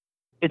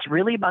it's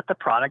really about the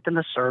product and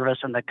the service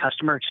and the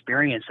customer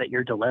experience that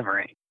you're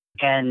delivering.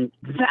 And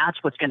that's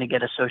what's going to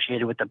get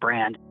associated with the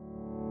brand.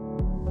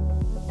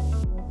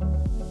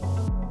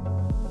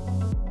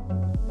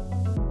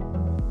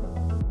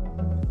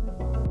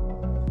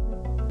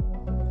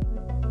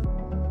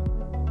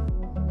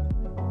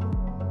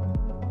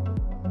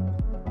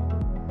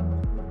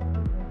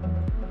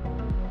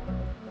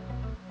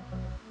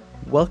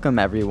 Welcome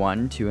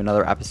everyone to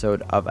another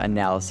episode of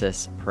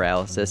Analysis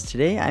Paralysis.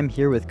 Today I'm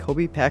here with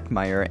Kobe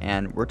Packmeyer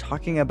and we're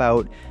talking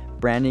about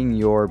branding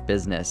your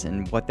business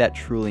and what that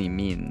truly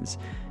means.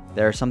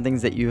 There are some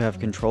things that you have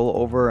control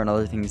over and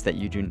other things that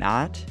you do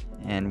not,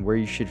 and where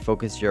you should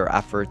focus your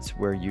efforts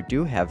where you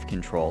do have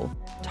control.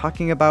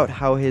 Talking about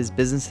how his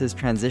business has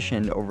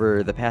transitioned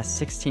over the past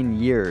 16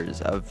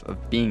 years of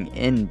being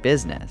in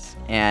business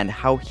and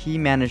how he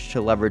managed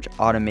to leverage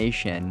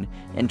automation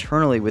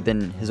internally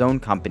within his own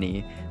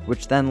company,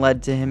 which then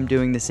led to him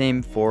doing the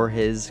same for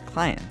his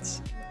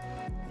clients.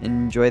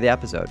 Enjoy the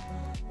episode.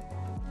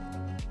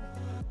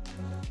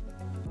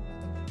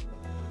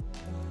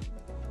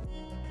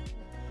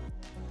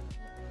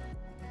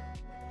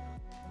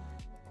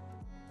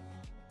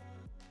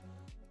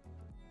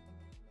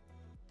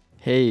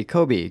 Hey,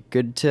 Kobe,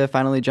 good to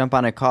finally jump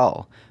on a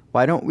call.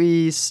 Why don't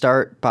we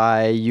start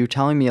by you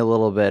telling me a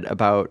little bit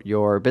about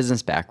your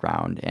business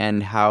background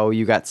and how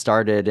you got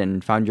started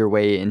and found your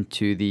way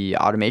into the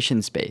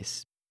automation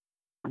space?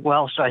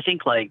 Well, so I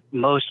think like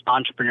most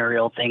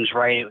entrepreneurial things,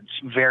 right,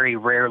 it's very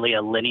rarely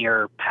a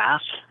linear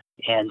path.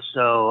 And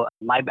so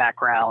my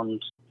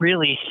background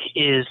really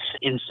is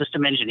in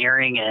system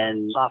engineering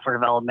and software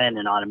development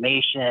and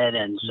automation.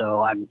 And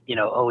so I'm,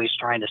 always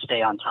trying to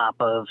stay on top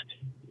of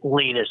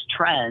latest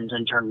trends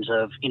in terms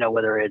of,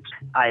 whether it's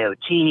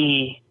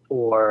IoT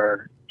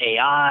or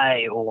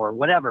AI or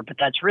whatever, but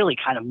that's really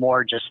kind of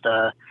more just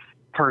a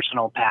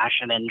personal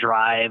passion and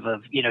drive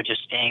of,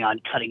 just staying on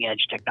cutting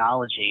edge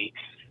technology.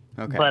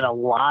 Okay. But a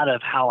lot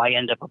of how I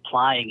end up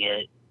applying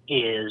it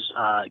is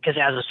because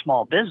as a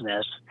small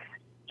business,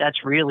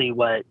 that's really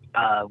what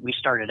we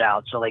started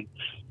out. So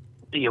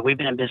we've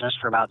been in business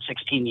for about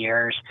 16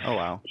 years. Oh,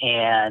 wow.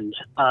 And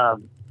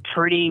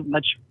pretty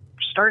much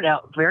started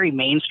out very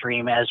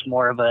mainstream as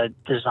more of a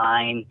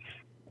design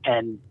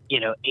and,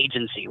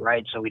 agency,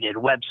 right? So we did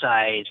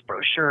websites,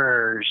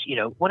 brochures,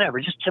 whatever,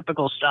 just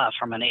typical stuff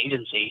from an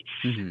agency.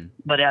 Mm-hmm.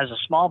 But as a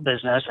small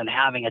business and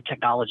having a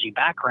technology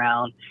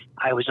background,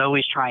 I was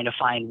always trying to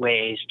find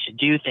ways to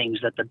do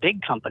things that the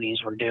big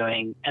companies were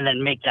doing and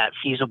then make that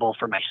feasible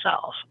for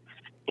myself.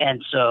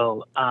 And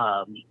so,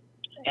 but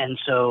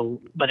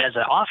as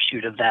an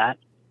offshoot of that,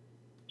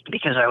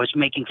 because I was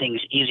making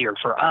things easier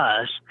for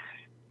us,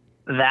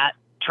 that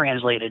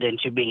translated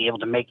into being able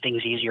to make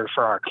things easier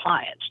for our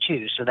clients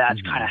too. So that's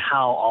kind of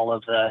how all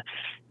of the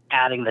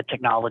adding the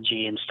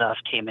technology and stuff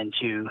came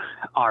into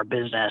our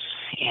business.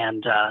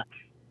 And I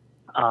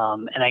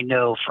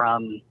know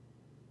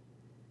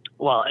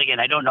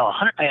I don't know.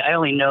 I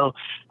only know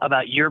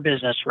about your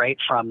business, right,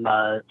 from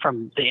the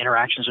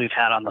interactions we've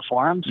had on the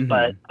forums.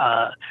 Mm-hmm.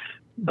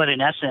 But in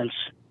essence,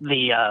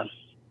 the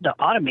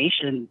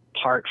automation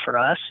part for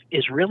us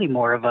is really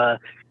more of a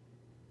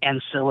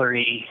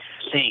ancillary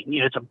thing.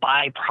 It's a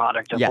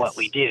byproduct of Yes. what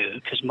we do,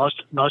 because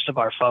most of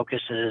our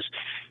focus is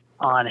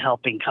on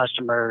helping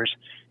customers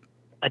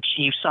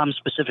achieve some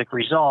specific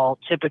result,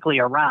 typically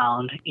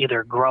around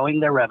either growing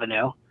their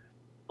revenue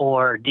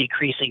or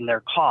decreasing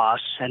their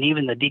costs. And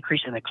even the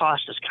decreasing the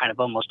cost is kind of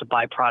almost a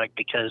byproduct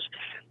because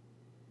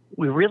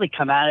we really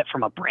come at it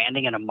from a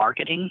branding and a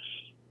marketing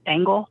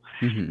angle.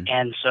 Mm-hmm.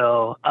 And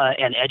so,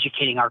 and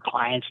educating our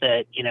clients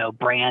that,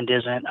 brand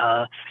isn't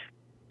a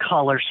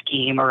color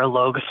scheme or a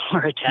logo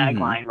or a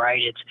tagline,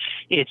 right?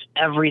 It's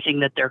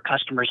everything that their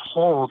customers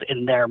hold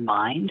in their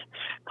mind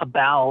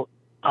about,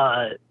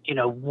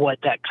 what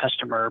that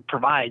customer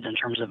provides in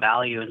terms of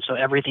value. And so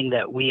everything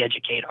that we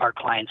educate our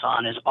clients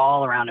on is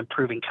all around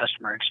improving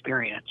customer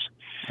experience.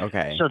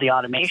 Okay. So the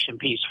automation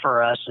piece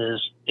for us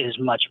is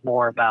much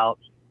more about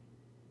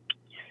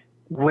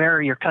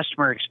where your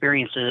customer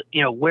experience is,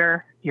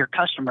 where your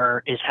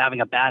customer is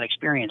having a bad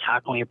experience, how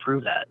can we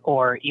improve that?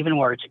 Or even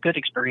where it's a good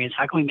experience,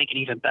 how can we make it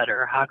even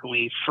better? How can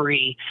we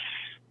free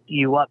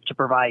you up to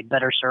provide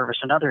better service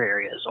in other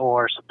areas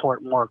or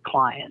support more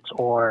clients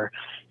or,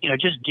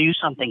 just do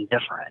something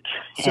different?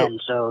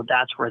 And so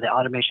that's where the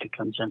automation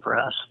comes in for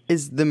us.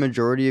 Is the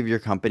majority of your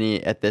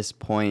company at this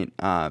point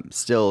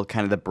still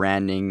kind of the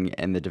branding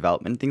and the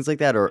development, things like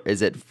that? Or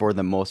is it for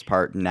the most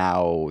part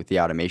now the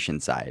automation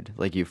side?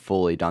 Like you've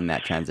fully done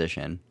that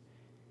transition?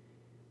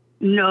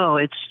 No,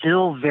 it's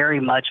still very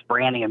much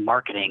branding and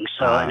marketing.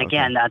 So, and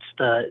again, okay.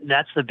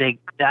 that's the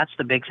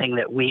big thing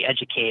that we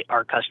educate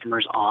our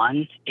customers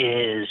on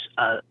is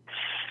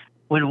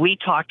when we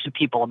talk to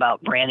people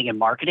about branding and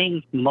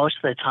marketing, most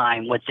of the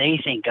time what they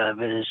think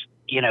of is,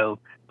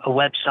 a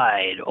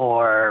website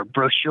or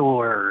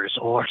brochures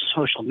or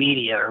social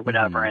media or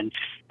whatever. Mm-hmm. And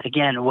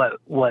again,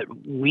 what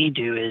we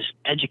do is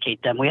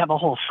educate them. We have a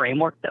whole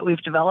framework that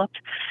we've developed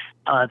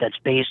that's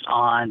based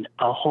on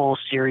a whole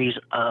series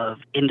of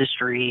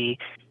industry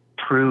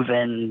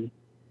proven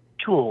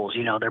tools.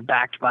 They're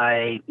backed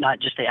by not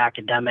just the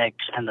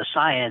academics and the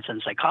science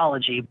and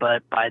psychology,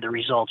 but by the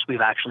results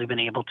we've actually been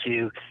able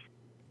to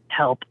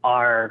help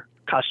our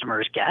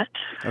customers get.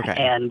 Okay.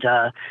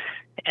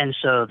 And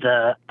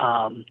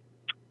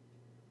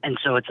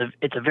so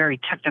it's a very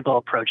technical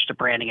approach to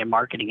branding and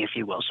marketing, if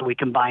you will. So we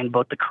combine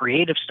both the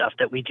creative stuff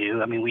that we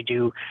do. I mean, we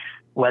do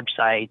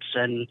websites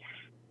and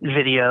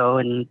video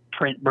and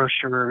print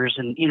brochures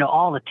and,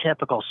 all the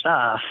typical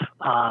stuff.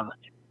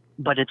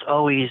 But it's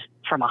always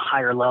from a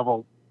higher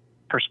level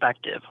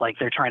perspective. Like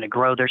they're trying to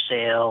grow their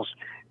sales,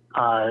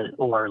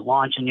 or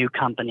launch a new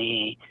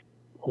company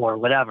or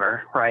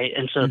whatever. Right.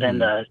 And so then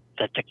the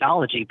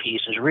technology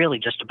piece is really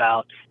just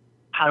about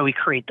how do we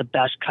create the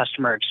best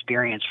customer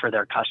experience for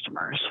their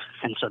customers?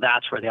 And so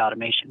that's where the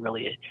automation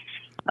really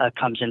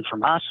comes in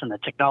from us, and the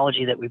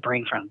technology that we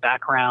bring from the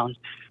background.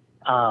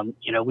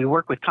 We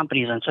work with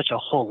companies on such a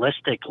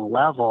holistic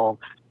level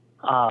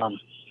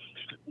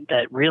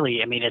that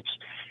really, I mean, it's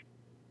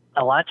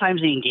a lot of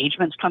times the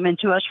engagements come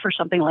into us for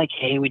something like,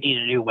 hey, we need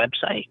a new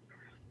website.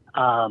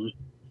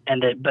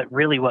 But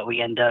really what we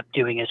end up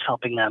doing is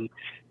helping them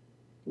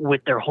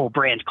with their whole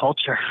brand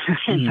culture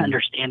and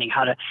understanding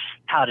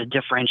how to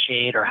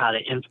differentiate or how to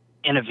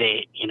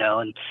innovate,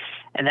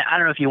 and I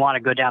don't know if you want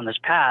to go down this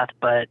path,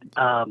 but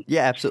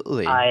yeah,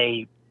 absolutely.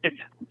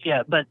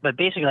 But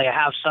basically I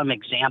have some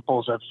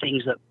examples of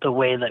things that the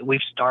way that we've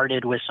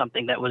started with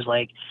something that was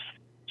like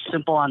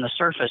simple on the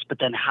surface, but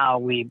then how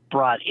we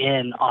brought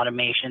in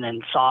automation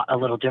and thought a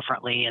little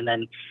differently, and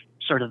then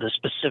sort of the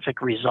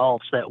specific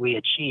results that we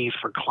achieve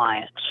for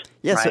clients.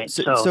 Yeah, right?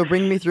 So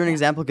bring me through an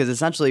example, because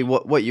essentially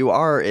what you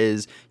are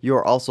is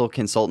you're also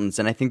consultants,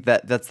 and I think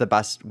that's the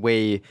best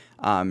way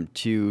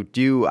to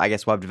do, I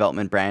guess, web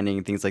development, branding,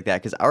 and things like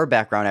that, because our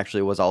background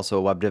actually was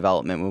also web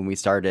development when we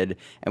started,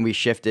 and we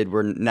shifted.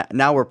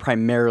 Now we're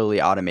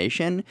primarily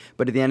automation,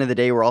 but at the end of the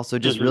day, we're also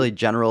just really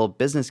general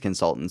business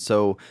consultants.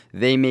 So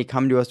they may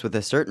come to us with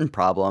a certain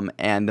problem,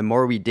 and the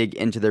more we dig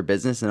into their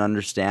business and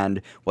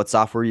understand what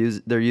software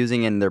they're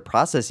using in their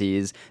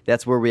processes,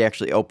 that's where we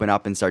actually open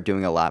up and start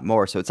doing a lot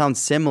more. So it sounds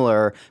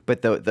similar,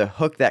 but the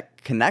hook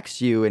that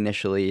connects you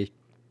initially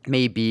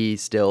may be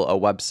still a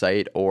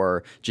website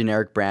or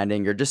generic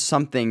branding or just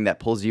something that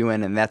pulls you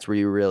in, and that's where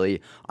you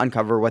really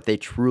uncover what they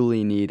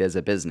truly need as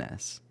a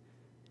business.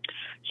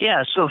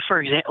 Yeah, so for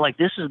example, like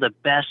this is the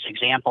best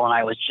example, and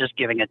I was just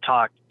giving a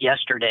talk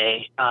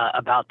yesterday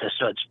about this,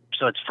 so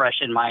it's fresh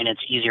in mind.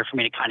 It's easier for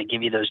me to kind of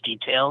give you those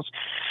details.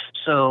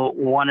 So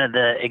one of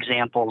the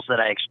examples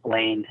that I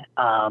explained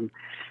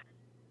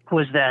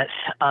was that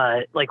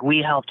like we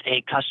helped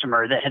a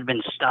customer that had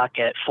been stuck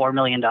at $4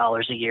 million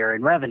a year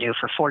in revenue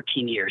for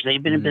 14 years.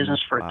 They'd been in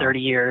business for 30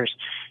 years.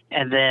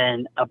 And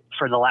then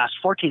for the last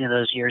 14 of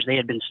those years, they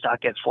had been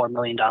stuck at $4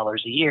 million a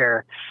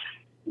year.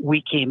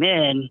 We came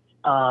in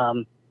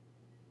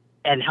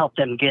and helped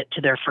them get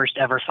to their first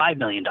ever $5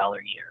 million a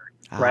year.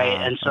 Right.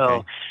 And so,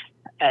 okay.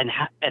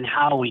 And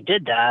how we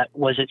did that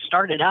was it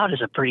started out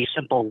as a pretty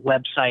simple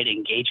website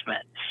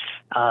engagement.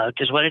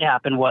 Because what had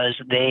happened was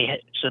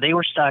they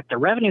were stuck. The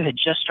revenue had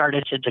just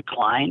started to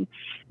decline,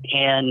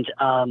 and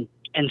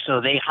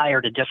so they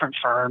hired a different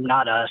firm,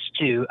 not us,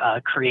 to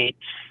create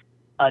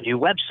a new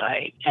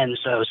website. And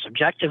so,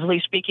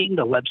 subjectively speaking,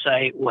 the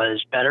website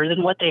was better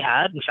than what they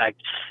had. In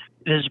fact,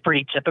 this is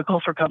pretty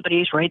typical for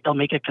companies, right? They'll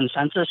make a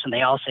consensus, and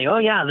they all say, "Oh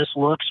yeah, this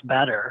looks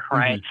better,"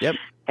 right? Yep.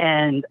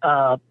 And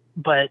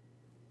but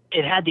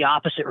it had the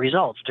opposite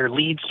results. Their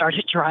leads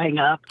started drying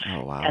up,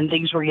 and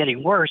things were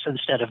getting worse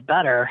instead of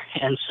better.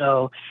 And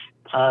so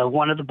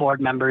one of the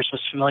board members was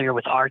familiar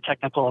with our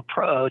technical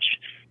approach,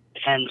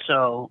 and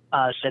so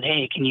said,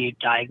 hey, can you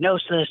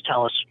diagnose this?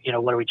 Tell us,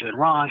 what are we doing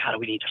wrong? How do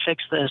we need to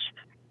fix this?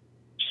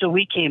 So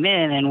we came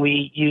in and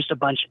we used a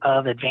bunch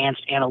of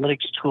advanced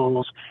analytics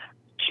tools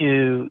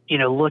to,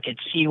 look and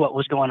see what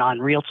was going on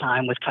real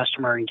time with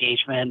customer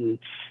engagement. And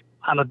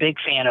I'm a big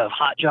fan of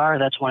Hotjar.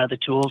 That's one of the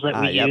tools that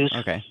we use.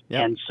 Okay.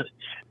 Yep. And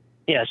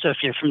so if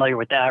you're familiar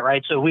with that,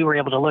 right? So we were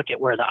able to look at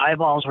where the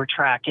eyeballs were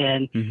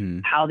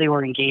tracking, how they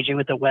were engaging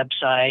with the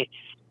website.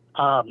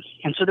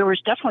 And so there was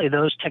definitely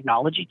those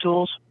technology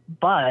tools,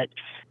 but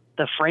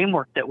the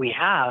framework that we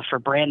have for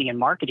branding and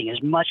marketing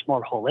is much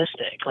more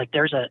holistic. Like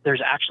there's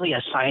actually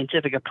a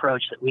scientific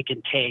approach that we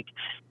can take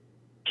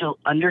to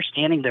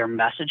understanding their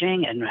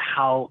messaging and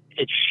how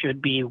it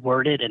should be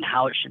worded and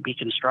how it should be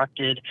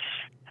constructed.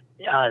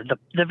 And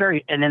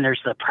then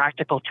there's the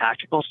practical,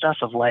 tactical stuff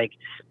of like,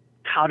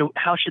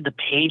 how should the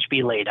page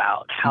be laid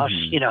out? How,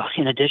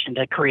 in addition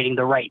to creating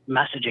the right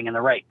messaging and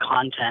the right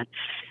content,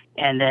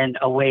 and then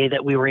a way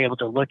that we were able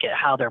to look at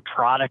how their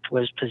product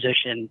was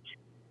positioned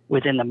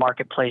within the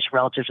marketplace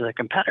relative to the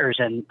competitors.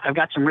 And I've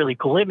got some really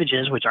cool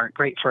images, which aren't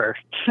great for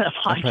a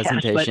podcast.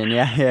 Presentation.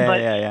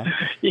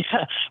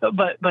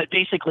 But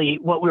basically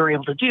what we were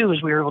able to do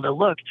is we were able to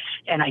look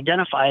and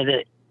identify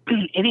that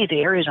any of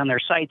the areas on their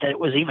site that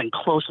was even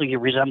closely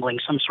resembling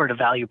some sort of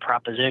value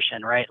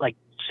proposition, right? Like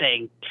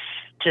saying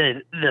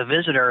to the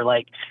visitor,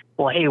 like,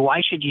 well, hey,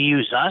 why should you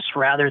use us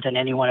rather than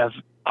any one of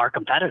our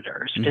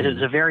competitors. It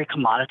is a very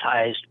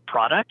commoditized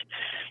product.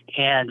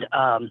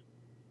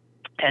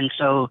 And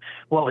so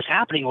what was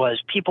happening was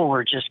people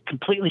were just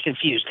completely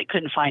confused. They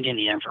couldn't find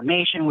any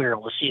information. We were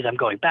able to see them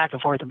going back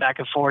and forth,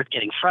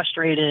 getting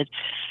frustrated,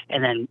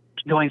 and then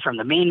going from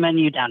the main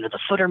menu down to the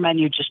footer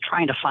menu, just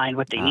trying to find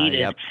what they needed.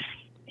 Yep.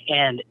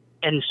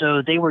 And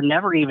so they were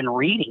never even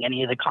reading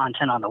any of the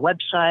content on the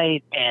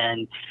website.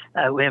 And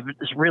we have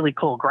this really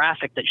cool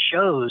graphic that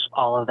shows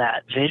all of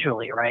that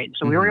visually, right?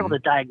 So we were able to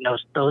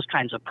diagnose those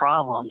kinds of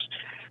problems.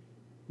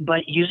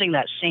 But using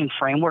that same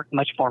framework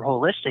much more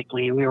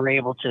holistically, we were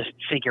able to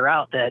figure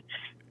out that,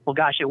 well,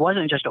 gosh, it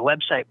wasn't just a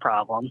website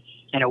problem,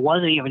 and it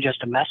wasn't even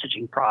just a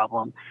messaging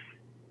problem.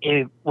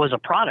 It was a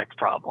product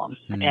problem.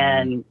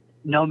 And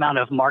no amount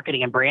of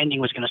marketing and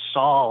branding was going to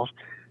solve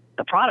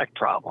the product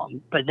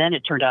problem. But then it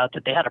turned out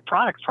that they had a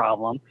product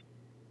problem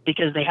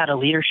because they had a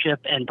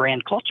leadership and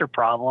brand culture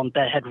problem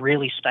that had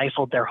really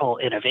stifled their whole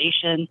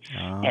innovation.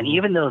 And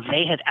even though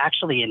they had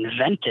actually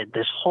invented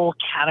this whole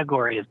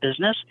category of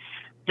business,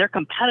 their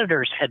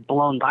competitors had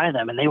blown by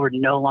them and they were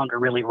no longer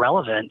really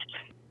relevant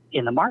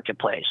in the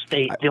marketplace.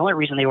 The only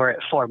reason they were at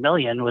 4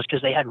 million was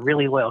because they had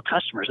really loyal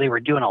customers. They were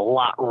doing a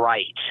lot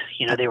right.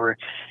 They were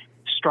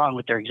strong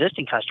with their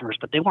existing customers,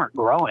 but they weren't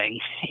growing.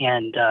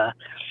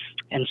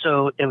 And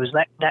so it was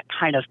that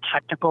kind of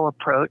technical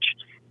approach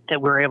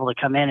that we were able to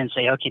come in and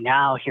say, okay,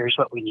 now here's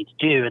what we need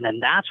to do. And then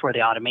that's where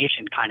the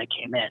automation kind of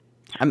came in.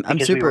 I'm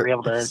super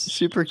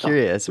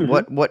curious.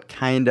 What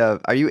kind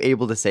of, are you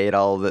able to say at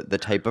all the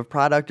type of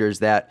product, or is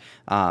that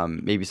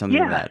maybe something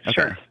that? Okay.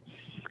 Sure.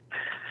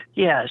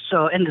 Yeah.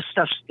 So, and the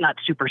stuff's not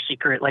super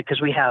secret, like,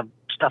 because we have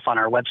stuff on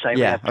our website.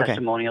 We have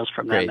testimonials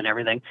from them and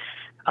everything.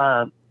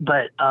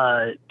 But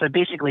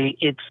basically,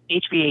 it's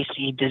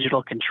HVAC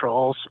digital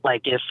controls.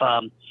 Like if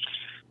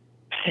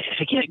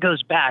it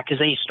goes back, because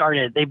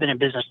they've been in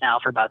business now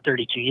for about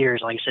 32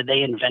 years. Like I said,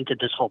 they invented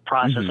this whole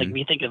process. Like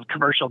we think of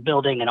commercial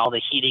building and all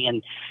the heating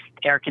and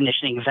air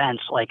conditioning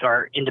vents like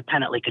are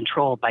independently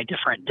controlled by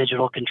different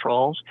digital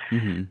controls.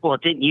 Well,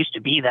 it didn't used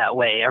to be that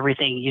way.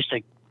 Everything used to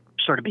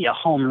sort of be a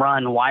home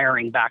run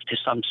wiring back to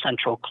some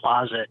central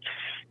closet.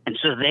 And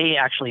so they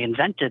actually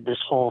invented this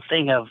whole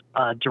thing of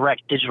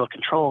direct digital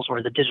controls,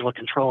 where the digital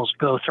controls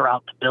go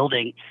throughout the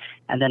building,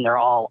 and then they're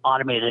all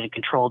automated and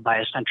controlled by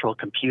a central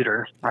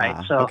computer,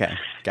 right? Okay,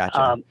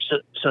 gotcha.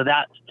 So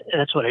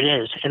that's what it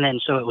is. And then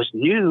so it was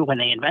new when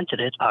they invented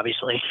it,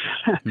 obviously,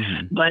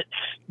 but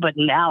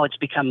now it's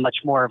become much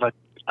more of a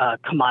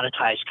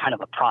commoditized kind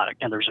of a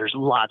product, and there's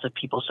lots of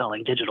people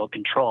selling digital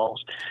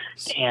controls.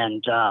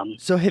 And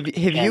so have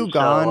you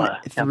gone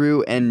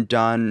through and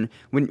done,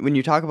 when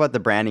you talk about the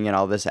branding and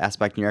all this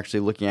aspect, and you're actually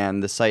looking at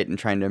the site and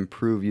trying to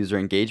improve user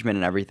engagement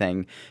and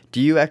everything,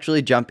 do you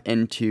actually jump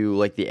into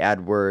like the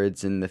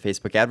AdWords and the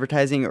Facebook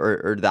advertising,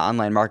 or the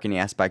online marketing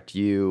aspect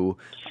you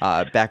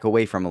back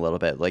away from a little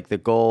bit? Like the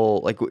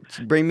goal, like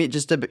bring me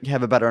just to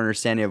have a better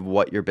understanding of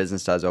what your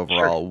business does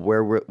overall.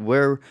 Sure.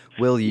 Where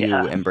will you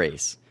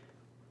embrace?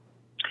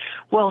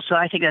 Well, so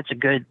I think that's a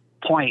good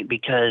point,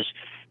 because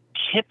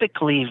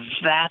typically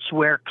that's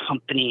where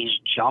companies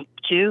jump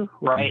to,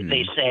 right?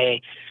 They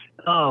say,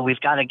 oh, we've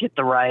got to get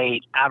the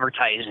right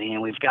advertising,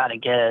 and we've got to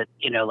get,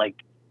 like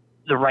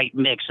the right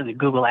mix in the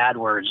Google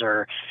AdWords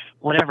or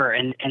whatever.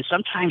 And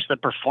sometimes the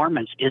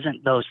performance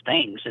isn't those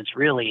things. It's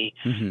really,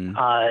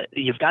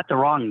 you've got the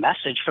wrong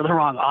message for the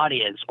wrong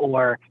audience,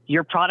 or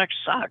your product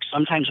sucks.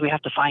 Sometimes we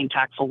have to find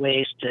tactful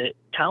ways to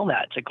tell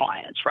that to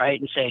clients, right?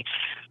 And say,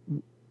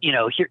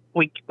 here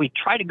we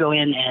try to go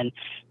in and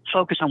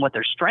focus on what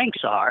their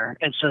strengths are,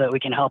 and so that we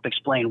can help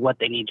explain what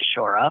they need to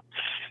shore up.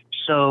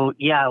 So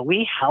yeah,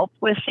 we help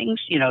with things,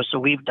 so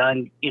we've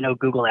done,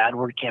 Google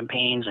AdWords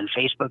campaigns and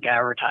Facebook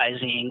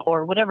advertising,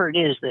 or whatever it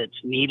is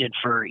that's needed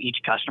for each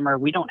customer.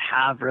 We don't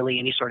have really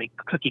any sort of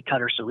cookie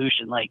cutter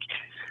solution like,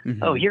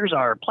 oh, here's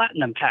our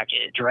platinum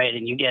package, right?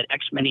 And you get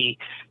X many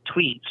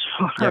tweets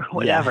or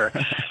whatever,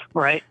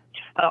 right?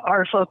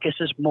 Our focus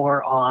is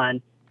more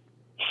on,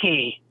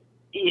 hey,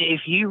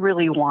 if you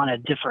really want to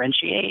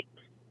differentiate,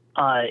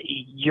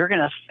 you're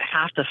going to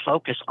have to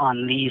focus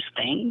on these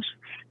things.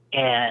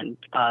 And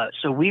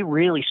so we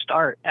really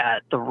start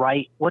at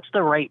what's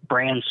the right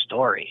brand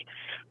story?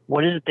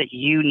 What is it that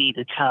you need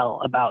to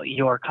tell about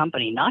your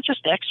company, not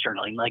just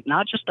externally, like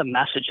not just the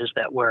messages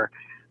that we're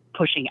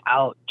pushing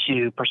out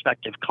to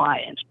prospective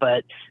clients,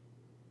 but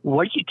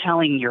what are you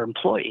telling your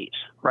employees,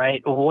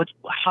 right?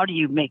 How do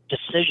you make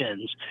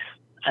decisions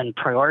and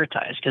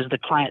prioritize? Because the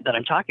client that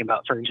I'm talking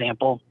about, for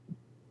example,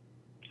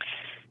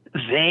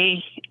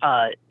 they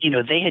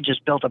had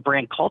just built a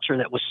brand culture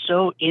that was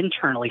so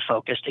internally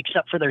focused,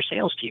 except for their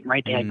sales team,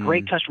 right? They had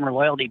great customer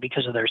loyalty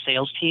because of their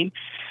sales team,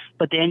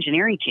 but the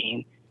engineering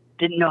team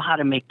didn't know how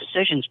to make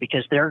decisions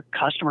because their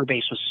customer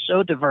base was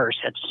so diverse,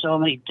 had so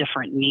many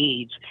different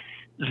needs.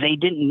 They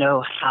didn't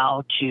know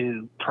how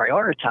to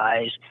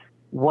prioritize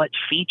what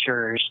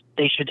features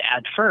they should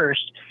add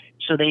first.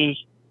 So they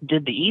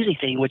did the easy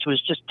thing, which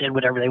was just did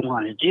whatever they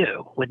wanted to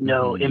do with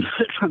no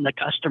input from the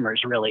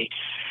customers, really.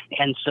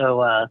 And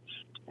so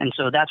And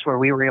so that's where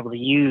we were able to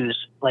use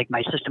like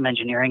my system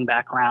engineering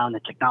background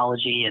and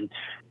technology and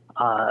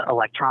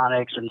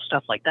electronics and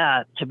stuff like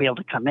that to be able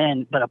to come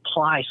in, but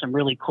apply some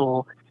really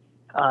cool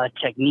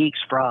techniques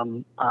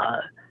from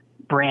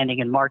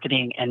branding and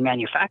marketing and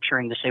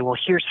manufacturing to say, well,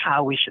 here's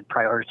how we should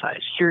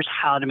prioritize. Here's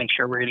how to make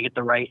sure we're going to get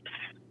the right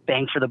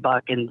bang for the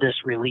buck in this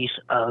release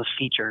of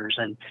features.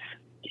 And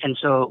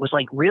so it was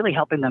like really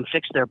helping them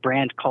fix their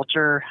brand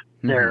culture,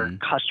 their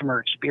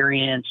customer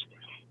experience,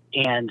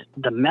 and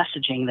the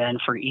messaging then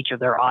for each of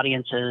their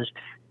audiences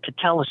to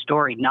tell a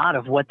story, not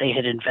of what they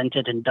had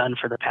invented and done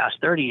for the past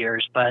 30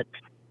 years, but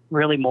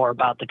really more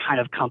about the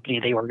kind of company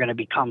they were going to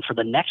become for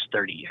the next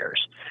 30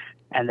 years.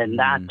 And then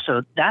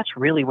so that's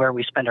really where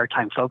we spend our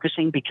time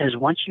focusing, because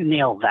once you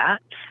nail that,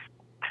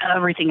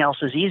 everything else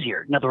is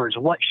easier. In other words,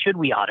 what should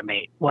we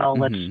automate? Well,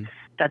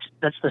 that's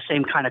the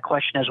same kind of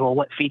question as, well,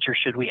 what feature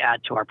should we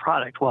add to our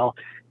product? Well,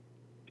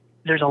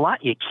 there's a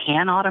lot you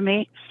can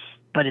automate,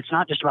 but it's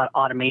not just about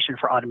automation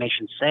for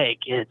automation's sake.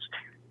 It's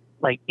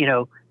like,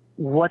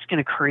 what's going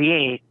to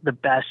create the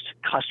best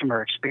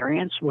customer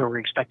experience where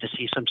we expect to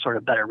see some sort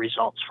of better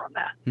results from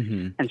that.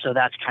 And so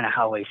that's kind of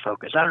how we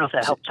focus. I don't know if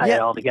that helped tie it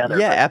all together.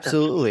 Yeah,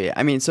 absolutely.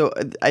 I mean, so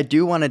I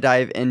do want to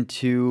dive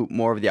into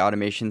more of the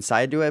automation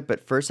side to it,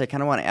 but first I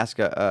kind of want to ask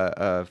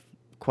a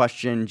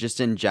question just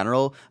in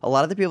general. A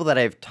lot of the people that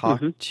I've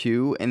talked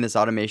to in this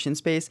automation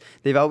space,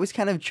 they've always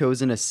kind of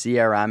chosen a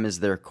CRM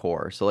as their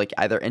core. So like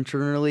either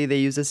internally they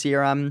use a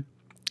CRM,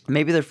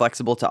 maybe they're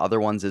flexible to other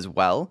ones as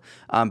well.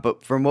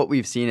 But from what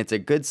we've seen, it's a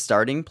good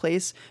starting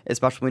place,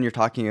 especially when you're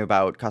talking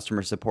about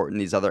customer support and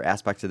these other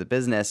aspects of the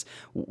business.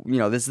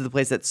 This is the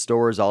place that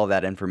stores all of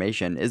that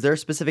information. Is there a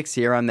specific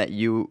CRM that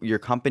your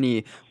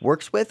company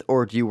works with,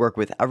 or do you work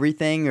with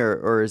everything,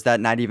 or is that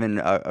not even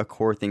a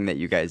core thing that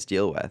you guys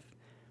deal with?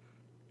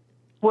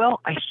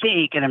 Well, I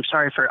think, and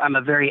I'm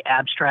a very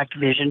abstract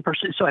vision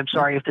person, so I'm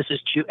sorry if this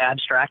is too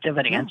abstract of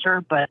an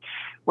answer, but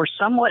we're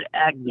somewhat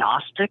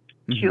agnostic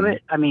to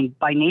it. I mean,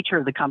 by nature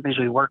of the companies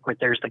we work with,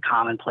 there's the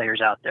common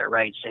players out there,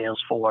 right?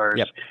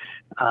 Salesforce,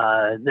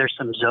 there's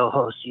some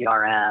Zoho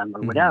CRM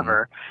or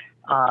whatever.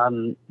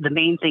 The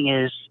main thing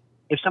is,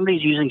 if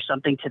somebody's using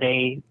something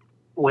today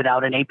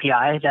without an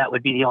API, that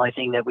would be the only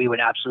thing that we would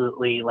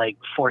absolutely like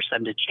force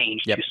them to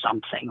change to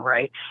something,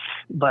 right?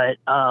 But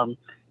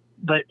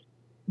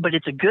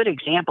it's a good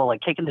example,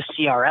 like taking the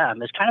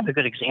CRM is kind of a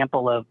good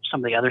example of some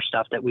of the other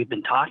stuff that we've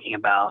been talking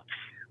about,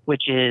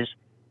 which is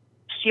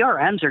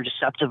CRMs are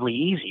deceptively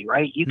easy,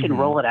 right? You can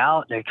roll it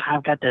out. They kind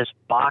of got this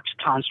box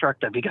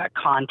construct of you got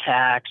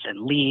contacts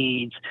and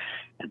leads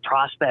and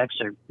prospects,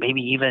 or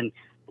maybe even,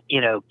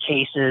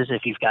 cases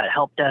if you've got a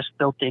help desk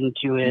built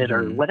into it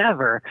or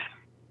whatever.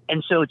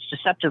 And so it's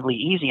deceptively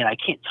easy. And I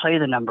can't tell you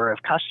the number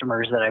of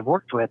customers that I've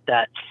worked with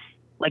that,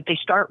 like, they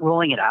start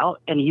rolling it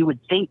out and you would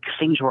think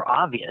things were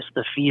obvious.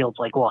 The fields,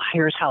 like, well,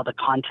 here's how the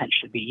content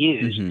should be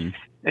used. And,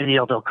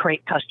 they'll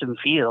create custom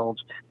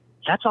fields.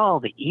 That's all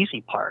the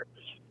easy part.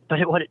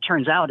 But what it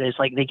turns out is,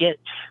 like, they get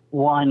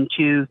 1,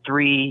 2,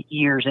 3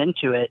 years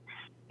into it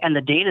and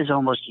the data is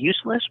almost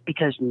useless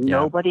because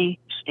nobody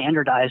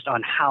standardized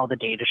on how the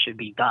data should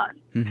be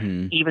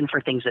done, even for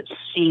things that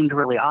seemed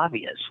really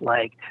obvious.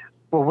 Like,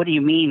 well, what do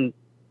you mean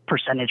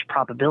percentage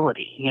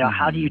probability?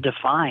 How do you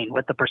define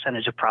what the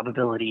percentage of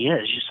probability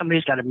is?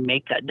 Somebody's got to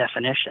make that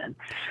definition.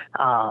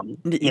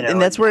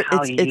 And that's where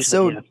it's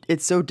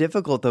so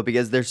difficult though,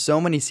 because there's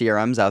so many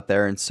CRMs out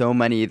there and so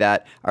many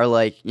that are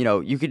like,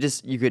 you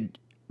could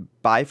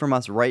buy from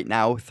us right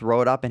now,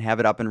 throw it up and have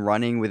it up and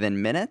running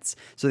within minutes.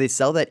 So they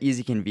sell that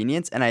easy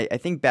convenience. And I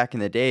think back in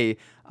the day,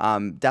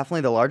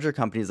 definitely the larger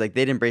companies, like,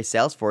 they'd embrace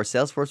Salesforce.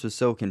 Salesforce was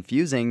so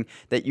confusing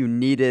that you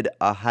needed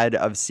a head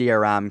of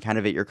CRM kind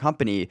of at your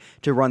company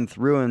to run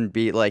through and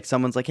be like,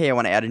 someone's like, hey, I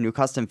want to add a new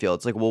custom field.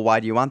 It's like, well, why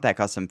do you want that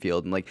custom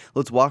field? And like,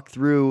 let's walk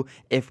through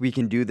if we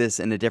can do this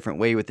in a different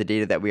way with the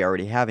data that we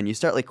already have. And you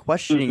start like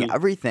questioning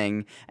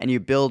everything and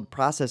you build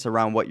process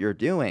around what you're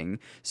doing.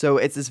 So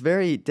it's this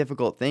very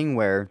difficult thing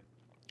where,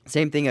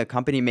 same thing, a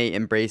company may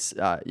embrace,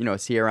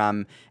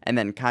 CRM and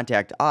then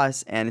contact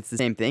us, and it's the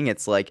same thing.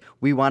 It's like,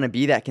 we want to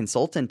be that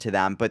consultant to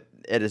them, but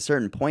at a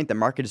certain point, the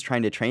market is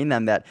trying to train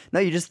them that, no,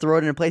 you just throw it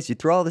into place. You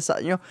throw all this,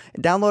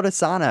 download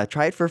Asana,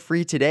 try it for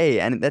free today.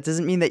 And that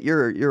doesn't mean that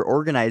you're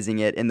organizing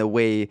it in the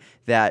way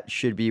that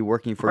should be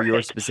working for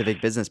your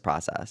specific business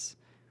process.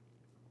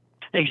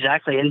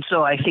 Exactly. And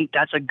so I think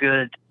that's a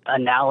good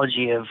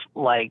analogy of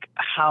like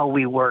how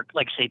we work,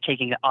 like, say,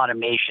 taking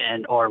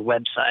automation or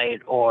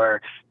website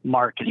or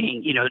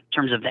marketing, in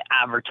terms of the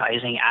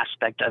advertising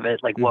aspect of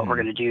it, like what we're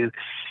going to do.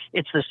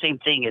 It's the same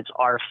thing. It's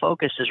our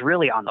focus is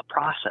really on the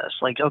process.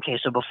 Like, okay,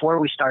 so before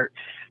we start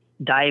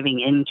diving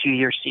into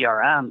your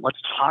CRM, let's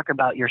talk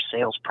about your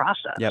sales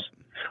process.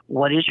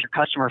 What is your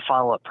customer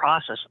follow-up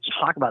process? Let's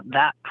talk about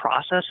that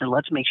process, and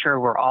let's make sure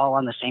we're all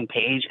on the same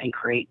page and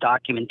create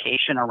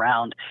documentation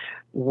around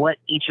what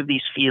each of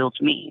these fields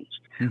means.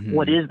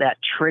 What is that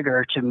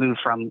trigger to move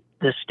from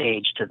this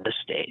stage to this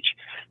stage?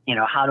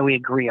 How do we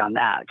agree on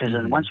that? Because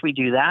then once we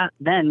do that,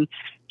 then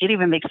it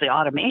even makes the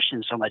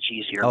automation so much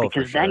easier,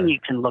 because then you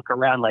can look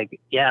around like,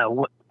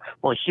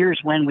 well, here's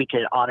when we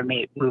could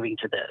automate moving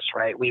to this,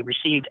 right? We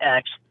received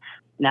X.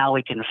 Now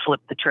we can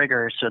flip the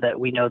trigger so that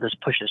we know this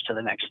pushes to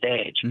the next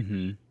stage.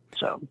 Mm-hmm.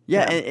 So,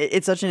 Yeah, and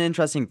it's such an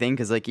interesting thing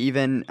because, like,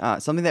 even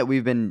something that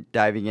we've been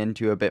diving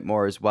into a bit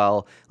more as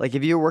well. Like,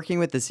 if you're working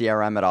with the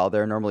CRM at all,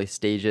 there are normally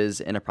stages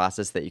in a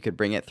process that you could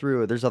bring it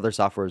through. There's other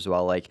software as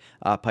well, like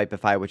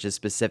Pipefy, which is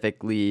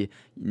specifically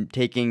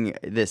taking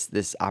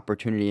this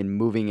opportunity and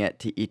moving it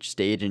to each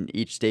stage, and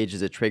each stage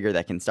is a trigger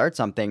that can start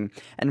something.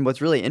 And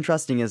what's really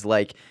interesting is,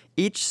 like,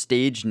 each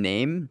stage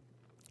name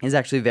is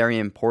actually very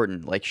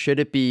important. Like, should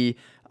it be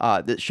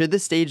should the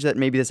stage that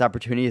maybe this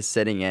opportunity is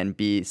sitting in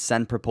be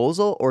send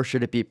proposal, or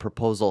should it be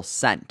proposal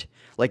sent?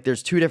 Like,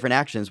 there's two different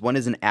actions. One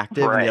is an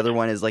active and the other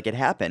one is like it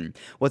happened.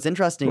 What's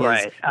interesting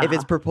is if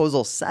it's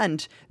proposal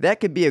sent, that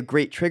could be a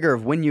great trigger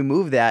of when you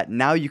move that,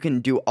 now you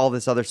can do all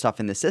this other stuff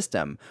in the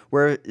system.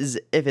 Whereas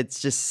if it's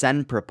just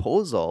send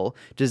proposal,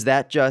 does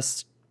that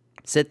just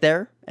sit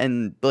there?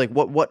 And like,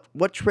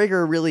 what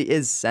trigger really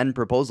is send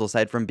proposal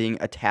aside from being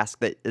a task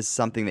that is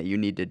something that you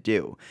need to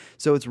do?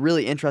 So it's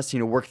really interesting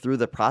to work through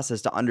the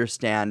process to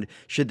understand,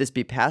 should this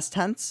be past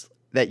tense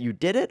that you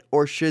did it,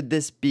 or should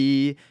this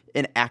be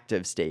an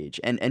active stage?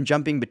 And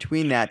jumping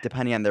between that,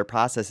 depending on their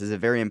process, is a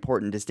very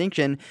important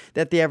distinction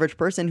that the average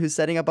person who's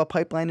setting up a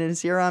pipeline in a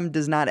CRM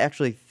does not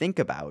actually think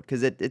about,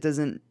 because it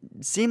doesn't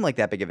seem like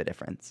that big of a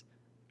difference.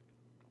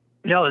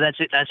 No, that's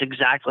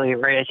exactly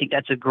right. I think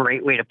that's a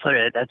great way to put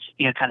it. That's,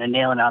 kind of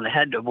nailing on the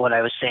head of what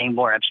I was saying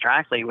more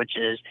abstractly, which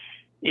is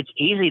it's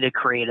easy to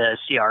create a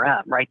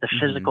CRM, right? The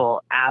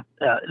physical act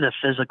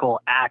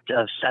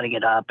of setting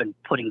it up and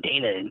putting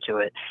data into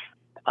it,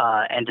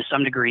 and to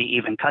some degree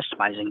even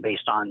customizing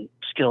based on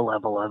skill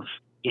level of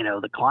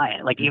the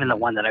client. Like even the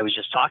one that I was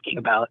just talking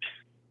about,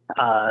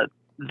 the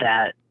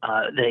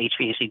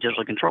HVAC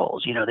digital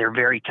controls, they're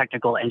very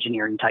technical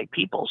engineering type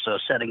people. So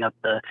setting up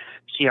the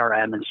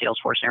CRM and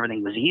Salesforce and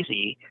everything was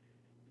easy,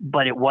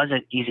 but it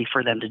wasn't easy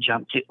for them to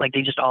jump to. Like,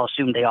 they just all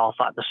assumed they all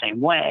thought the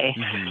same way.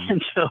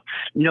 And so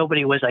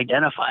nobody was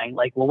identifying,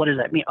 like, well, what does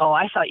that mean? Oh,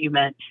 I thought you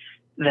meant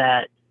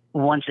that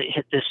once it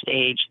hit this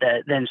stage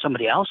that then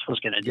somebody else was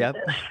going to do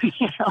this,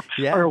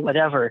 or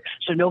whatever.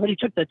 So nobody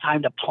took the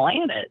time to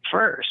plan it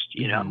first,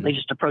 they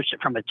just approached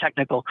it from a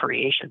technical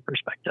creation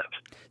perspective.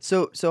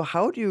 So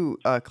how do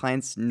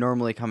clients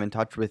normally come in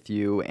touch with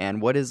you, and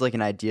what is like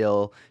an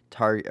ideal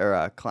target,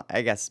 or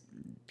I guess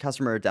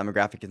customer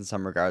demographic in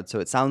some regards? So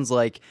it sounds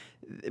like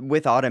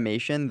with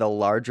automation, the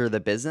larger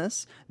the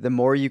business, the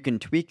more you can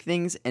tweak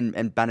things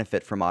and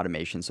benefit from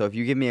automation. So if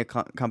you give me a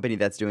company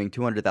that's doing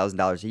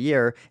 $200,000 a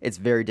year, it's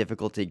very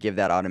difficult to give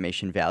that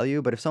automation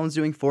value. But if someone's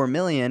doing $4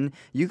 million,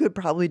 you could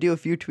probably do a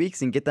few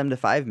tweaks and get them to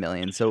 $5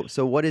 million.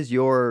 So what is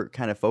your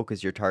kind of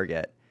focus, your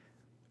target?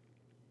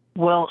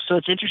 Well, so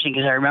it's interesting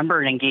because I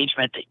remember an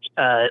engagement,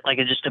 like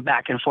just a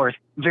back and forth,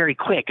 very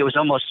quick. It was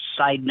almost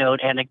side note,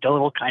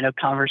 anecdotal kind of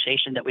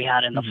conversation that we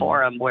had in the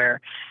forum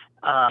where,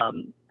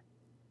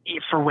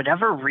 for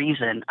whatever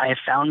reason, I have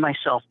found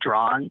myself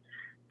drawn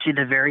to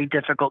the very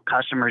difficult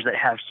customers that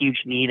have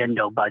huge need and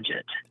no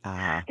budget.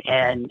 But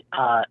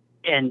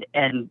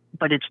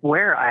it's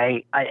where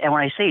and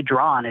when I say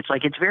drawn, it's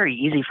like, it's very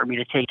easy for me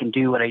to take and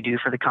do what I do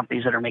for the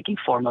companies that are making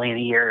 $4 million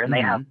a year and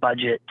they have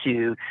budget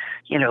to,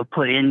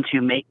 put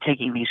into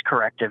taking these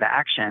corrective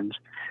actions.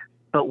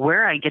 But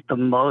where I get the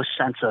most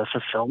sense of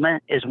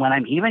fulfillment is when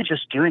I'm even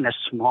just doing a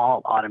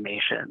small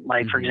automation.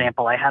 Like, for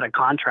example, I had a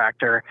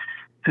contractor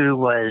who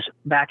was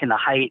back in the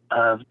height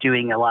of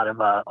doing a lot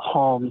of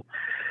home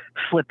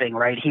flipping,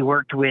 right? He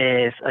worked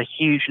with a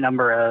huge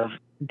number of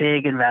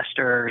big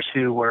investors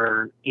who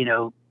were,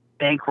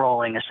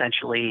 bankrolling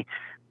essentially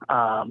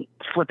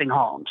flipping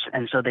homes.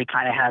 And so they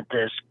kind of had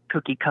this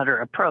cookie cutter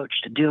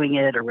approach to doing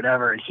it or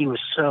whatever. And he was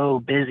so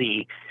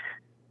busy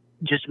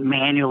just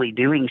manually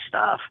doing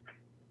stuff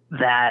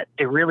that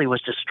it really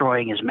was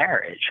destroying his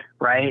marriage,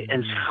 right?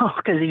 And so,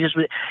 because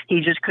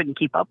he just couldn't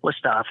keep up with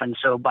stuff. And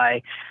so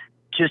by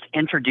just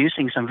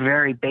introducing some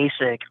very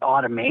basic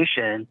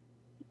automation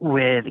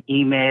with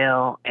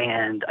email,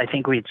 and I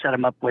think we'd set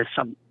him up with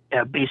some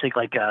basic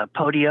like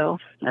Podio,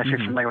 if you're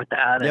familiar with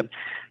that. Yep.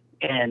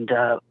 And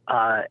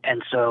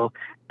so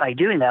by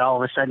doing that,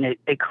 all of a sudden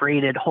it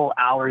created whole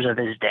hours of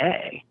his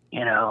day,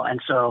 and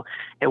so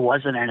it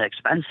wasn't an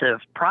expensive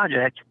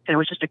project. It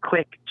was just a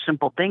quick,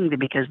 simple thing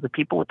because the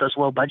people with those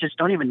low budgets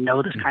don't even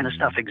know this kind of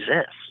stuff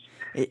exists.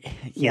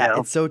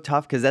 It's so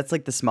tough because that's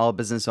like the small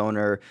business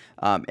owner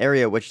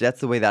area, which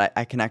that's the way that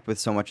I connect with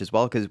so much as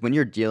well. Because when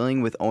you're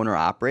dealing with owner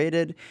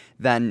operated,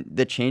 then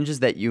the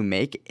changes that you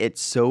make, it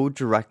so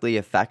directly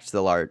affects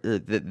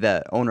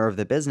the owner of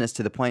the business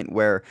to the point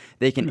where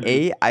they can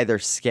either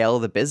scale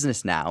the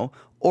business now,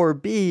 or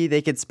B,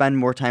 they could spend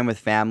more time with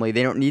family.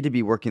 They don't need to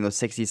be working those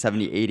 60,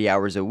 70, 80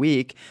 hours a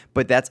week,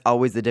 but that's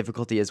always the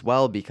difficulty as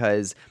well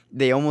because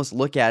they almost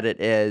look at it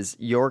as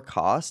your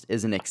cost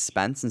is an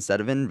expense instead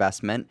of an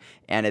investment,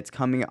 and it's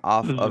coming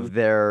off of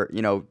their,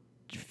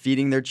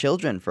 feeding their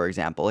children, for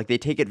example. Like, they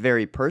take it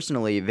very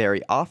personally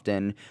very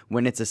often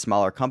when it's a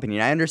smaller company.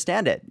 And I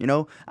understand it.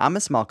 I'm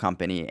a small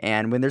company,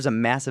 and when there's a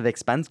massive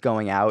expense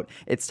going out,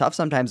 it's tough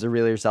sometimes to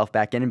reel yourself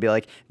back in and be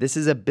like, this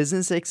is a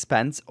business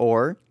expense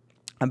or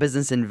a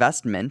business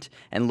investment,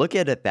 and look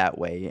at it that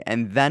way,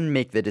 and then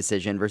make the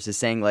decision versus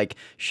saying like,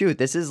 shoot,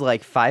 this is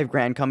like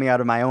 $5,000 coming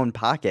out of my own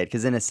pocket,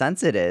 because in a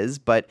sense it is,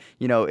 but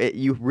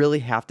you really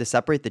have to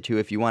separate the two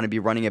if you want to be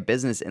running a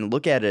business and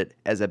look at it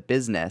as a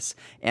business.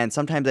 And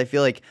sometimes I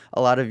feel like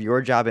a lot of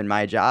your job and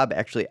my job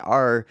actually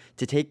are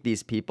to take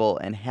these people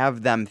and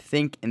have them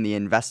think in the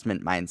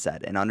investment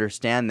mindset and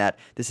understand that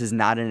this is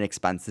not an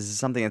expense. This is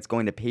something that's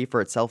going to pay for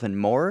itself and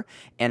more,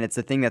 and it's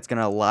the thing that's going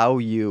to allow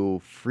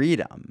you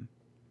freedom.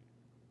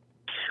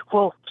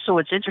 Well, so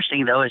what's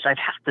interesting, though, is I've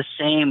had the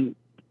same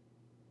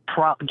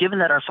given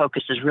that our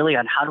focus is really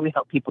on how do we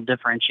help people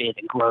differentiate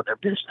and grow their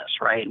business,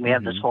 right? And we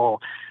have this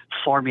whole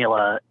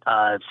formula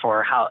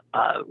for how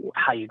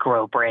you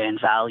grow brand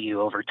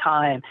value over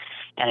time.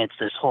 And it's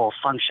this whole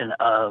function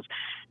of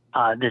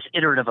this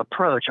iterative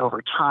approach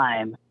over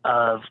time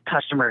of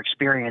customer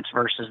experience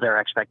versus their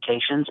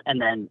expectations, and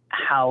then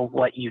how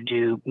what you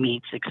do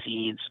meets,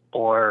 exceeds,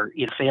 or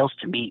fails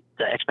to meet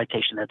the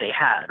expectation that they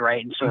had,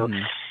 right? And so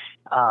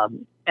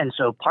and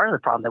so part of the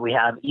problem that we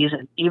have,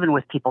 even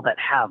with people that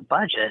have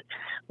budget,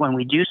 when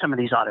we do some of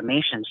these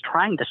automations,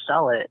 trying to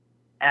sell it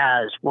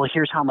as, well,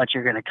 here's how much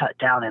you're going to cut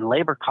down in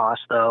labor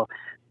costs, though,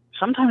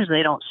 sometimes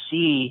they don't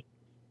see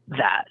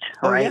that,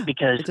 right? Yeah.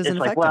 Because it's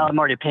like, well, I'm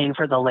already paying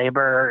for the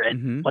labor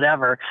and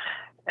whatever.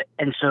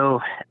 And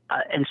so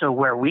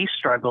where we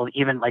struggled,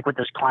 even like with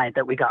this client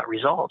that we got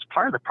results,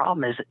 part of the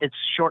problem is it's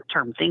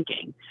short-term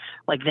thinking.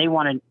 Like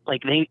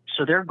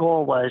so their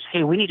goal was,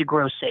 hey, we need to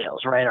grow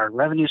sales, right? Our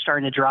revenue's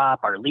starting to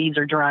drop, our leads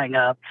are drying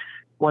up.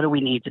 What do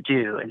we need to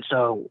do? And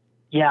so,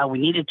 yeah, we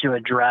needed to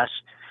address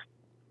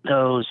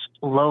those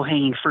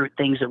low-hanging fruit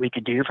things that we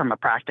could do from a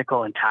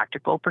practical and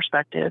tactical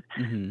perspective.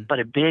 But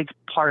a big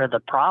part of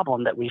the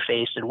problem that we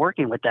faced in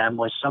working with them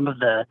was some of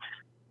the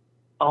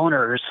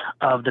owners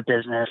of the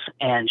business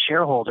and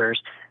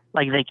shareholders,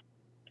 like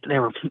they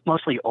were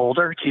mostly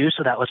older too,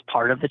 so that was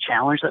part of the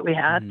challenge that we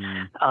had.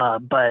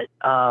 But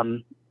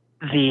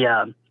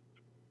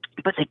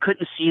they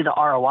couldn't see the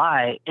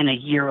ROI in a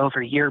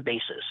year-over-year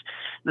basis.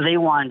 They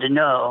wanted to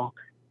know,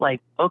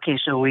 like, okay,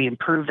 so we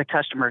improved the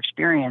customer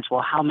experience.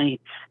 Well, how many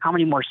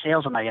more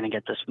sales am I going to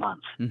get this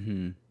month?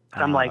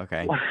 I'm like,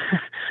 okay.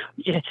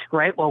 Yeah,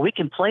 right. Well, we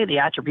can play the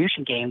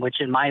attribution game,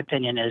 which in my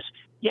opinion is,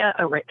 yeah,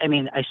 right. I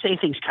mean, I say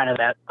things kind of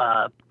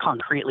that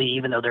concretely,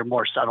 even though they're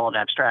more subtle and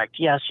abstract.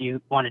 Yes,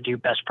 you want to do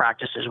best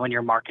practices when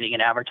you're marketing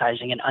and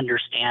advertising and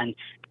understand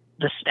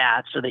the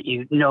stats so that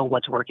you know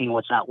what's working and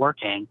what's not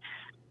working.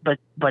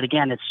 But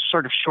again, it's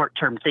sort of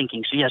short-term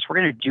thinking. So yes, we're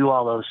going to do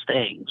all those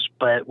things.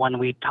 But when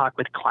we talk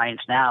with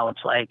clients now,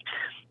 it's like,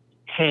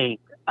 hey,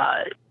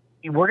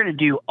 we're going to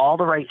do all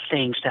the right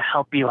things to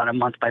help you on a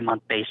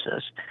month-by-month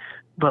basis.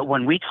 But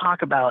when we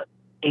talk about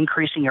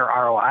increasing your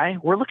ROI,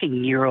 we're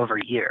looking year over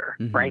year,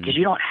 right? Because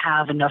you don't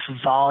have enough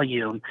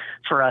volume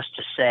for us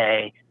to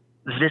say,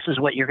 this is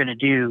what you're going to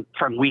do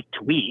from week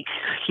to week,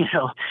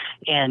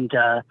 and,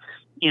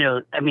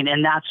 I mean,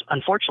 and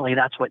unfortunately,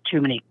 that's what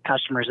too many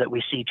customers that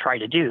we see try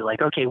to do.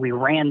 Like, okay, we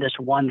ran this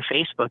one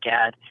Facebook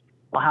ad.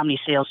 Well, how many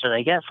sales did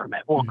I get from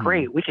it? Well,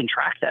 great. We can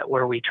track that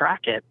where we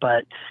track it,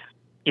 but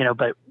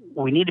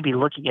we need to be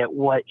looking at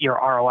what your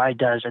ROI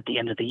does at the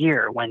end of the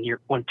year when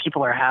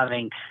people are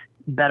having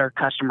better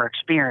customer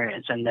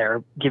experience and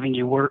they're giving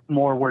you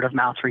more word of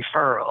mouth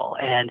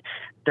referral and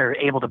they're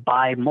able to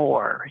buy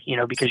more,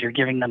 because you're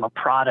giving them a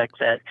product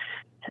that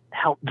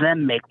help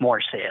them make more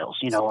sales,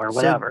 or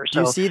whatever.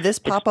 So do you see this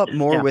pop up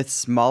more with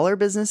smaller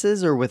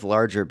businesses or with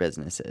larger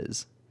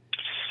businesses?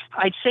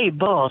 I'd say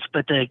both,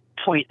 but the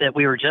point that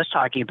we were just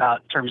talking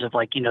about in terms of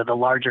like, the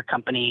larger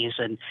companies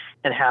and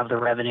that have the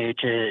revenue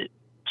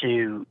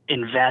to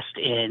invest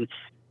in,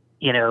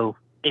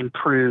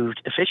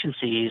 improved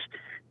efficiencies,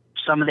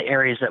 some of the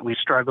areas that we've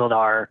struggled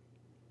are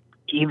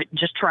even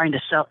just trying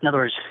to sell. In other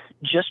words,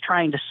 just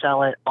trying to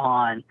sell it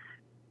on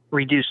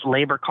reduced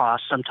labor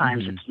costs.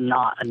 Sometimes it's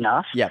not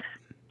enough. Yep.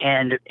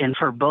 And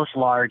for both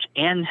large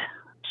and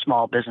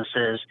small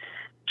businesses,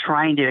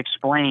 trying to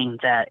explain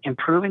that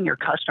improving your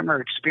customer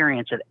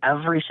experience at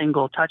every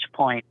single touch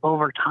point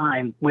over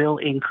time will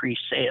increase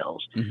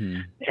sales.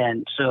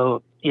 And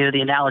so,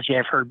 the analogy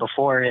I've heard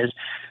before is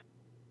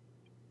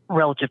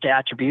relative to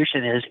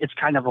attribution is it's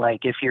kind of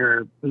like if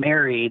you're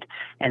married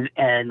and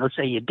let's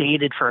say you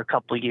dated for a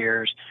couple of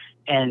years,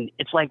 and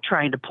it's like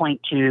trying to point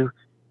to,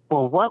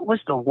 well, what was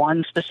the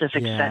one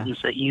specific sentence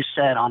that you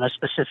said on a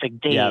specific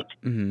date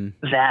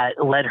that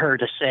led her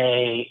to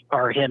say,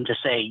 or him to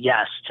say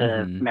yes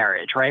to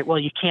marriage, right? Well,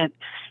 you can't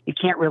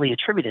really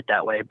attribute it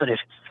that way. But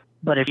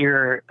if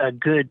you're a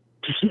good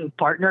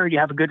partner, you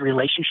have a good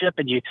relationship,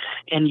 and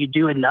you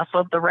do enough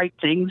of the right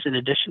things in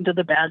addition to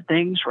the bad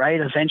things,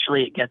 right?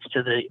 Eventually, it gets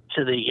to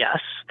the yes,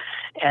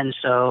 and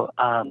so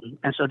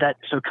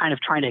kind of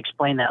trying to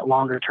explain that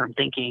longer term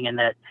thinking, and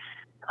that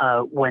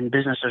when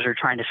businesses are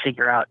trying to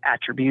figure out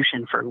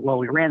attribution for, well,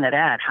 we ran that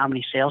ad, how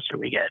many sales did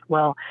we get?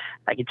 Well,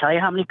 I can tell you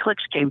how many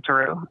clicks came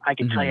through. I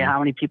can tell you how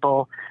many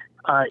people,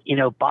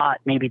 bought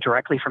maybe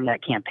directly from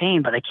that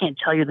campaign, but I can't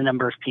tell you the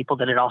number of people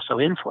that it also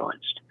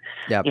influenced.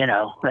 Yep.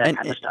 That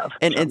kind of stuff.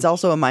 And So, it's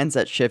also a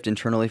mindset shift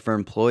internally for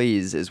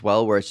employees as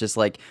well, where it's just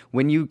like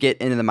when you get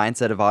into the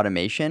mindset of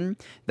automation,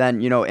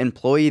 then,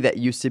 employee that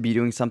used to be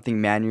doing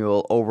something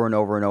manual over and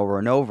over and over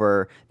and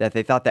over, that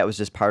they thought that was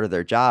just part of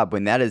their job,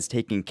 when that is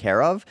taken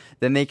care of,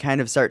 then they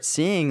kind of start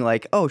seeing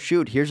like, oh,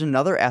 shoot, here's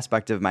another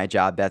aspect of my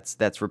job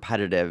that's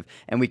repetitive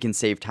and we can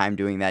save time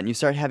doing that. And you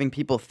start having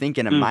people think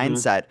in a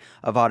mindset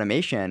of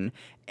automation.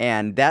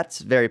 And that's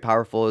very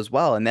powerful as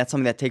well. And that's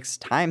something that takes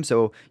time.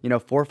 So,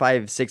 4,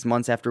 5, 6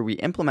 months after we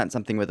implement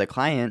something with a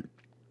client,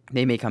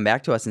 they may come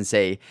back to us and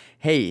say,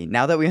 hey,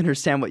 now that we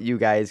understand what you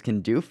guys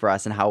can do for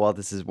us and how well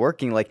this is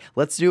working, like,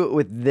 let's do it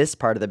with this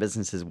part of the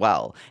business as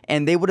well.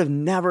 And they would have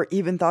never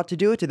even thought to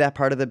do it to that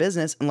part of the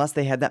business unless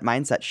they had that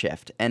mindset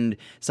shift. And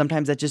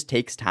sometimes that just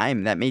takes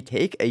time. That may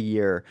take a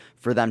year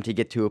for them to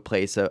get to a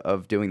place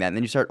of doing that. And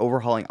then you start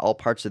overhauling all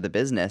parts of the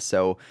business.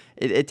 So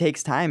it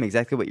takes time,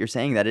 exactly what you're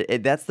saying,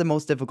 that's the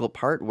most difficult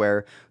part,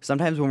 where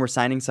sometimes when we're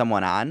signing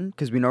someone on,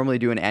 because we normally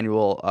do an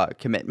annual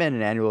commitment,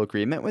 an annual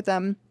agreement with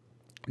them,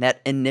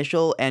 that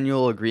initial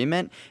annual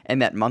agreement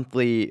and that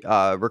monthly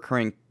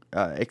recurring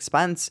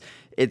expense,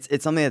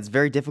 it's something that's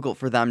very difficult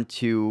for them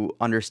to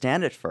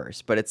understand at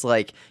first. But it's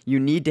like you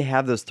need to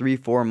have those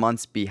 3-4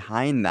 months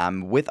behind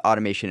them with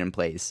automation in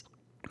place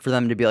for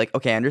them to be like,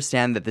 okay, I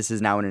understand that this is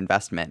now an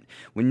investment.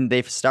 When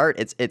they start,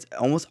 it's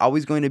almost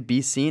always going to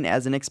be seen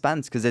as an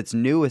expense because it's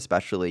new,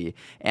 especially,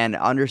 and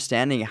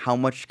understanding how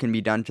much can be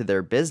done to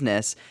their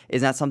business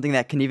is not something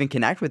that can even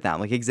connect with them.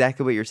 Like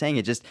exactly what you're saying,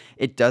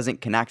 it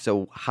doesn't connect.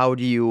 So how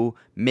do you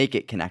make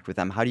it connect with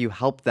them? How do you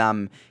help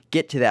them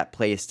get to that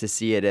place to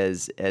see it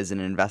as an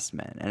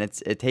investment? And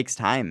it takes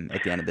time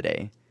at the end of the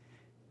day.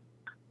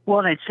 well,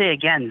 and I'd say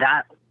again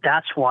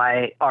that's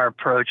why our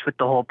approach with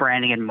the whole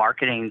branding and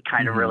marketing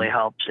kind of really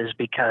helps, is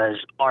because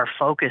our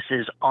focus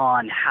is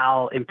on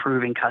how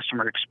improving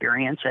customer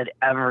experience at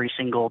every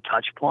single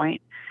touch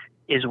point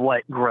is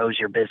what grows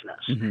your business.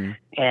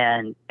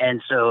 And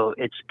so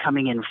it's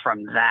coming in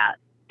from that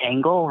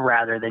angle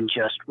rather than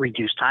just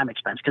reduce time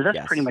expense, because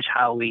that's pretty much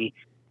how we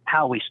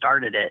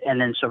started it.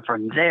 And then so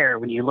from there,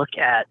 when you look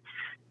at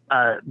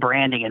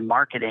branding and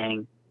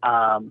marketing,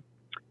 and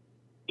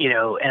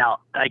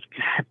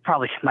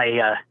probably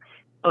my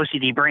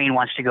OCD brain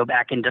wants to go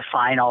back and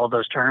define all of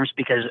those terms,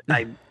 because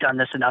I've done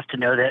this enough to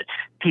know that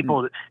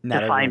people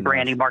define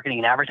branding, marketing,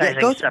 and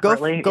advertising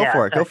separately. Go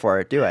for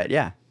it. Do it.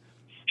 Yeah.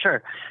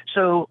 Sure.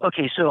 So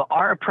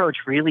our approach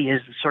really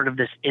is sort of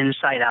this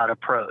inside out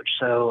approach.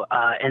 So,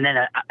 and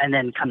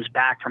then comes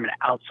back from an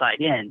outside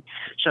in.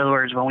 So in other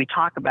words, when we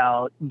talk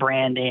about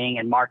branding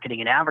and marketing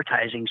and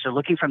advertising, so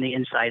looking from the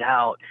inside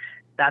out,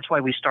 that's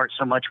why we start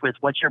so much with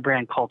what's your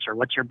brand culture,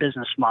 what's your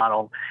business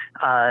model,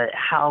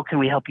 how can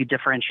we help you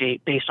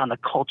differentiate based on the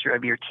culture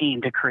of your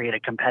team to create a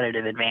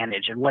competitive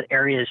advantage, and what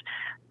areas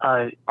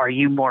are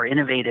you more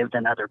innovative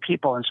than other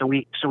people. And so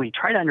we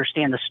try to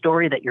understand the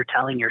story that you're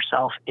telling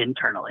yourself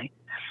internally.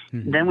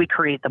 Then we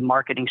create the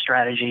marketing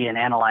strategy and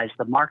analyze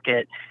the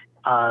market,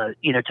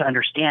 to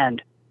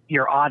understand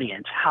your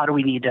audience. How do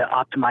we need to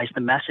optimize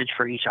the message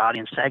for each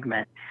audience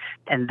segment?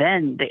 And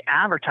then the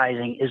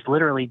advertising is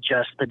literally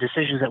just the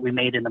decisions that we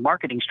made in the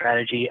marketing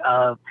strategy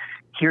of,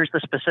 here's the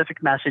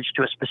specific message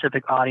to a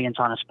specific audience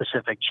on a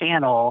specific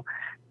channel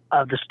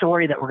of the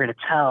story that we're going to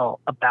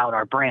tell about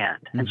our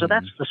brand. And so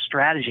that's the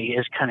strategy,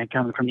 is kind of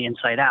coming from the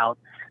inside out.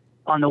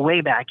 On the way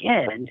back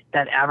in,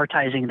 that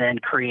advertising then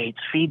creates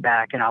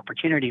feedback and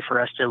opportunity for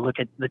us to look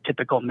at the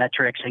typical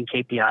metrics and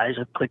KPIs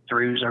of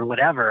click-throughs or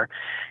whatever.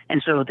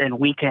 And so then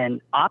we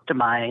can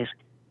optimize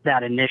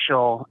that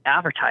initial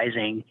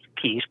advertising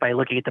piece by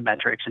looking at the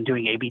metrics and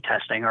doing A/B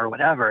testing or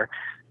whatever.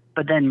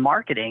 But then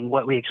marketing,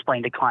 what we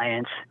explain to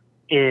clients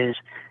is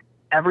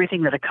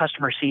everything that a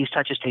customer sees,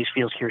 touches, tastes,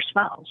 feels, hears,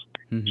 smells.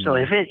 So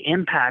if it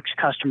impacts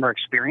customer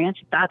experience,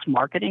 that's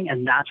marketing,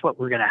 and that's what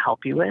we're going to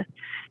help you with.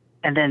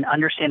 And then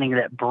understanding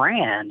that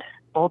brand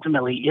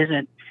ultimately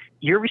isn't,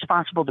 you're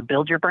responsible to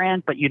build your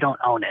brand, but you don't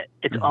own it.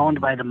 It's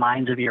owned by the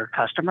minds of your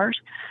customers.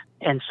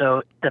 And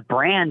so the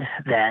brand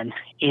then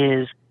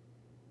is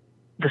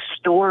the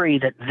story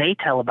that they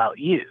tell about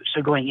you.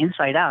 So going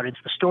inside out, it's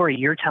the story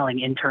you're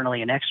telling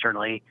internally and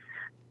externally.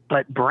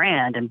 But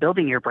brand and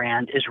building your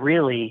brand is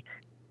really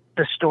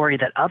the story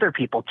that other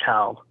people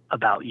tell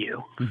about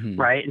you,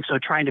 right? And so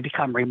trying to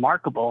become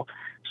remarkable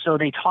so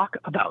they talk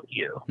about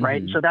you,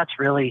 right? So that's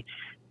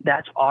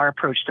our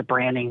approach to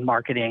branding,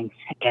 marketing,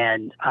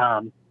 and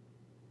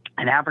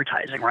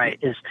advertising,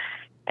 right?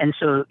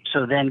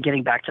 So then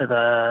getting back to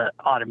the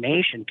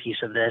automation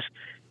piece of this,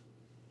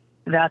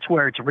 that's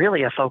where it's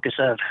really a focus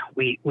of,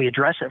 we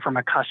address it from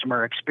a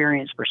customer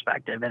experience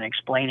perspective and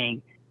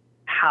explaining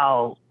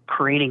how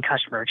creating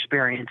customer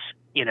experience,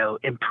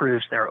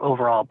 improves their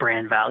overall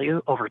brand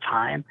value over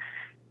time.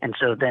 And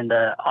so then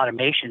the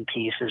automation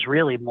piece is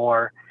really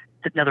more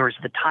in other words,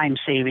 the time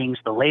savings,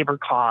 the labor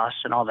costs,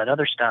 and all that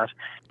other stuff,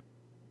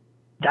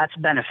 that's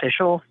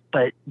beneficial.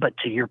 But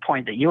to your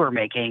point that you were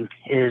making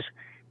is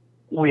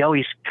we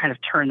always kind of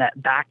turn that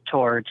back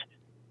towards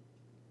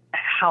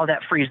how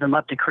that frees them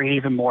up to create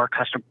even more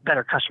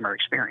better customer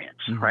experience,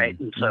 right?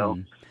 And so.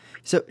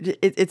 So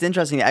it's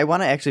interesting. I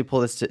want to actually pull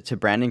this to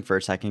branding for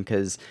a second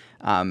because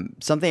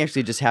something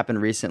actually just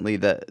happened recently.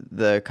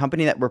 The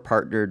company that we're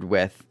partnered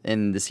with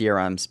in the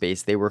CRM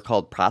space, they were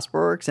called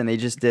Prosperworks, and they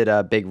just did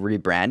a big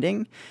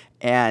rebranding.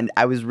 And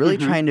I was really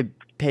trying to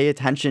pay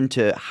attention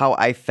to how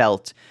I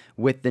felt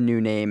with the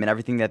new name and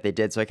everything that they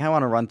did. So I kind of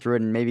want to run through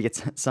it and maybe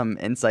get some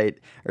insight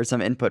or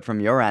some input from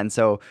your end.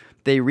 So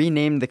they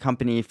renamed the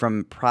company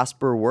from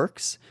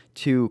Prosperworks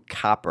to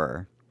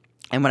Copper.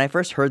 And when I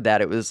first heard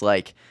that, it was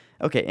like,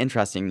 okay,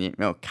 interesting.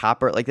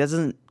 Copper, like that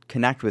doesn't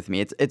connect with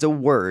me. It's a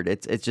word.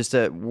 It's just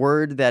a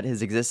word that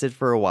has existed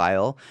for a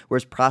while.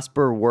 Whereas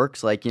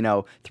Prosperworks, like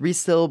 3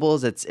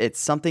 syllables. It's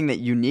something that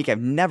unique. I've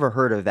never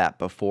heard of that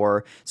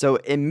before. So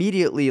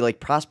immediately, like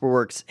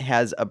Prosperworks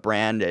has a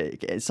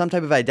brand, some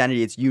type of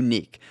identity. It's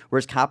unique.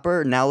 Whereas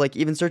Copper, now like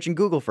even searching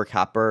Google for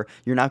copper,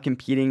 you're now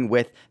competing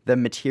with the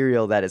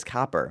material that is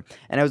copper.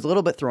 And I was a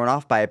little bit thrown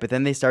off by it. But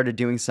then they started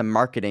doing some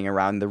marketing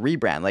around the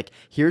rebrand. Like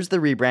here's the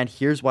rebrand.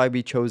 Here's why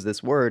we chose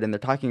this word. And they're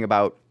talking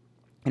about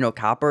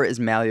copper is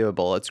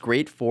malleable. It's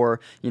great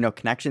for,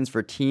 connections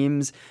for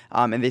teams.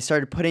 And they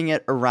started putting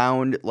it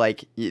around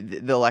like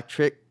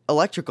the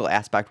electrical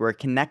aspect where it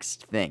connects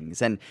things.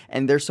 And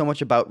there's so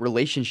much about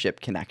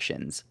relationship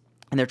connections.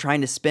 And they're trying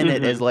to spin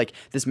it as like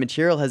this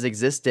material has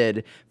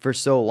existed for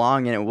so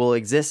long and it will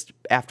exist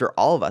after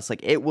all of us.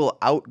 Like it will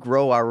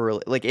outgrow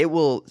it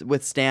will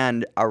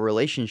withstand our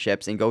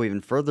relationships and go even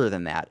further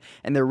than that.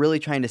 And they're really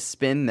trying to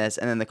spin this.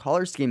 And then the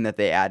color scheme that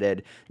they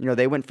added,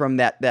 they went from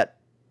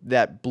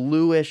that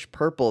bluish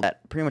purple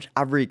that pretty much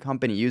every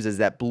company uses,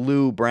 that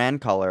blue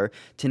brand color,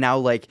 to now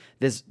like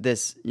this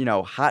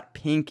hot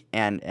pink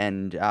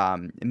and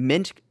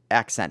mint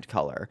accent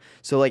color.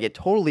 So like it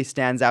totally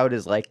stands out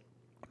as like,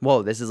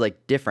 whoa, this is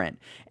like different.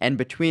 And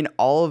between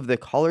all of the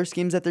color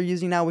schemes that they're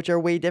using now, which are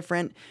way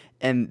different,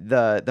 and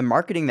the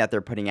marketing that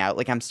they're putting out,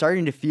 like I'm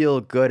starting to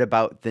feel good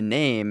about the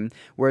name.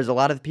 Whereas a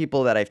lot of the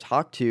people that I've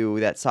talked to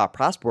that saw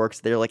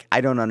Prosperworks, they're like,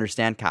 I don't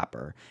understand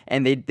copper.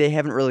 And they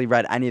haven't really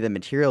read any of the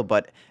material,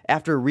 but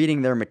after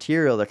reading their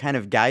material, they're kind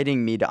of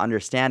guiding me to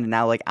understand. And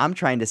now like I'm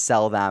trying to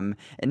sell them,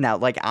 and now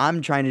like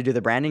I'm trying to do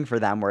the branding for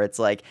them where it's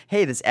like,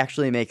 hey, this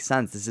actually makes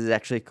sense. This is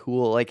actually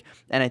cool. Like,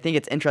 and I think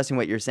it's interesting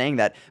what you're saying,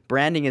 that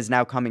branding is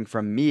now coming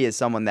from me as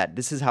someone that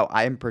this is how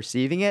I'm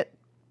perceiving it,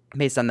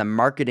 based on the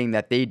marketing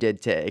that they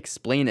did to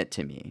explain it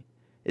to me.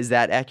 Is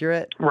that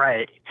accurate?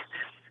 Right.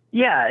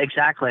 Yeah,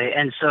 exactly.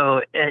 And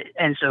so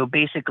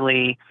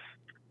basically,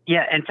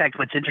 yeah, in fact,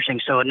 what's interesting,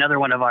 so another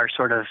one of our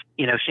sort of,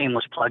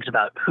 shameless plugs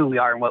about who we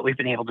are and what we've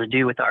been able to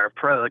do with our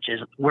approach is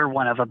we're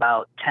one of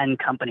about 10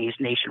 companies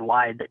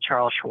nationwide that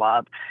Charles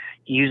Schwab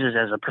uses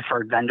as a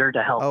preferred vendor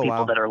to help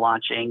people that are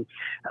launching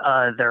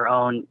their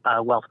own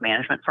wealth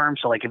management firm.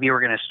 So like if you were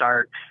going to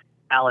start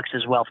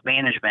Alex's Wealth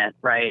Management,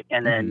 right?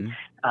 And then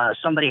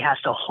somebody has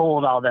to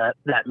hold all that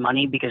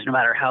money, because no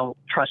matter how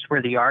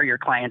trustworthy you are, your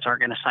clients aren't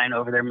going to sign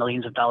over their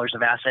millions of dollars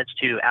of assets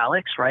to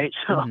Alex, right?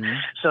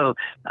 So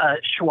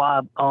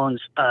Schwab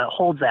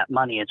holds that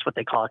money. It's what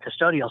they call a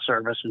custodial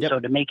service. And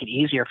so to make it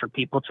easier for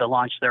people to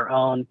launch their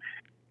own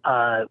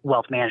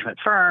wealth management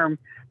firm,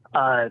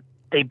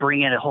 they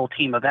bring in a whole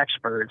team of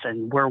experts,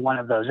 and we're one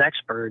of those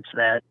experts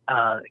that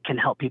can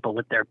help people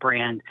with their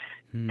brand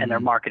and their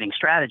marketing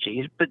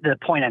strategies. But the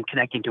point I'm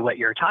connecting to what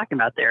you're talking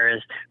about there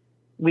is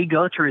we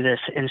go through this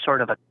in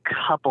sort of a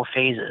couple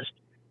phases.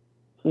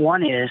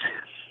 One is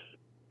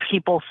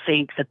people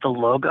think that the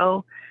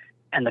logo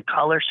and the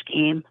color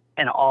scheme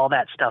and all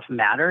that stuff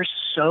matters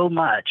so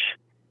much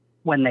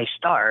when they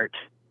start,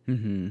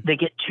 they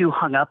get too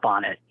hung up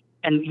on it.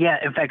 And yeah,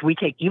 in fact, we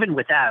take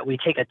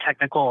a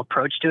technical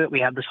approach to it.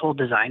 We have this whole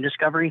design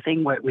discovery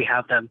thing where we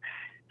have them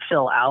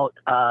fill out,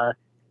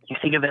 you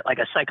think of it like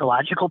a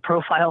psychological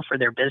profile for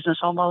their business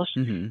almost.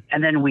 And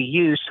then we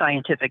use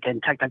scientific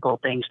and technical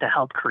things to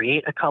help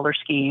create a color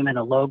scheme and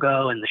a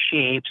logo and the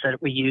shapes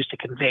that we use to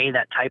convey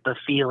that type of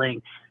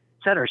feeling,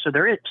 et cetera.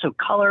 So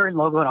color and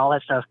logo and all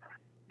that stuff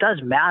does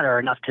matter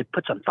enough to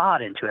put some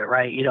thought into it,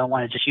 right? You don't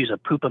want to just use a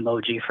poop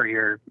emoji for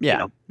your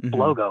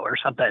logo or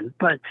something.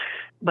 But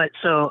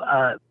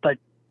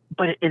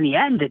in the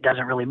end, it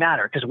doesn't really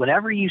matter, because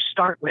whatever you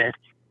start with,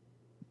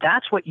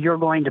 that's what you're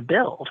going to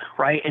build,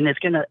 right? And it's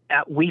going to,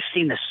 we've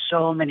seen this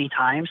so many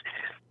times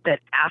that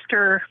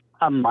after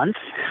a month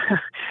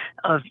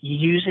of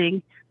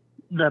using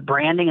the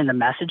branding and the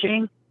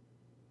messaging,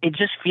 it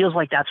just feels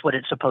like that's what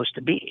it's supposed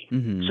to be.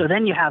 So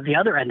then you have the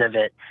other end of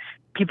it.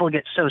 People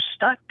get so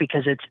stuck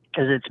because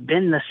it's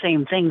been the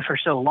same thing for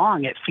so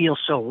long. It feels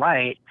so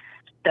right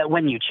that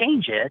when you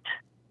change it,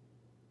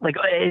 like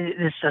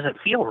this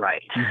doesn't feel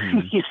right,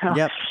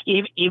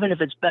 even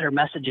if it's better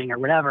messaging or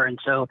whatever. And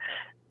so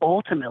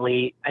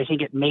ultimately, I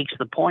think it makes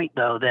the point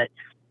though that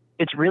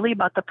it's really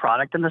about the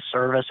product and the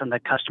service and the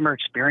customer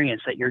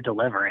experience that you're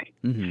delivering.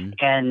 Mm-hmm.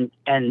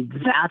 And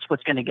that's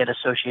what's going to get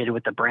associated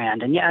with the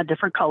brand. And yeah,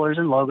 different colors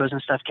and logos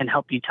and stuff can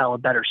help you tell a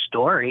better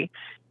story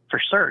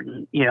for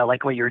certain,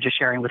 like what you were just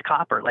sharing with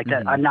Copper, like that.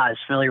 Mm-hmm. I'm not as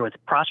familiar with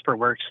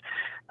ProsperWorks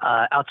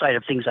outside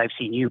of things I've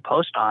seen you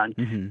post on.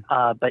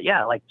 Mm-hmm. But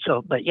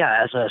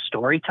as a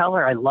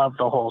storyteller, I love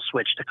the whole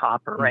switch to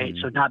Copper, right?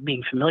 Mm-hmm. So not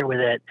being familiar with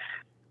it,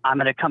 I'm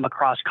going to come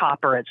across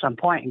Copper at some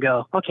point and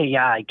go, okay,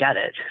 yeah, I get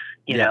it,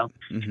 Yeah.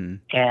 Mm-hmm.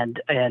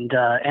 and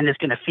it's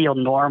going to feel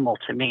normal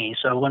to me.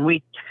 So when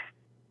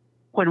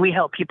we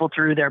help people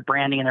through their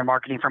branding and their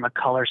marketing from a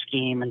color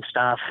scheme and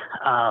stuff,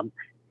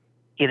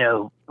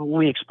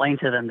 we explain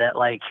to them that,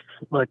 like,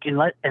 look,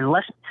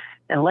 unless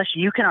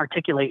you can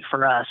articulate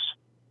for us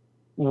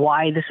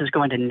why this is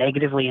going to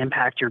negatively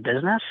impact your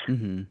business,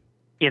 Mm-hmm.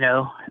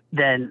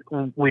 then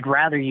we'd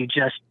rather you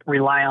just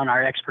rely on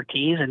our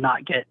expertise and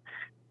not get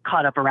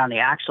caught up around the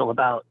axle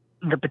about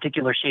the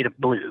particular shade of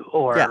blue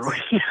or, Yes.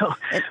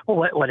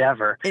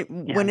 whatever.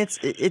 When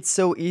it's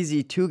so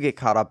easy to get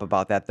caught up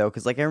about that, though,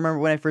 because, like, I remember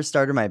when I first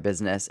started my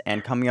business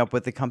and coming up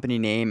with the company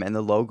name and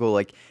the logo,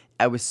 like,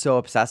 I was so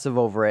obsessive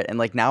over it. And,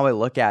 like, now I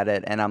look at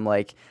it and I'm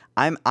like,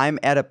 I'm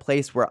at a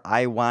place where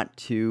I want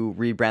to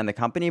rebrand the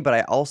company, but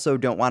I also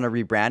don't want to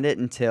rebrand it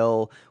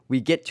until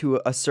we get to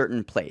a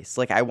certain place.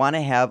 Like, I want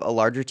to have a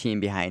larger team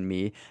behind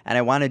me, and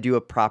I want to do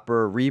a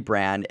proper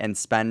rebrand and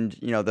spend,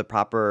 the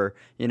proper,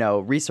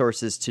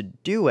 resources to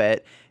do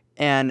it.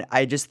 And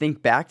I just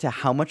think back to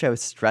how much I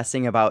was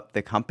stressing about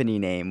the company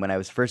name when I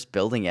was first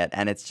building it.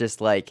 And it's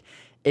just like,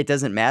 it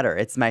doesn't matter.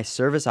 It's my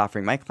service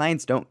offering. My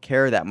clients don't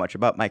care that much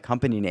about my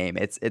company name.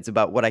 It's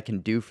about what I can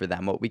do for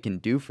them, what we can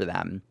do for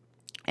them.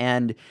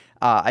 And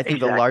I think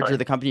the larger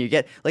the company you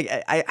get, like,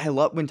 I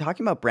love when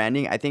talking about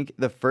branding. I think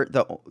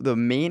the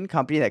main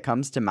company that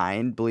comes to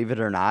mind, believe it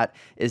or not,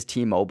 is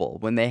T-Mobile.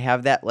 When they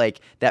have that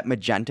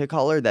magenta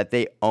color that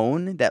they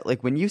own, that,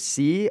 like, when you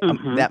see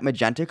that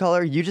magenta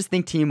color, you just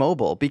think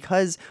T-Mobile,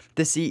 because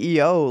the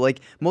CEO, like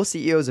most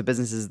CEOs of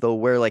businesses, they'll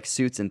wear like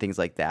suits and things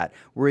like that.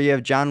 Where you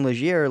have John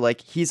Legere,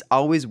 like, he's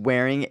always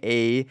wearing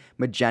a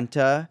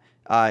magenta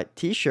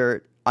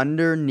T-shirt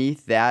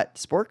underneath that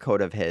sport coat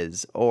of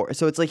his, or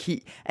so it's like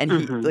he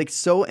like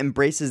so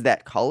embraces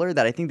that color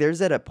that I think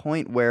there's at a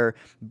point where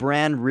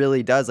brand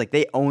really does, like,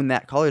 they own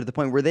that color to the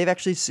point where they've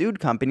actually sued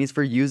companies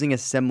for using a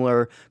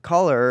similar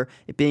color,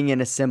 being in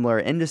a similar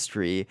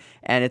industry.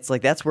 And it's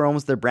like, that's where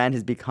almost their brand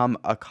has become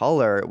a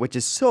color, which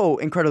is so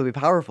incredibly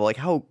powerful. Like,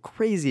 how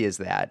crazy is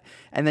that?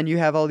 And then you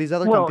have all these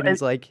other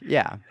companies,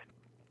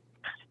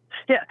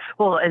 Yeah,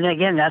 well, and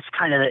again, that's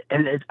kind of,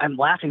 I'm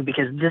laughing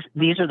because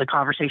these are the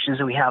conversations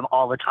that we have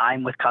all the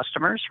time with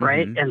customers,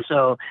 right? Mm-hmm. And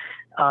so,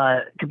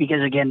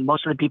 because again,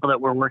 most of the people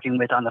that we're working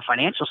with on the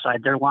financial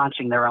side, they're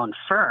launching their own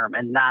firm,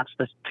 and that's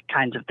the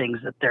kinds of things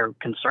that they're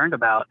concerned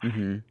about.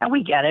 Mm-hmm. And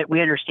we get it,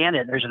 we understand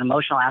it. There's an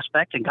emotional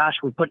aspect, and gosh,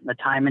 we're putting the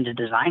time into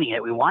designing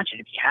it. We want you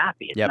to be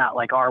happy. It's not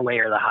like our way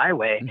or the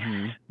highway,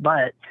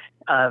 but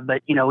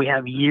we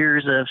have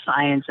years of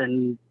science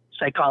and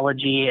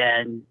psychology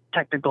and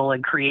technical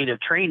and creative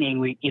training.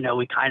 We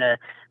kind of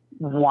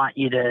want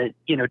you to,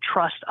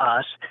 trust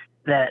us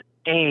that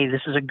A,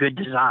 this is a good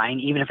design,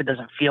 even if it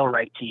doesn't feel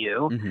right to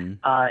you.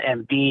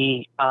 And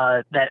B,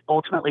 that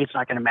ultimately it's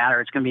not going to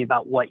matter. It's going to be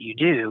about what you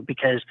do,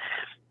 because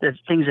the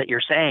things that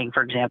you're saying,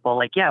 for example,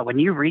 like, when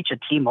you reach a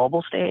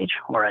T-Mobile stage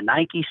or a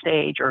Nike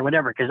stage or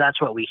whatever, because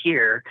that's what we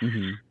hear,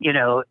 then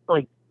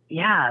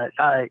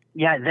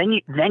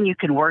you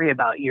can worry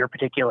about your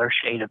particular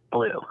shade of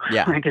blue.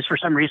 Yeah. Because for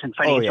some reason,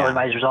 financial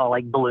advisors all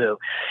like blue.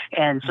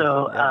 And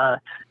so,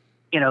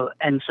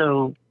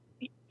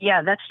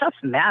 that stuff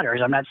matters.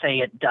 I'm not saying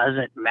it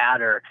doesn't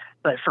matter,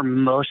 but for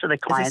most of the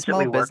clients that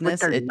we work with,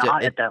 they're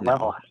not at that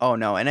level. Oh,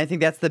 no. And I think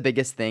that's the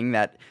biggest thing,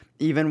 that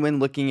even when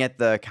looking at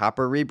the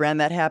Copper rebrand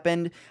that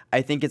happened,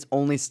 I think it's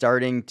only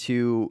starting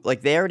to,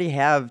 like, they already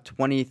have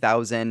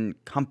 20,000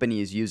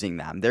 companies using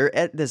them. They're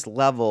at this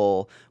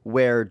level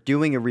where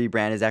doing a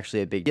rebrand is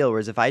actually a big deal.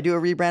 Whereas if I do a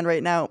rebrand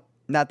right now,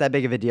 not that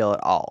big of a deal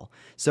at all.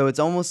 So it's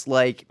almost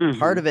like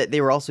part of it, they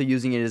were also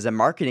using it as a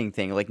marketing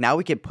thing. Like, now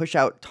we could push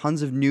out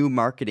tons of new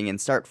marketing and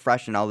start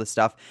fresh and all this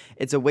stuff.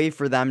 It's a way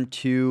for them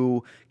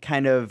to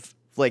kind of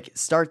like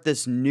start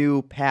this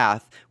new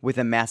path with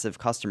a massive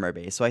customer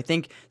base. So I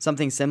think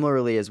something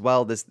similarly as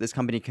well, this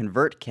company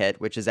ConvertKit,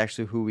 which is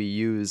actually who we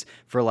use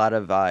for a lot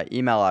of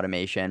email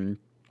automation,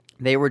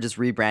 they were just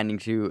rebranding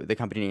to the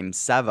company named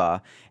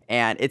Seva.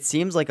 And it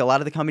seems like a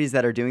lot of the companies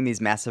that are doing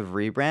these massive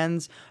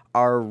rebrands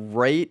are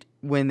right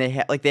when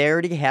they they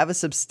already have a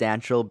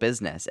substantial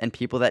business and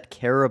people that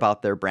care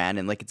about their brand,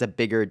 and like it's a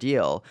bigger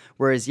deal.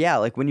 Whereas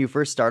like when you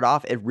first start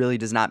off, it really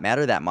does not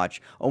matter that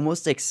much.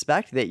 Almost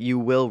expect that you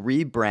will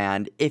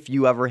rebrand if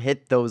you ever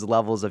hit those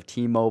levels of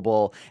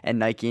T-Mobile and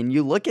Nike. And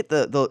you look at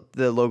the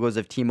logos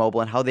of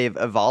T-Mobile and how they've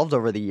evolved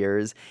over the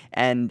years,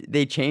 and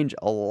they change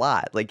a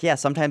lot. Like,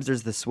 sometimes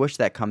there's the swoosh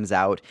that comes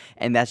out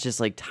and that's just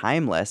like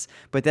timeless,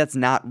 but that's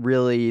not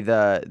really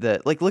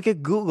the like, look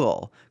at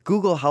Google.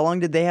 Google, how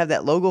long did they have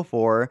that logo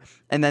for?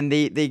 and then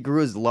they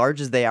grew as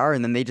large as they are,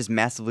 and then they just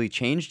massively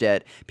changed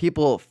it.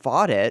 People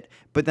fought it,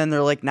 but then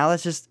they're like, now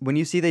that's just, when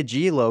you see the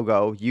G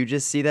logo, you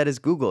just see that as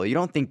Google. You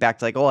don't think back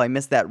to like, oh, I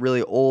missed that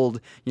really old,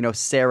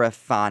 serif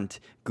font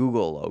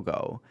Google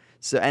logo.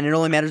 So, and it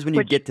only matters when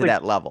you get to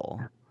that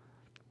level.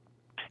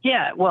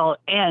 Yeah, well,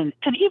 and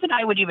even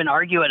I would even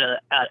argue at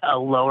a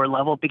lower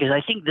level, because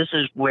I think this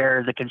is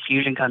where the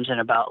confusion comes in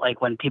about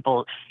like when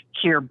people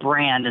hear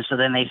brand and so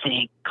then they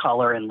think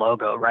color and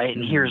logo, right?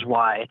 And here's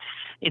why.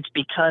 It's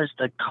because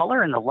the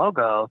color and the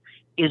logo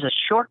is a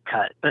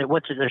shortcut. But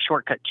what's it a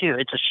shortcut to?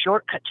 It's a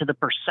shortcut to the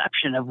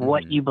perception of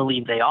what you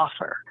believe they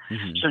offer.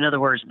 So in other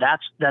words,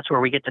 that's where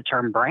we get the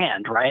term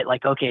brand, right?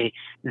 Like, okay,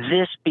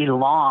 this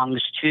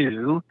belongs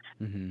to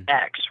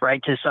X,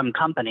 right? To some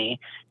company.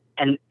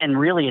 And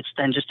really, it's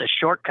then just a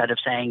shortcut of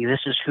saying this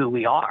is who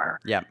we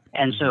are. Yeah.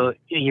 And so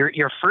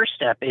your first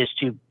step is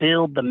to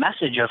build the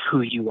message of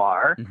who you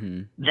are.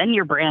 Then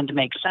your brand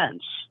makes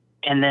sense.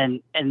 And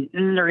then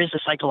there is a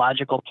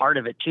psychological part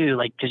of it too,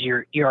 like because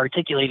you're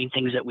articulating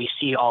things that we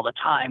see all the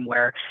time.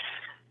 Where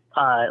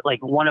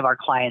like one of our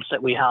clients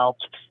that we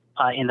helped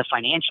in the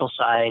financial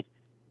side,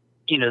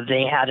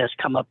 they had us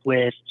come up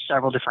with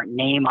several different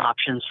name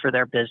options for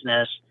their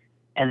business,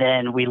 and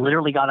then we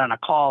literally got on a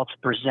call to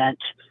present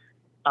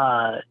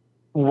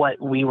what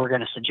we were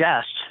going to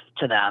suggest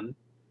to them.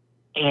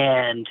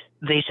 And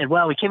they said,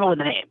 well, we came up with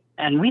a name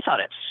and we thought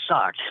it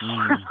sucked.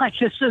 We're like,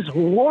 this is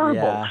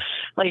horrible. Yeah.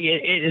 Like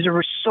it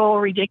was so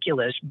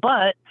ridiculous,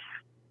 but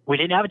we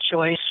didn't have a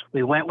choice.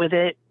 We went with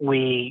it.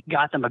 We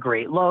got them a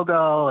great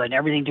logo and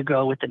everything to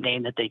go with the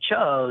name that they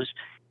chose.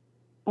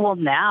 Well,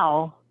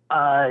 now,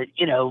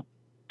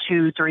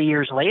 2-3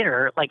 years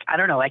later, like, I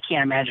don't know, I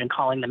can't imagine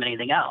calling them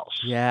anything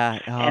else. Yeah.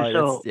 Oh, And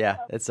so,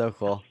 it's so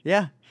cool.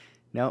 Yeah.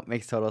 No, it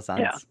makes total sense.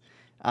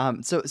 Yeah.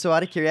 So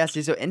out of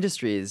curiosity, so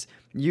industries,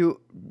 you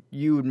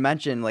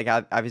mentioned, like,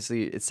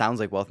 obviously it sounds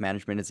like wealth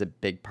management is a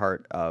big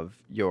part of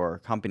your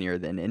company or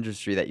the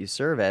industry that you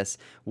service.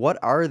 What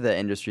are the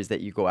industries that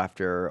you go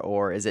after,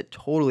 or is it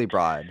totally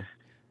broad?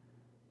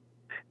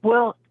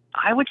 Well,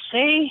 I would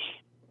say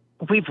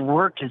we've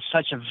worked in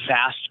such a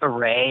vast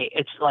array.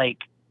 It's like,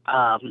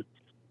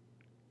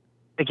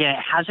 again,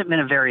 it hasn't been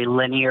a very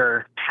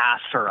linear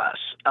path for us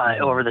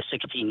over the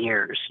 16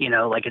 years.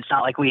 Like it's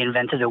not like we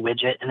invented a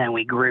widget and then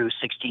we grew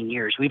 16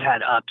 years. We've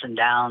had ups and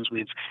downs.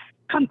 We've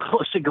come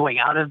close to going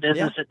out of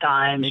business at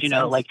times. Makes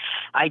sense. Like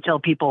I tell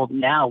people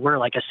now we're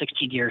like a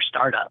 16-year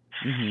startup.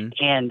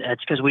 And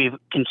it's because we've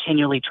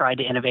continually tried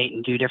to innovate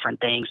and do different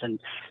things. And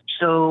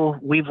so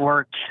we've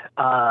worked,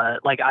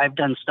 like I've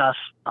done stuff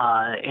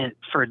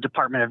for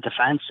Department of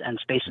Defense and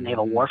Space and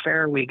Naval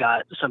Warfare. We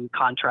got some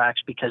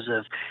contracts because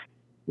of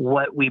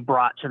what we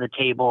brought to the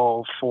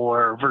table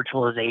for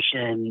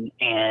virtualization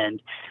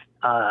and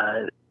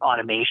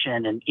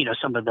automation and,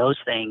 some of those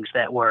things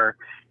that were,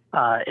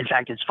 in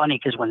fact, it's funny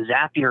because when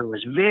Zapier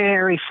was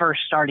very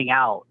first starting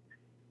out,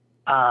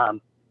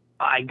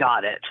 I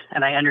got it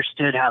and I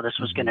understood how this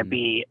was going to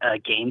be a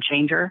game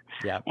changer.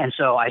 Yeah. And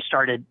so I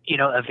started,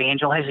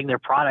 evangelizing their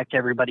product to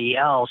everybody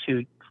else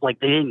who, like,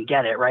 they didn't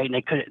get it, right? And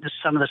they could,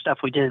 some of the stuff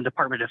we did in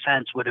Department of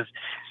Defense would have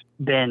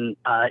been,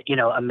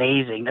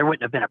 amazing. There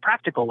wouldn't have been a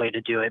practical way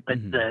to do it,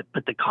 but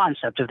the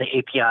concept of the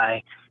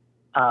API,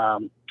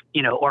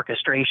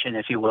 orchestration,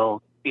 if you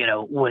will,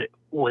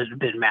 would have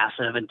been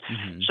massive. And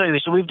so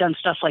anyway, so we've done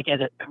stuff like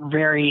at a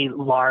very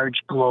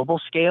large global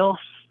scale.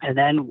 And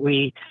then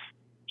we,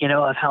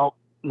 have helped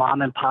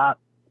mom and pop,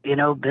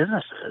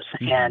 businesses.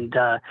 And,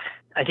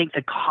 I think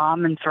the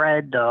common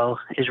thread, though,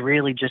 is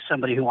really just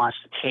somebody who wants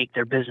to take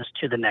their business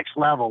to the next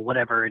level,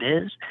 whatever it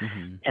is.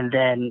 And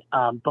then,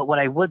 but what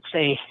I would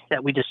say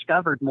that we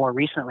discovered more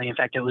recently, in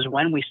fact, it was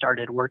when we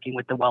started working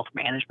with the wealth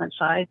management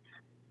side,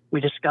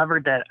 we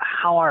discovered that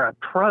how our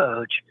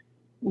approach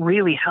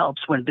really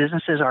helps when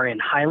businesses are in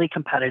highly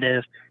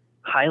competitive,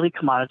 highly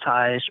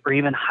commoditized, or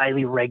even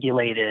highly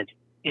regulated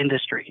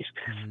industries.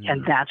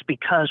 And that's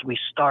because we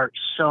start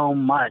so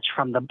much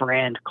from the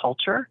brand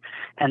culture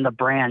and the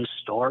brand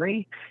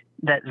story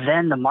that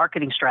then the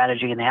marketing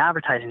strategy and the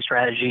advertising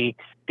strategy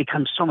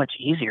becomes so much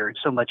easier and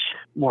so much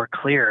more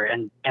clear.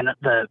 And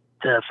the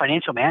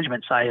financial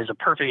management side is a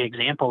perfect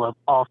example of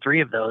all three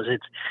of those.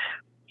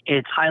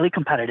 It's highly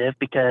competitive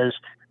because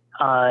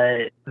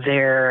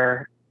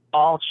they're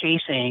all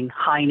chasing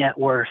high net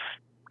worth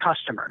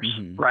customers,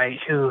 right?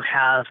 Who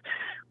have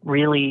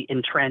really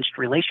entrenched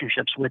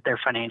relationships with their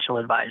financial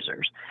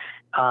advisors.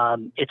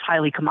 It's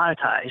highly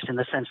commoditized in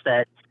the sense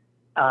that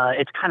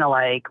it's kind of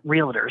like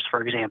realtors,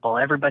 for example.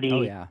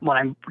 Everybody, when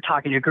I'm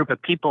talking to a group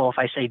of people, if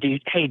I say, do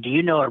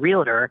you know a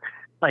realtor?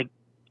 Like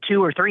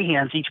 2 or 3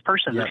 hands each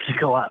person needs to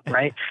go up,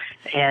 right?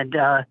 And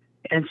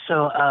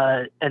so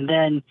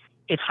then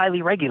it's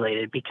highly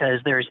regulated because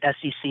there's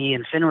SEC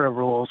and FINRA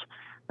rules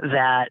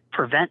that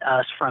prevent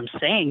us from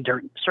saying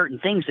certain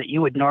things that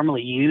you would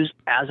normally use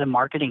as a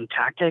marketing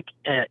tactic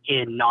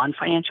in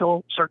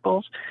non-financial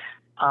circles,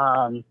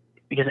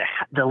 because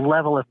the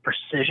level of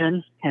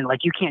precision, and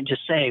like you can't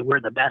just say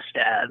we're the best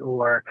at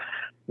or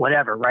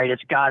whatever, right?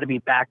 It's got to be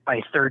backed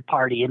by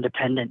third-party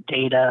independent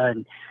data,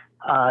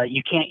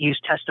 You can't use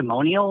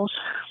testimonials.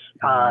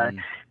 Mm.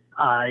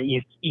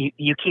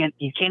 You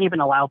can't even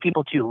allow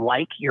people to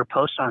like your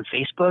post on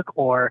Facebook,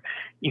 or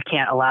you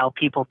can't allow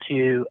people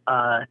to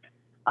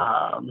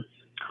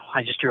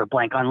I just drew a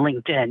blank on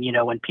LinkedIn,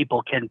 when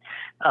people can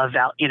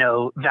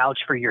vouch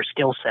for your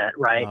skill set,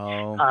 right?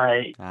 Oh.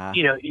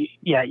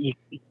 You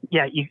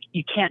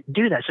can't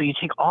do that. So you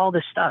take all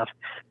this stuff.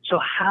 So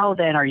how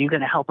then are you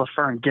going to help a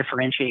firm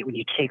differentiate when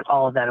you take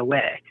all of that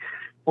away?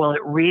 Well,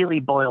 it really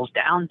boils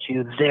down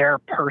to their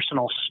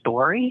personal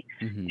story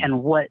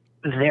and what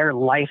their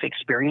life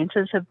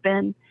experiences have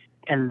been,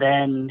 and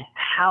then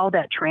how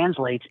that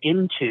translates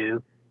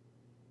into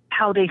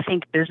how they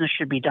think business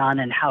should be done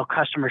and how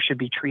customers should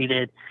be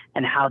treated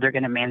and how they're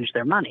going to manage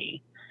their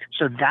money.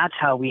 So that's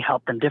how we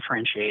help them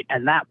differentiate.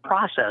 And that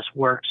process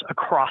works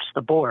across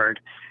the board.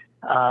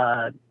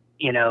 It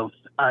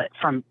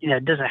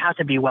doesn't have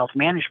to be wealth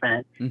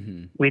management.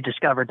 We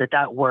discovered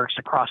that works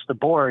across the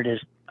board.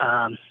 It's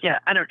a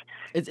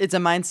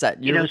mindset.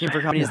 You're looking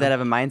for companies that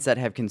have a mindset,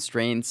 have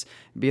constraints,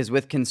 because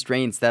with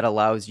constraints, that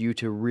allows you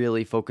to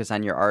really focus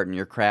on your art and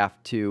your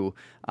craft to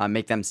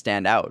make them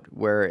stand out.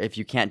 Where if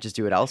you can't just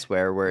do it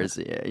elsewhere, whereas,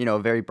 a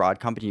very broad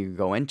company you can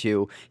go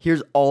into,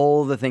 here's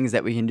all the things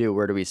that we can do.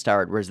 Where do we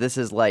start? Whereas this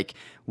is like,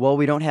 well,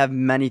 we don't have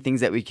many things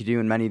that we could do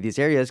in many of these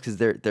areas because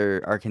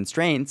there are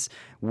constraints.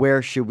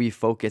 Where should we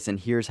focus? And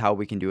here's how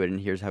we can do it. And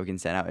here's how we can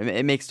stand out.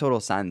 It makes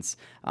total sense.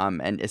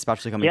 And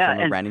especially coming from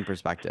a branding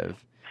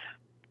perspective.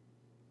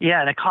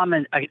 Yeah, and a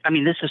comment,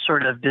 this is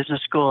sort of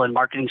business school and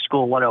marketing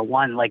school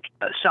 101. Like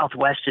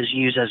Southwest is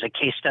used as a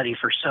case study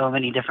for so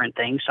many different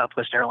things,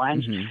 Southwest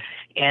Airlines.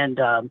 And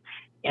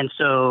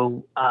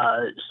so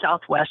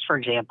Southwest, for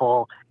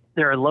example,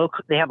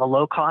 they have a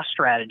low-cost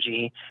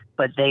strategy,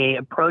 but they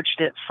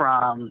approached it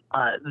from,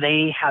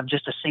 they have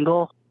just a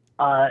single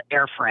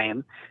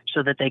airframe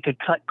so that they could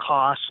cut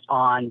costs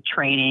on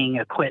training,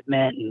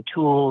 equipment, and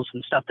tools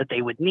and stuff that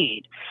they would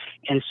need.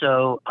 And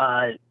so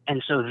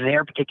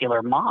their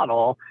particular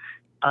model,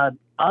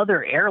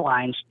 other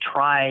airlines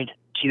tried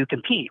to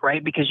compete,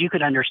 right? Because you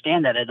could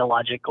understand that at a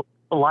logic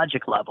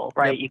level,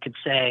 right? Yep. You could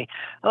say,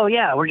 oh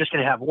yeah, we're just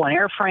going to have one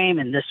airframe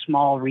in this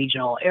small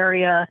regional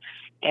area.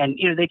 And,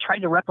 they tried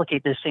to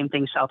replicate the same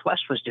thing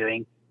Southwest was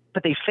doing,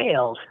 but they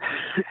failed.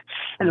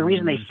 And the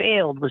reason they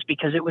failed was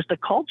because it was the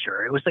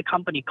culture. It was the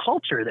company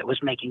culture that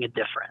was making a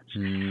difference.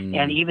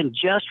 And even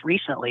just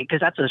recently,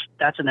 because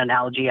that's an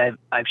analogy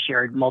I've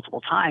shared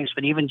multiple times,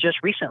 but even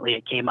just recently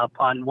it came up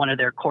on one of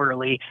their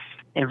quarterly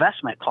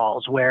investment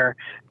calls where,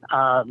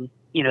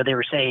 they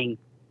were saying,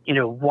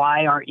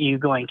 why aren't you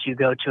going to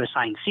go to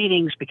assigned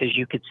seatings? Because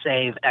you could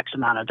save X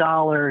amount of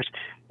dollars.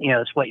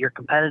 It's what your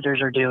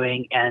competitors are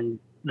doing. And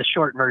the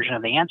short version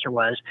of the answer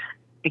was,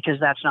 because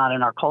that's not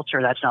in our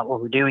culture. That's not what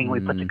we're doing.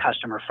 We put the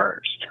customer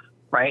first,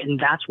 right? And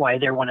that's why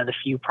they're one of the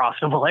few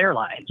profitable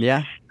airlines.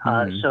 Yeah.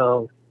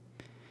 So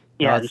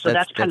that's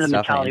kind of the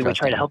mentality we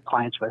try to help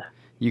clients with.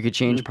 You could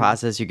change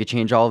process, you could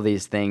change all of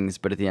these things,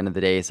 but at the end of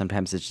the day,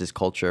 sometimes it's just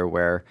culture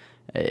where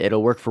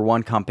it'll work for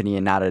one company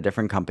and not a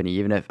different company.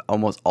 Even if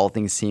almost all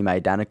things seem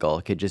identical,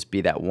 it could just be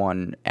that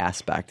one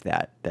aspect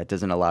that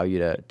doesn't allow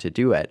you to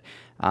do it.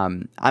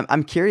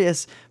 I'm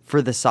curious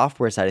for the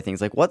software side of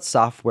things, like what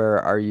software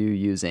are you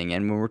using?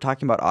 And when we're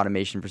talking about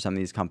automation for some of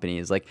these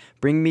companies, like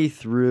bring me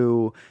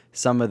through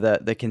some of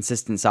the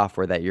consistent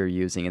software that you're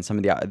using and some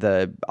of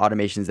the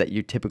automations that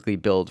you typically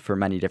build for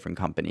many different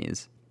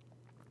companies.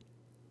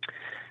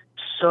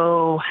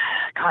 So,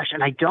 gosh,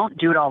 and I don't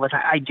do it all the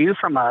time. I do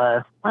from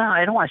I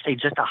don't want to say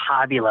just a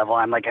hobby level.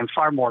 I'm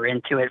far more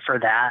into it for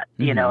that,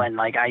 and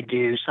like I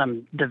do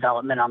some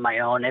development on my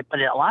own.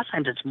 But a lot of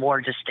times it's more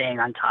just staying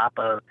on top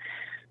of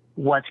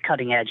what's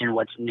cutting edge and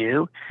what's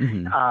new.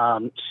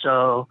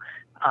 So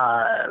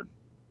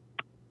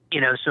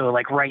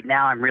like right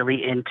now I'm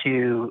really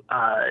into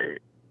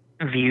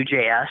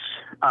Vue.js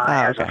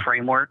as a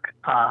framework.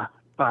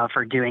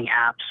 For doing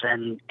apps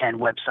and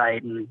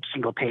website and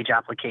single page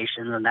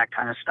applications and that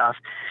kind of stuff.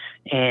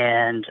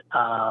 And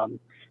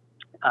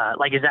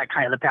is that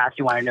kind of the path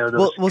you want to know?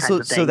 Those kinds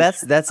of things? So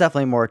that's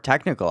definitely more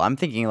technical. I'm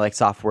thinking like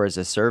software as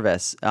a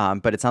service,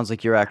 but it sounds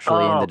like you're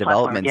actually in the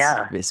development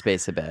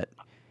space a bit.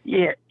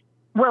 Yeah,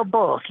 well,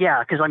 both. Yeah,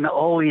 because I'm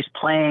always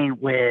playing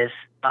with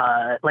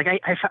I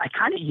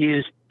kind of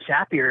use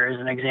Zapier as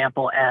an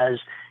example as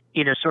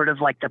sort of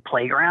like the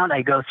playground.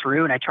 I go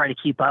through and I try to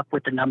keep up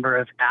with the number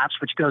of apps,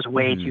 which goes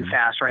way too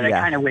fast, right? Yeah.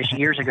 I kind of wish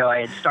years ago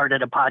I had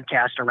started a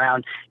podcast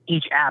around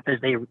each app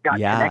as they got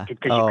connected,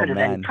 because you could have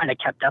then kind of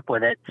kept up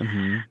with it.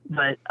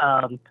 But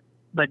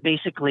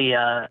basically,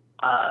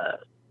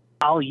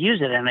 I'll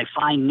use it and I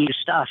find new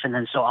stuff, and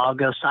then so I'll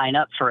go sign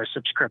up for a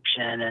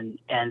subscription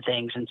and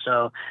things. And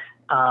so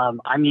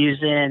I'm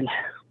using,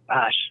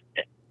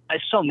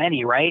 so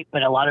many, right?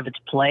 But a lot of it's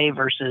play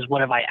versus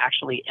what have I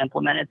actually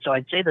implemented. So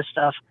I'd say the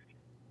stuff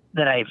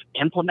that I've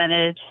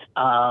implemented,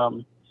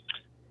 Zoho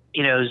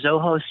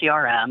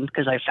CRM,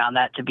 because I found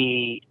that to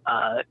be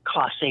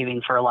cost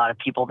saving for a lot of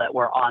people that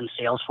were on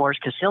Salesforce,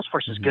 because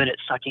Salesforce is good at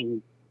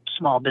sucking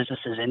small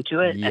businesses into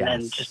it, and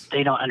then Yes. just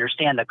they don't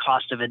understand the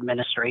cost of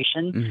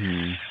administration,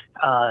 Mm-hmm.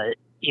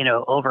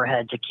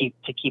 overhead to keep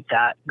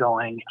that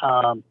going.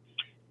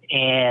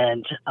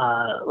 And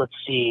let's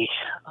see,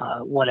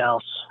 what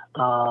else?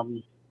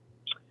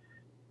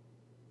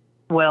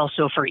 Well,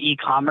 so for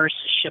e-commerce,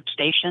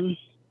 ShipStation,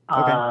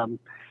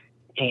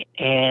 Okay.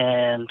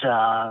 and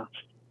trying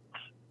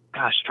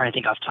to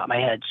think off the top of my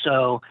head.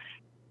 So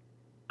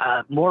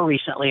more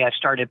recently, I've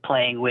started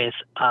playing with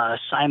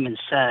Simon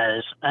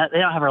Says. They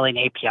don't have really an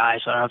API,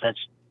 so I don't know if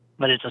that's,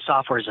 but it's a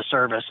software as a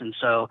service, and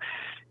so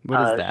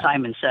What is that?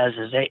 Simon Says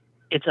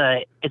it's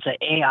an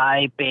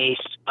AI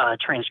based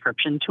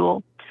transcription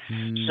tool.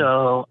 Mm.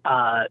 So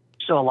a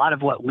lot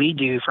of what we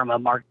do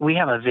we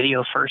have a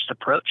video first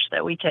approach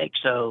that we take.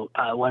 So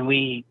when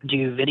we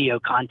do video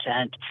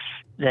content,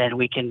 then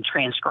we can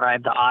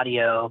transcribe the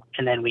audio,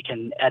 and then we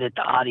can edit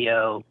the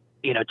audio,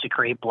 to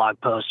create blog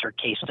posts or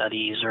case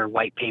studies or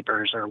white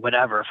papers or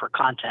whatever for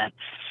content.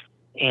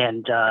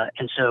 And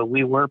so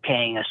we were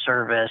paying a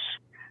service,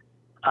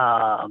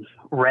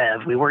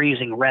 Rev. We were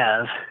using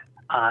Rev,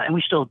 and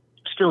we still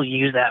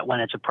use that when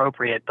it's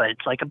appropriate, but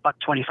it's like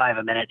 $1.25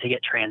 a minute to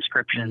get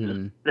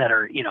transcriptions that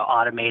are,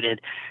 automated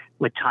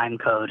with time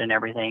code and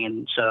everything.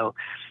 And so,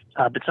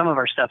 but some of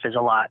our stuff is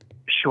a lot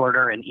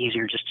shorter and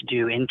easier just to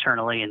do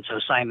internally. And so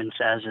Simon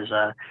Says is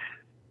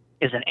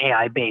an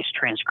AI based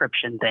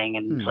transcription thing.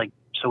 And it's like,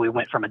 so we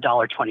went from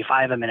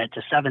 $1.25 a minute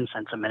to 7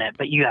 cents a minute,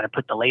 but you got to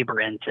put the labor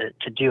in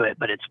to do it.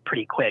 But it's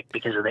pretty quick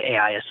because of the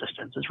AI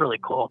assistance. It's really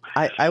cool.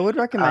 I would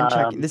recommend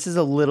checking. This is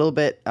a little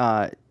bit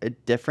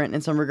different in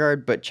some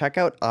regard, but check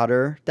out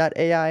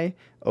Otter.ai,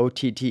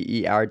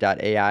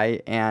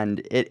 OTTER.ai,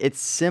 and it's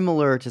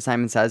similar to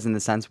Simon Says in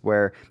the sense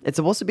where it's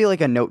supposed to be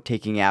like a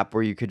note-taking app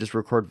where you could just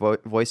record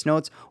voice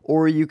notes,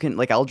 or you can,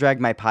 like, I'll drag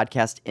my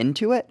podcast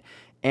into it,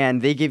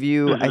 and they give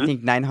you, I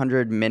think,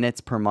 900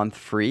 minutes per month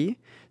free.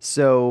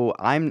 So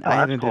I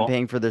haven't been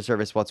paying for their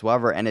service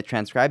whatsoever, and it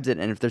transcribes it.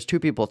 And if there's two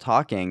people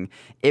talking,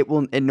 it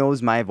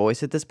knows my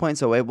voice at this point,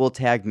 so it will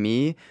tag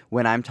me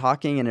when I'm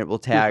talking, and it will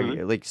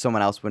tag like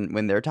someone else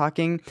when they're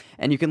talking.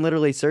 And you can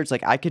literally search,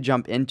 like, I could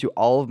jump into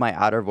all of my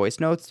Otter voice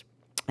notes,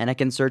 and I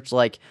can search,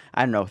 like,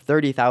 I don't know,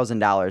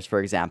 $30,000,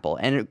 for example,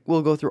 and it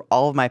will go through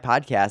all of my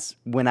podcasts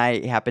when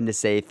I happen to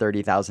say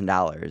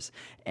 $30,000.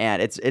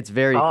 And it's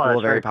very cool,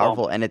 very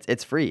powerful, and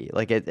it's free.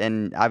 Like,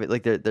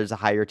 there's a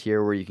higher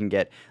tier where you can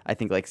get, I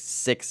think, like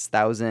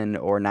 6,000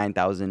 or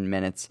 9,000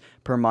 minutes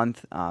per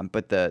month.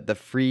 But the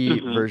free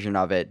version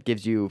of it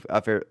gives you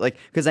a fair, like,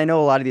 because I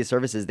know a lot of these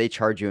services, they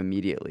charge you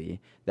immediately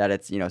that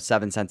it's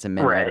 7 cents a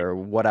minute or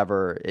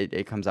whatever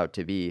it comes out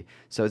to be.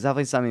 So it's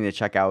definitely something to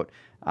check out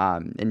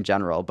in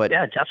general. But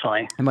yeah,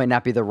 definitely, it might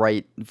not be the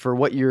right for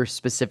what you're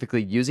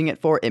specifically using it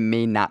for. It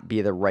may not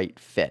be the right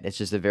fit. It's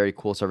just a very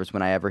cool service.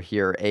 When I ever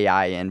hear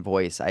AI and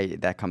voice,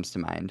 that comes to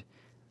mind.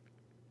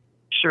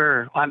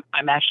 Sure. I'm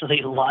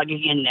actually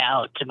logging in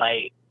now to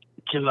my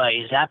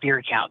Zapier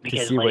account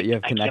because, to see what you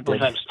have I connected. can't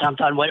believe I'm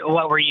stumped on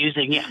what we're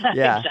using.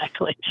 Yeah,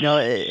 exactly. No,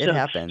 it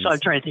happens. So I'm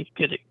trying to think.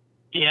 Good.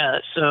 Yeah.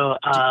 So,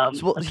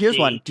 here's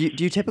one. Do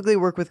you typically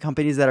work with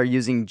companies that are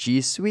using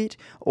G Suite,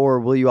 or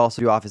will you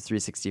also do Office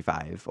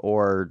 365,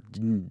 or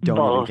don't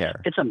both. even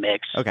care? It's a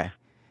mix. Okay.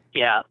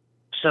 Yeah.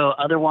 So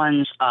other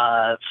ones,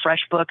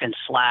 FreshBook and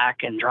Slack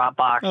and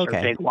Dropbox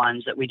are big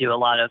ones that we do a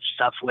lot of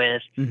stuff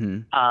with.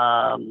 And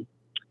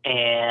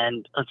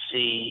let's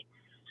see.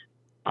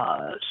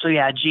 So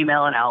yeah,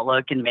 Gmail and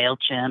Outlook and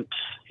MailChimp,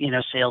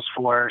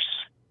 Salesforce.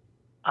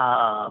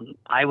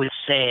 I would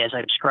say, as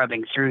I'm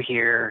scrubbing through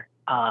here,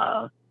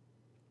 Twilio,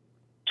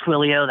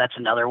 that's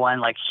another one,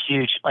 like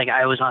huge. Like,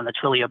 I was on the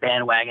Twilio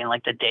bandwagon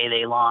like the day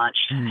they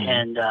launched.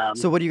 And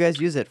so what do you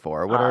guys use it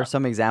for? What are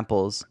some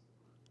examples?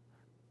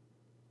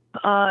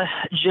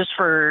 Just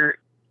for,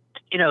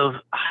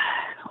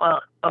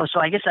 so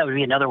I guess that would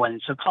be another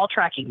one. So call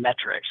tracking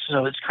metrics.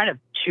 So it's kind of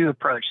two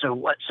approach.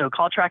 So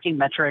call tracking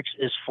metrics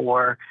is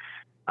for,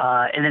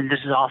 and then this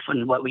is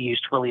often what we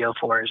use Twilio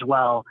for as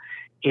well,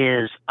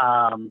 is,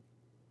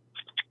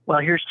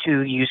 here's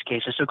two use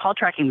cases. So call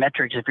tracking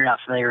metrics, if you're not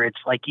familiar, it's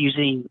like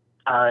using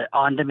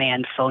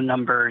on-demand phone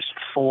numbers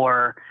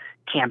for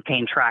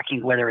campaign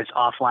tracking, whether it's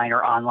offline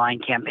or online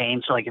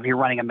campaigns. So like if you're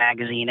running a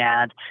magazine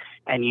ad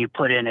and you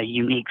put in a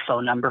unique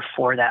phone number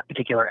for that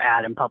particular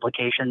ad and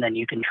publication, then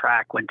you can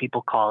track when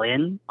people call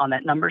in on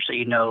that number, so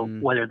you know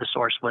whether the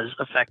source was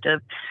effective.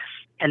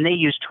 And they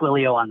use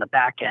Twilio on the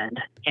back end.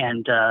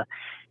 And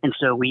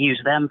so we use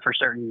them for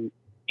certain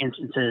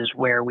instances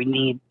where we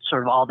need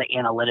sort of all the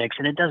analytics,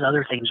 and it does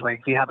other things. Like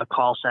if you have a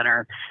call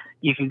center,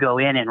 you can go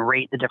in and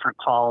rate the different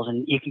calls,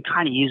 and you can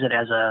kind of use it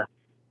as a,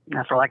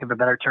 for lack of a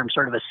better term,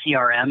 sort of a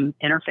CRM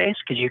interface,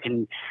 because you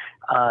can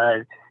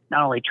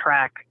not only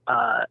track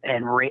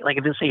and rate, like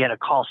if let's say you had a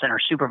call center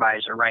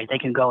supervisor, right? They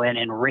can go in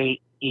and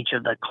rate each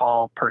of the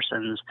call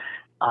person's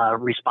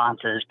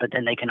responses, but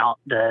then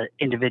the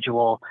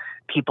individual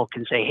people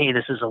can say, hey,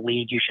 this is a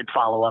lead you should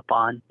follow up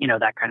on,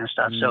 that kind of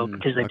stuff. So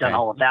because they've done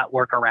all of that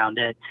work around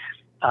it,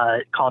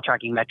 call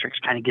tracking metrics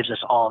kind of gives us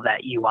all of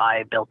that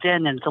UI built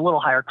in, and it's a little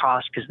higher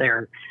cost because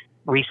they're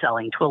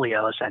reselling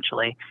Twilio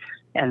essentially.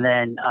 And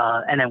then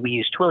we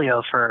use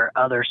Twilio for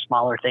other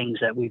smaller things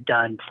that we've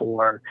done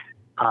for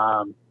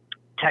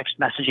text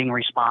messaging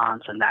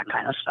response and that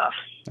kind of stuff.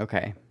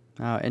 Okay.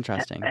 Oh,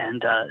 interesting.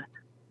 And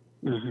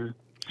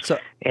So,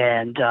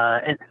 and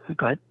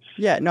go ahead.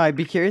 yeah, no, I'd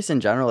be curious in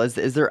general.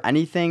 Is there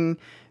anything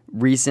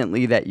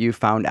recently that you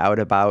found out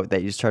about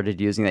that you started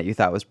using that you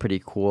thought was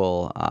pretty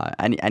cool?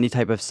 Any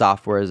type of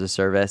software as a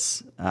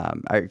service?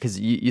 Because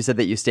you said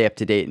that you stay up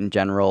to date in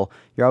general.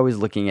 You're always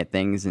looking at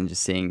things and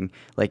just seeing,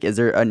 like, is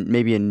there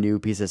maybe a new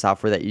piece of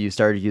software that you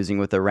started using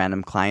with a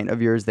random client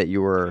of yours that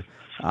you were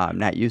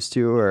not used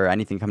to, or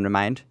anything come to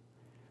mind?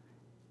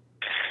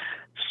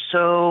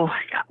 So,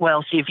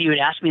 well, see, if you had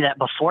asked me that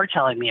before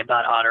telling me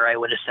about Otter, I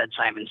would have said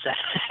Simon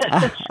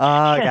Says.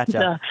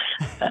 Gotcha.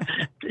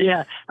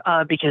 Yeah,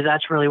 because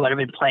that's really what I've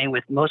been playing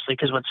with mostly.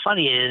 Because what's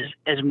funny is,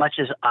 as much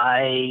as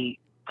I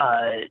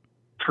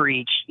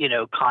preach,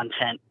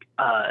 content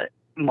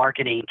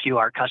marketing to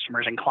our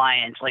customers and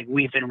clients, like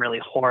we've been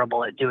really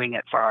horrible at doing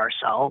it for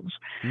ourselves.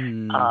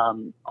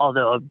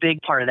 Although a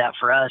big part of that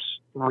for us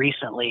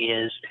recently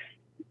is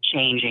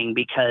changing,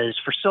 because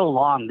for so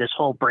long this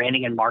whole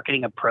branding and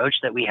marketing approach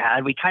that we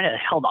had, we kind of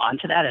held on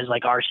to that as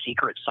like our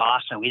secret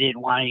sauce, and we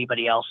didn't want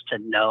anybody else to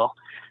know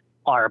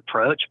our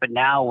approach. But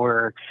now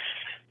we're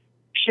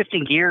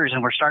shifting gears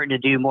and we're starting to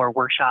do more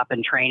workshop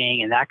and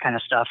training and that kind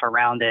of stuff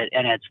around it,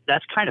 and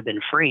that's kind of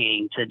been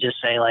freeing to just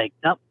say like,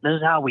 nope, this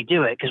is how we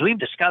do it. Because we've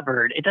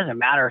discovered it doesn't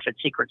matter if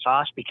it's secret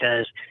sauce,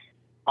 because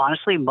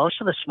honestly most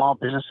of the small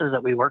businesses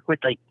that we work with,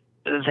 like,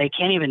 they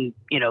can't even,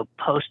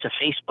 post to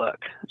Facebook.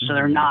 So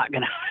they're not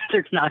gonna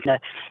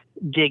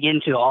dig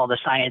into all the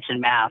science and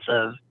math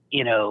of,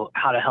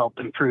 how to help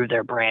improve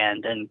their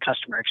brand and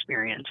customer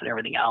experience and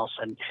everything else.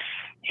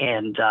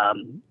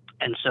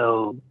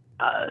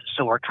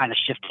 So we're kind of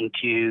shifting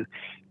to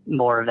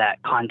more of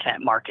that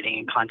content marketing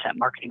and content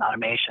marketing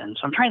automation.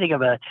 So I'm trying to think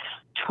of a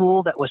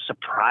tool that was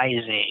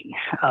surprising.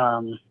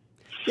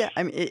 Yeah,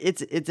 I mean,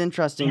 it's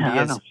interesting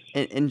because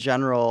in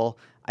general,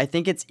 I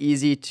think it's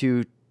easy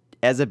to,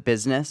 as a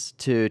business,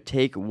 to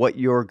take what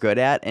you're good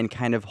at and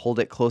kind of hold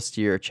it close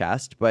to your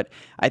chest. But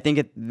I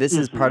think this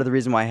is part of the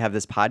reason why I have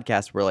this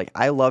podcast, where like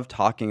I love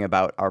talking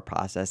about our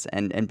process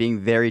and being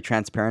very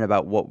transparent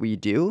about what we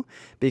do,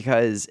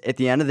 because at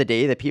the end of the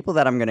day, the people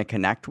that I'm going to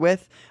connect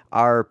with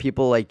are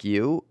people like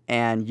you,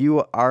 and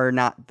you're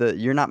not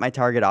my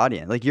target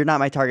audience. Like, you're not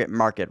my target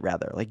market,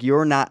 rather. Like,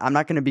 I'm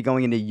not going to be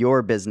going into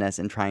your business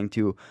and trying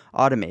to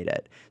automate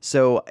it.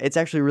 So it's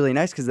actually really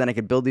nice, because then I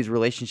could build these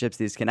relationships,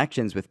 these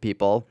connections with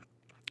people.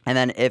 And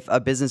then if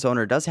a business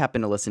owner does happen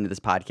to listen to this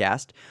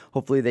podcast,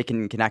 hopefully they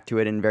can connect to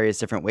it in various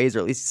different ways, or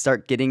at least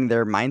start getting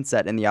their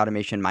mindset in the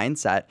automation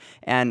mindset.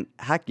 And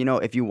heck,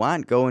 if you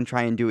want, go and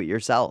try and do it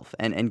yourself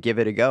and give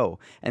it a go.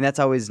 And that's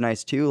always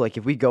nice too. Like,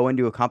 if we go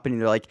into a company,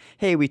 they're like,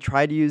 hey, we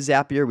tried to use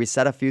Zapier, we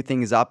set a few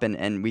things up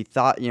and we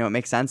thought, it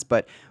makes sense,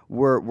 but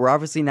we're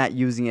obviously not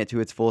using it to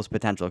its fullest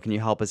potential. Can you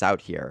help us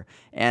out here?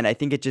 And I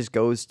think it just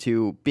goes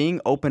to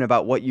being open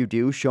about what you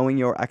do, showing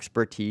your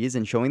expertise,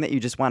 and showing that you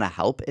just want to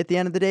help at the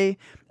end of the day.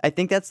 I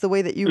think that's the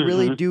way that you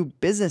really do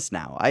business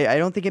now. I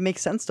don't think it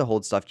makes sense to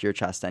hold stuff to your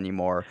chest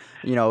anymore.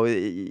 You're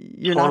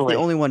not the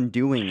only one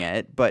doing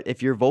it, but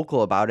if you're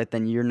vocal about it,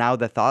 then you're now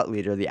the thought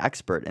leader, the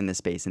expert in the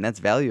space, and that's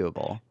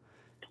valuable.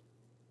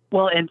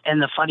 Well, and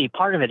the funny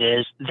part of it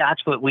is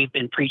that's what we've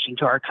been preaching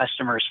to our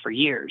customers for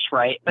years,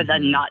 right? But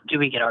then not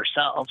doing it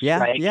ourselves,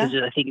 right? Because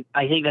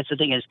I think that's the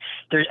thing is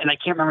and I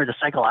can't remember the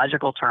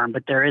psychological term,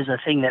 but there is a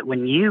thing that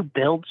when you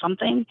build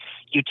something,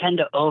 you tend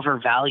to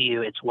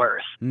overvalue its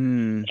worth,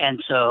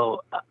 and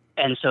so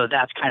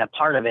that's kind of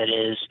part of it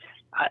is,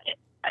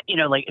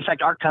 like, in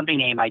fact, our company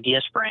name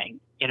IdeaSpring.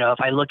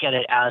 If I look at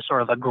it as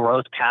sort of a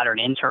growth pattern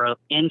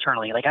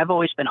internally, like, I've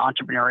always been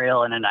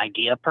entrepreneurial and an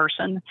idea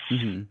person.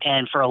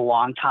 And for a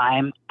long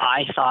time,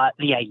 I thought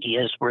the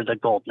ideas were the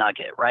gold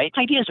nugget, right?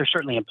 Ideas are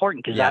certainly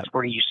important because that's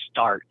where you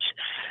start.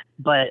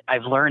 But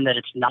I've learned that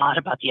it's not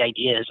about the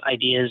ideas.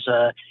 Ideas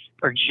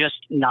are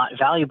just not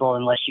valuable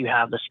unless you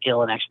have the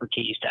skill and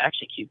expertise to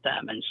execute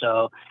them. And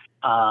so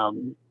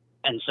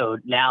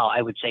now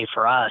I would say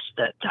for us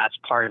that's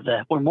part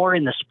of we're more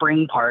in the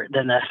spring part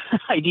than the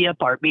idea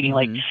part, meaning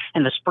like,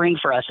 and the spring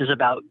for us is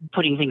about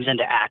putting things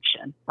into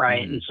action,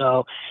 right? And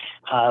so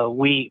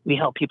we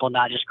help people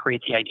not just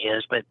create the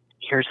ideas, but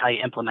here's how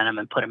you implement them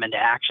and put them into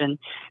action.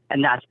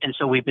 And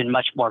so we've been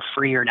much more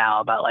freer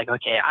now about like,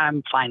 okay,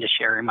 I'm fine to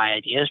share my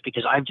ideas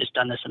because I've just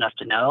done this enough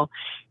to know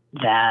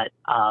that,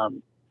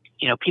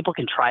 people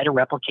can try to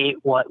replicate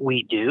what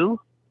we do,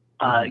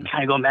 kind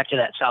of going back to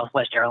that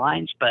Southwest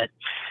Airlines, but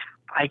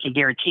I can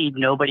guarantee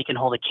nobody can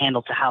hold a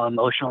candle to how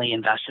emotionally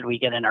invested we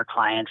get in our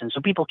clients. And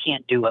so people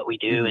can't do what we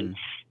do. And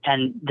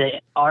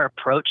our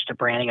approach to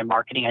branding and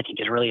marketing, I think,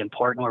 is really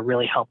important. We're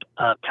really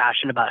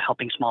passionate about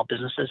helping small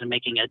businesses and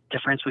making a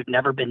difference. We've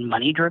never been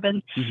money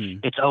driven.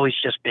 It's always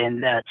just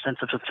been that sense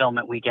of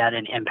fulfillment we get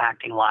in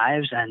impacting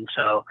lives. And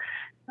so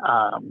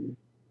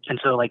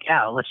like,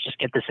 let's just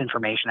get this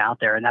information out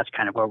there. And that's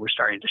kind of where we're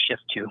starting to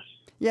shift to.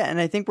 Yeah,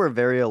 and I think we're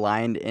very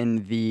aligned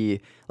in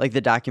the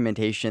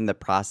documentation, the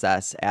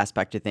process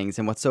aspect of things.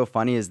 And what's so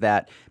funny is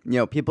that,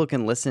 people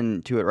can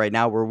listen to it right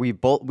now where we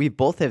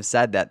both have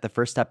said that the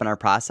first step in our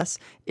process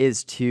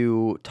is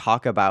to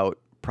talk about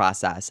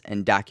process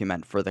and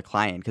document for the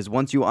client, because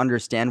once you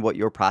understand what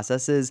your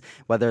process is,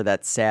 whether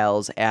that's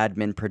sales,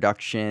 admin,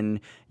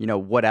 production,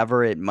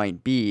 whatever it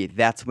might be,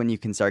 that's when you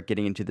can start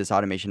getting into this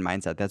automation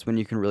mindset. That's when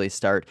you can really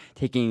start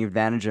taking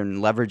advantage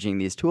and leveraging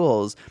these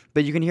tools.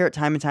 But you can hear it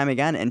time and time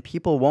again, and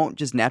people won't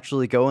just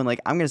naturally go and I'm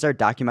going to start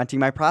documenting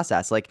my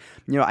process.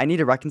 I need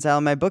to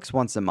reconcile my books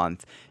once a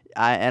month.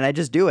 And I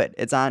just do it.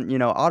 It's on,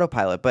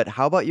 autopilot. But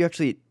how about you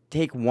actually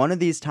take one of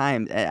these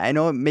times? I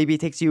know maybe it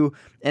takes you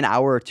an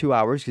hour or 2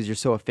 hours because you're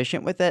so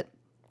efficient with it.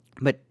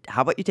 But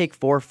how about you take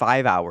 4 or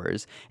 5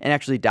 hours and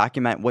actually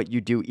document what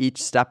you do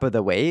each step of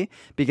the way?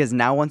 Because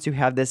now once you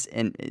have this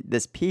in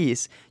this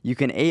piece, you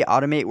can A,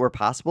 automate where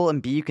possible,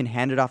 and B, you can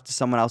hand it off to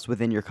someone else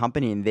within your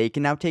company and they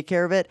can now take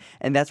care of it.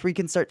 And that's where you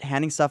can start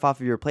handing stuff off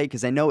of your plate,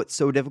 because I know it's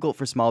so difficult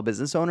for small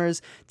business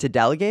owners to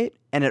delegate,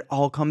 and it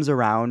all comes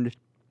around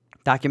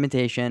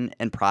documentation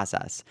and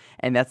process.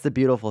 And that's the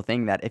beautiful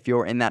thing, that if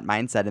you're in that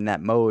mindset, in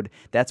that mode,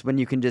 that's when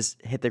you can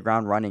just hit the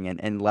ground running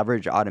and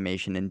leverage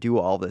automation and do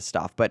all this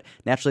stuff. But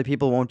naturally,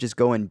 people won't just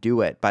go and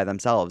do it by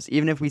themselves.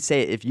 Even if we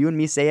say it, if you and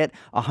me say it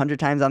 100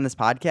 times on this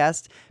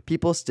podcast,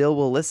 people still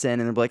will listen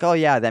and they'll be like, oh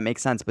yeah, that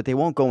makes sense. But they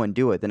won't go and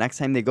do it. The next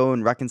time they go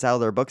and reconcile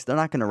their books, they're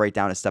not going to write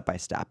down a step by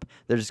step.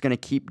 They're just going to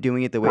keep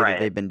doing it the way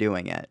that they've been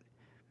doing it.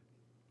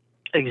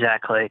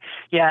 Exactly.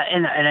 Yeah,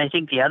 and I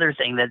think the other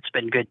thing that's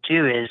been good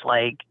too is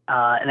and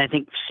I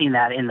think seen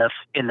that in the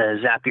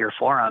Zapier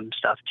forum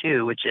stuff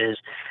too, which is,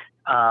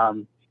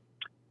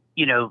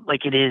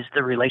 it is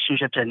the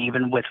relationships, and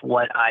even with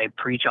what I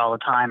preach all the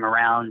time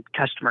around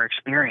customer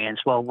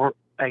experience. Well, we're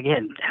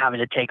again having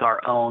to take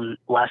our own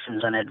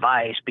lessons and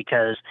advice,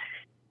 because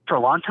for a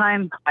long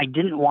time I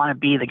didn't want to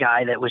be the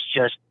guy that was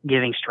just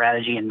giving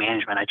strategy and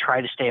management. I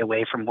try to stay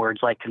away from words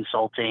like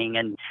consulting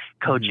and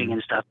coaching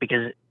and stuff,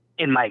 because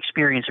in my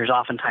experience, there's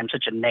oftentimes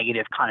such a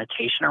negative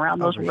connotation around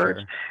those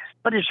words. Sure.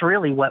 But it's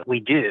really what we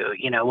do.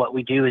 What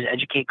we do is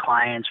educate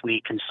clients.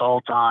 We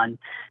consult on,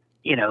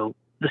 the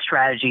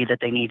strategy that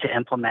they need to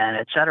implement,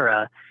 et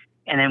cetera.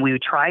 And then we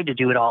tried to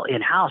do it all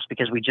in-house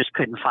because we just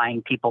couldn't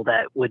find people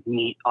that would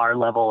meet our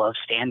level of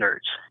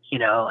standards,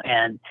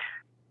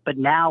 but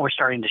now we're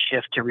starting to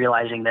shift to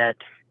realizing that,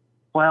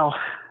 well,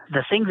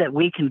 the thing that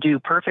we can do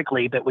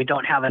perfectly, but we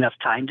don't have enough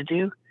time to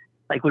do,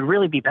 would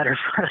really be better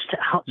for us to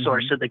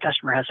outsource so the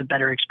customer has a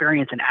better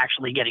experience in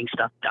actually getting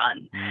stuff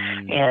done.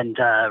 And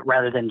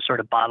rather than sort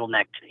of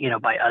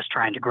bottlenecked, by us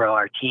trying to grow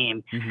our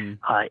team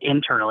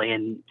internally,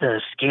 and the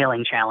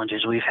scaling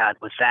challenges we've had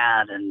with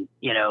that, and,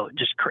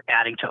 just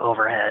adding to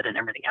overhead and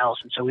everything else.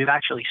 And so we've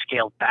actually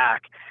scaled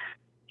back.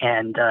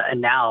 And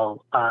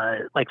now,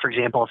 for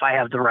example, if I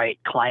have the right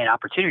client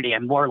opportunity,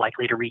 I'm more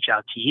likely to reach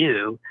out to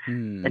you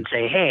and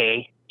say,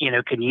 hey,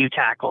 can you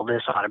tackle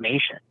this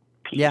automation?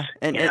 Yeah,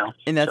 and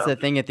that's the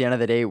thing at the end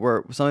of the day,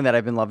 where something that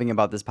I've been loving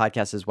about this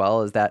podcast as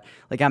well is that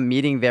I'm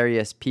meeting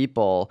various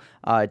people,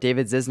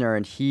 David Zisner,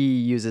 and he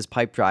uses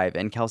Pipedrive,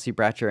 and Kelsey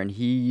Bratcher, and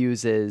he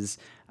uses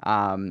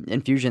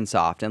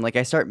Infusionsoft, and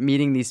I start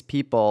meeting these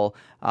people.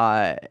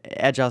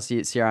 Agile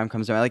CRM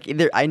comes to mind.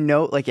 Either I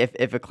know,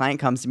 if a client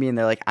comes to me and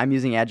they're like, I'm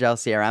using Agile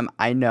CRM,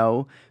 I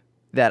know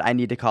that I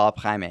need to call up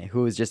Jaime,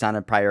 who was just on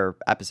a prior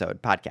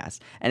episode podcast.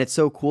 And it's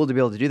so cool to be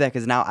able to do that,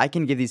 because now I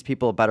can give these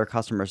people better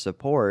customer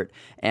support.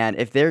 And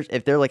if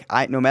they're like,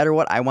 no matter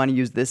what, I want to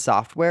use this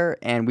software,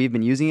 and we've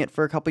been using it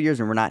for a couple years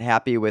and we're not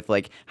happy with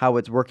how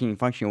it's working and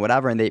functioning,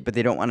 whatever, but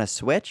they don't want to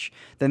switch,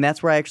 then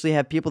that's where I actually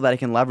have people that I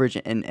can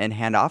leverage and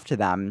hand off to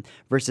them,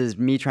 versus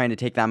me trying to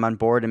take them on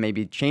board and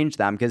maybe change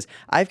them. Because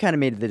I've kind of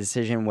made the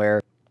decision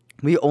where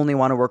we only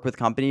want to work with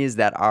companies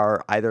that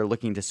are either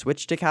looking to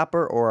switch to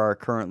Copper or are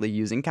currently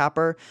using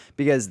Copper,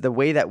 because the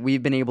way that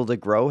we've been able to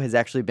grow has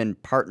actually been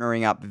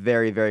partnering up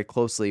very, very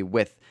closely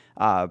with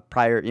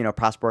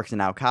Prosperworks and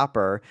now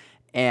Copper.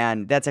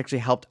 And that's actually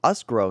helped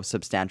us grow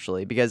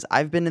substantially, because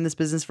I've been in this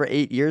business for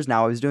 8 years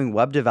now. I was doing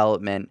web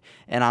development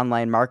and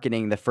online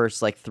marketing the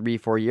first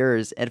 3-4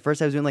 years. At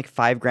first I was doing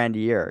 $5,000 a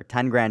year,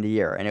 $10,000 a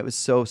year, and it was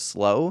so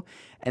slow.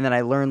 And then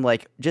I learned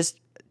just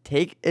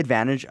take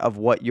advantage of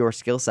what your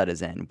skill set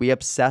is in. We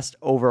obsessed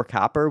over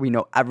Copper. We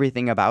know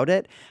everything about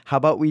it. How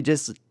about we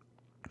just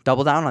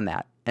double down on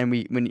that? And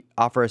we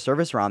offer a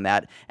service around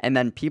that. And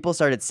then people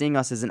started seeing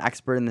us as an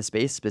expert in the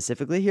space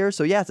specifically here.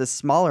 So yeah, it's a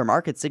smaller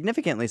market,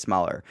 significantly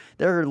smaller.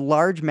 There are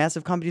large,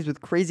 massive companies with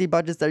crazy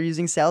budgets that are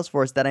using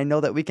Salesforce that I know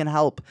that we can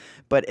help.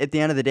 But at the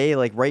end of the day,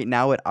 right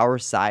now at our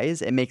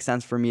size, it makes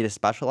sense for me to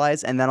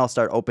specialize. And then I'll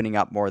start opening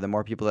up more. The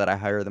more people that I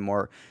hire, the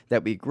more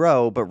that we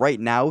grow. But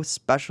right now,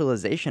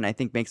 specialization, I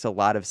think, makes a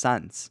lot of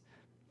sense.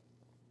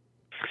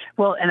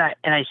 Well, and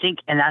I think,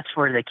 and that's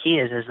where the key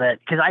is that,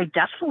 because I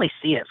definitely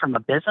see it from a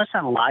business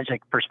and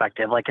logic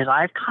perspective, because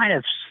I've kind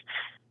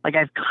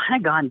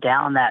of gone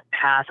down that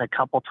path a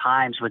couple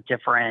times with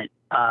different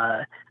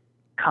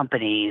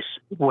companies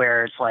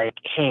where it's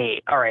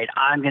hey, all right,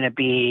 I'm going to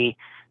be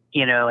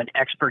an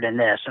expert in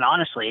this. And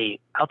honestly,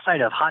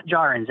 outside of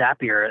Hotjar and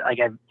Zapier, like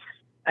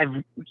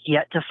I've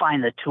yet to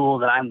find the tool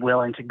that I'm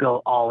willing to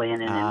go all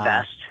in and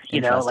invest.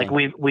 Like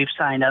Interesting. we've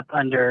signed up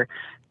under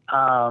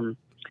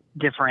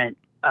different,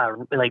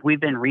 like we've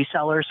been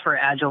resellers for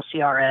Agile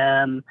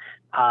CRM.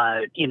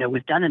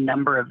 We've done a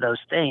number of those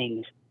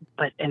things.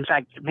 But in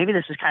fact, maybe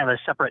this is kind of a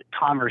separate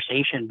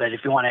conversation, but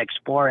if you want to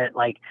explore it,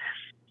 like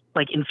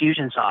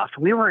Infusionsoft,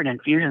 we were an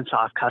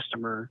Infusionsoft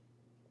customer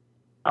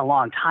a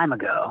long time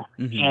ago.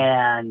 Mm-hmm.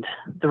 And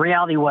the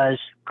reality was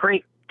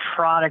great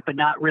product, but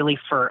not really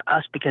for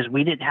us because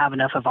we didn't have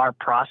enough of our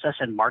process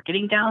and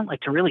marketing down,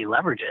 like to really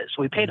leverage it.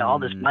 So we paid all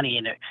this money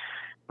and it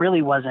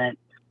really wasn't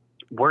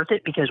worth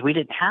it because we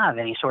didn't have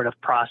any sort of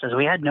process.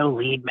 We had no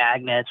lead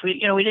magnets. We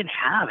didn't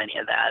have any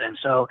of that. And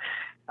so,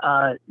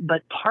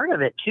 but part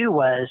of it too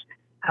was,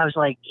 I was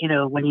like,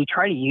 when you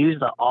try to use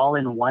the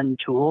all-in-one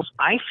tools,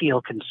 I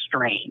feel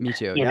constrained. Me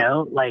too.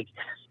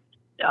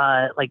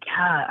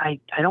 I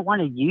don't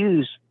want to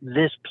use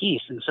this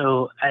piece. And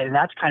so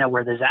that's kind of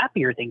where the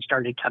Zapier thing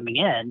started coming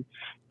in.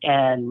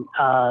 And,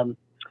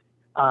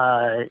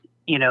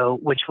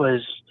 which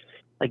was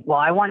like, well,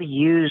 I want to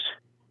use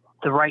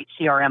the right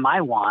CRM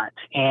I want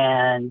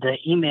and the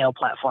email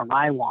platform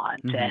I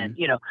want and,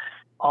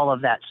 all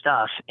of that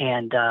stuff.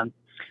 And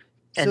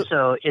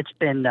so it's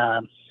been,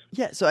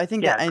 so I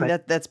think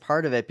that's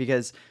part of it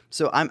because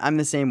I'm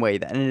the same way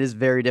and it is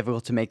very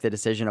difficult to make the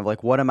decision of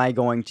like, what am I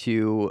going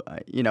to,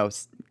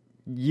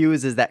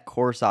 use as that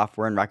core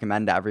software and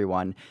recommend to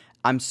everyone.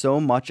 I'm so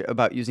much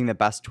about using the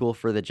best tool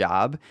for the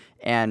job.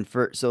 And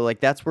that's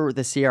where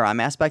the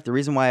CRM aspect, the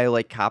reason why I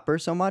like Copper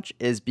so much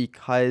is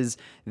because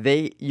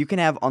you can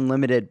have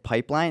unlimited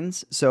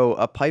pipelines. So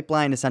a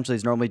pipeline essentially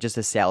is normally just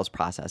a sales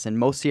process. And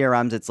most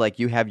CRMs, it's like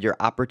you have your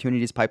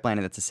opportunities pipeline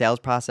and it's a sales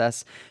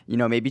process,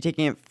 maybe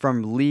taking it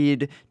from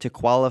lead to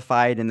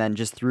qualified and then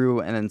just through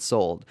and then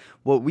sold.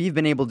 What we've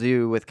been able to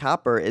do with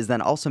Copper is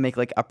then also make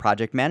like a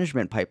project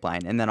management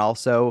pipeline and then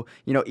also,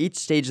 each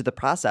stage of the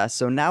process.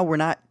 So now we're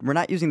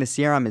not using the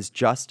CRM as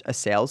just a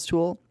sales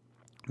tool.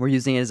 We're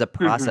using it as a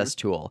process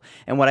tool.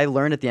 And what I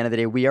learned at the end of the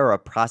day, we are a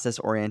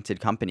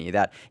process-oriented company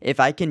that if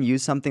I can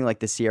use something like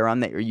the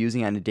CRM that you're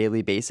using on a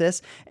daily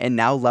basis and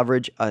now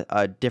leverage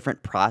a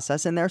different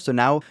process in there. So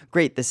now,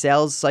 great, the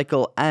sales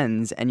cycle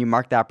ends and you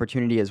mark the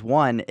opportunity as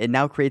one. It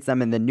now creates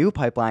them in the new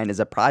pipeline as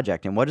a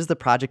project. And what is the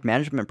project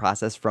management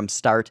process from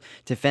start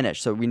to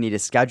finish? So we need to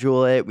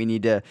schedule it. We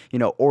need to,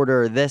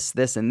 order this,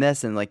 and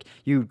this. And like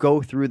you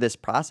go through this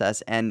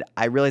process. And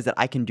I realized that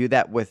I can do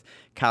that with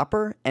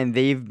Copper and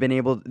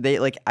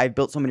I've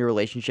built so many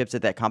relationships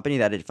at that company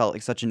that it felt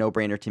like such a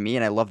no-brainer to me,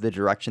 and I love the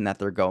direction that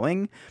they're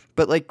going.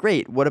 But like,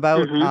 great, what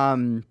about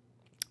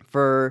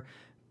for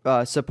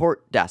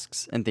support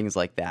desks and things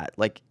like that?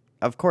 Like,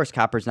 of course,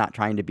 Copper's not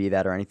trying to be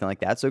that or anything like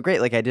that. So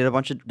great, like I did a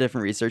bunch of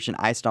different research and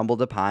I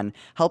stumbled upon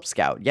Help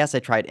Scout. Yes, I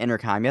tried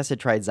Intercom. Yes, I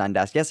tried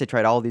Zendesk. Yes, I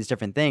tried all these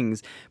different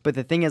things. But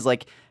the thing is,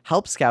 like,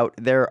 Help Scout,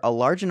 they're a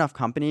large enough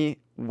company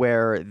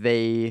where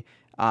they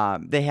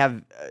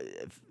have,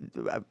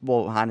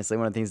 honestly,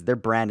 one of the things, their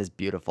brand is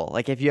beautiful.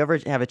 Like if you ever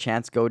have a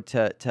chance, go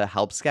to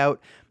Help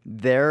Scout,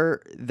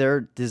 their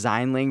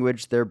design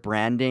language, their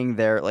branding,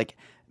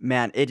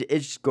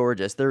 it's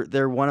gorgeous.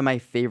 They're one of my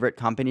favorite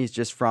companies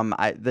just from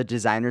the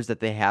designers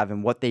that they have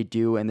and what they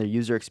do and their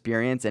user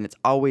experience. And it's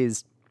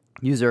always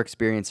user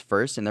experience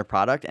first in their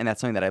product, and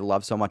that's something that I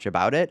love so much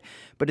about it.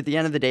 But at the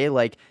end of the day,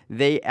 like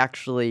they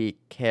actually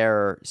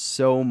care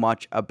so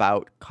much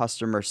about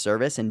customer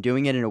service and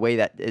doing it in a way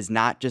that is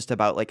not just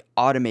about like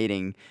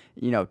automating,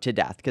 to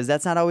death, because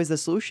that's not always the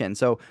solution.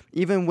 So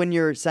even when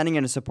you're sending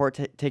in a support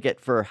ticket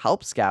for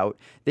Help Scout,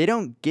 they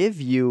don't give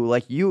you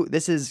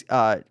this is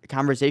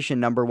conversation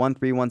number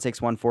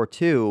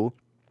 1316142.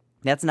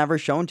 That's never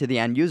shown to the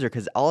end user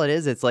because all it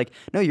is, it's like,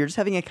 no, you're just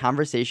having a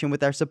conversation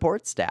with our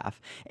support staff.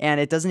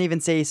 And it doesn't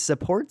even say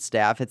support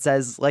staff. It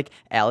says like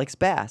Alex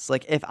Bass.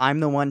 Like if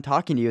I'm the one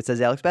talking to you, it says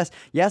Alex Bass.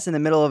 Yes, in the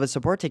middle of a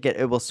support ticket,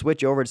 it will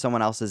switch over to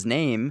someone else's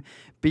name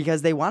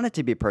because they want it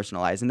to be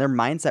personalized. And their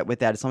mindset with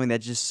that is something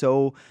that's just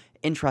so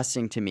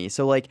interesting to me.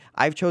 So like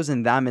I've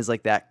chosen them as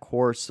like that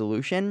core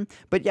solution.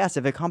 But yes,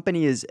 if a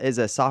company is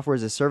a software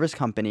as a service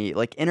company,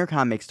 like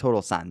Intercom makes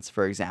total sense,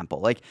 for example.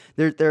 Like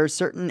there are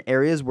certain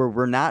areas where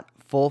we're not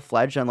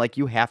full-fledged on like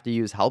you have to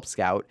use Help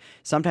Scout.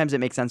 Sometimes it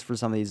makes sense for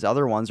some of these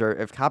other ones, or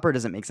if Copper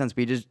doesn't make sense,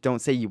 we just don't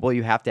say, well,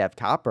 you have to have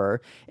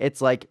Copper.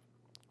 It's like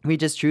we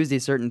just choose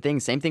these certain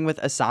things. Same thing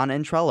with Asana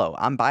and Trello.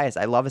 I'm biased.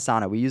 I love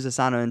Asana. We use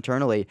Asana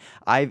internally.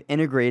 I've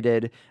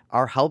integrated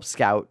our Help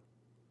Scout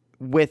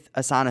with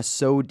Asana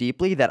so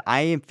deeply that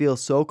I feel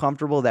so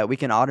comfortable that we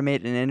can automate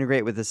and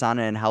integrate with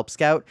Asana and Help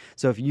Scout.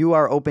 So if you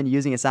are open to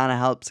using Asana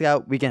Help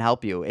Scout, we can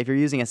help you. If you're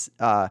using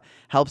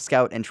Help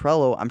Scout and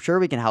Trello, I'm sure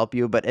we can help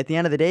you. But at the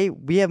end of the day,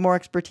 we have more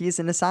expertise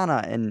in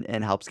Asana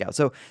and Help Scout.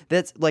 So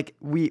that's like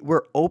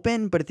we're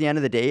open, but at the end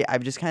of the day,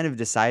 I've just kind of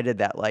decided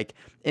that like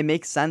it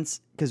makes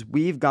sense because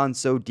we've gone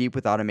so deep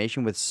with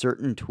automation with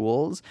certain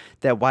tools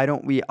that why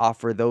don't we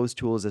offer those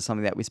tools as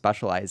something that we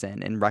specialize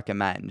in and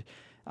recommend?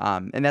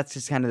 And that's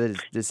just kind of the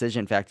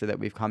decision factor that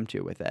we've come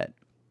to with it.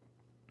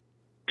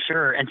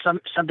 Sure. And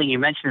something you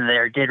mentioned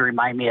there did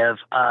remind me of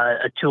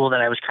a tool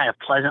that I was kind of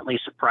pleasantly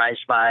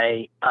surprised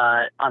by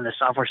on the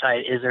software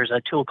side. Is there's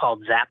a tool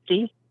called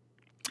Zapty.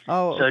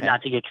 Oh, So okay.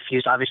 not to get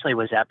confused, obviously,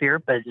 with Zapier,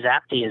 but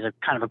Zapty is a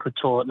kind of a good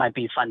tool. It might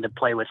be fun to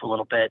play with a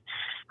little bit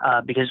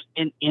because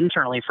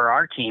internally for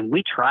our team,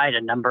 we tried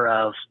a number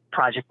of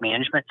project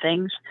management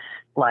things.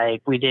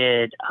 Like we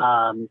did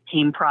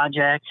team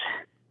project,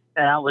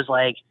 and that was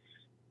like,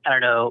 I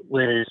don't know,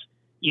 was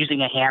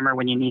using a hammer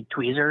when you need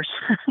tweezers,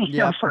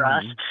 for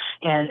us.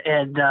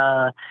 And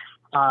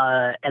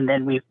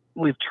then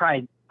we've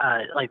tried,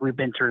 like we've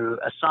been through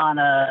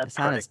Asana,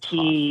 Asana's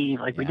Productive,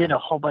 tough. like we did a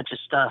whole bunch of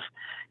stuff.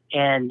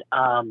 And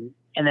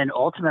then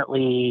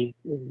ultimately,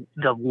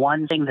 the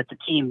one thing that the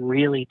team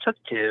really took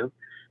to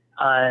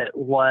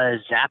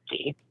was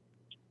Zapty,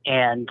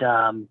 and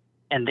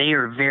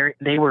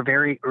they were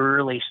very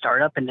early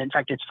startup. And in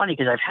fact, it's funny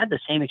because I've had the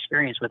same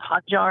experience with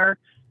Hotjar,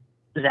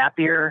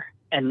 Zapier,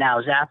 and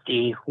now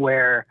Zapty,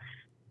 where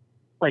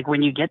like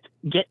when you get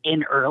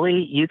in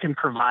early, you can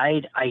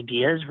provide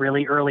ideas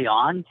really early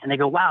on, and they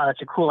go, "Wow,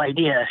 that's a cool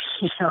idea,"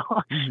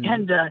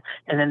 and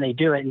then they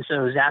do it. And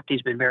so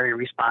Zapty's been very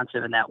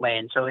responsive in that way,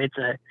 and so it's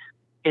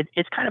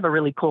kind of a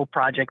really cool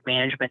project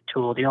management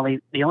tool. The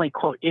only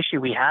quote issue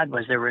we had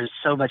was there was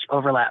so much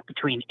overlap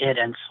between it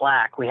and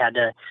Slack. We had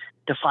to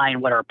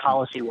define what our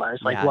policy was,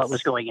 like what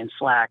was going in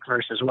Slack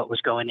versus what was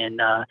going in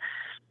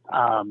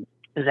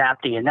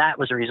Zapty, and that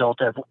was a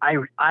result of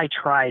I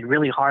tried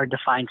really hard to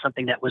find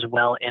something that was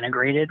well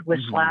integrated with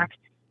Slack,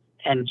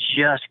 and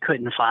just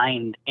couldn't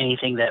find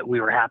anything that we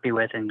were happy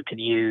with and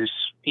could use,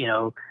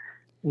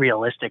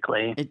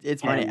 realistically.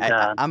 It's funny.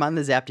 I'm on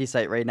the Zapty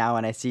site right now,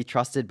 and I see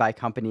trusted by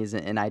companies,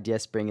 and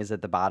IdeaSpring is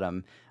at the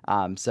bottom.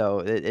 So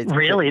it's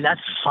really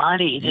that's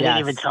funny. You didn't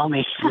even tell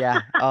me.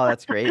 Yeah. Oh,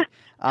 that's great.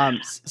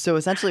 So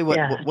essentially, what's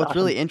awesome.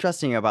 really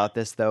interesting about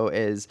this though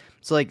is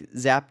so like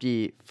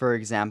Zapty, for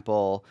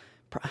example.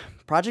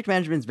 Project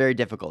management is very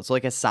difficult. So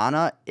like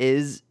Asana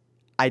is,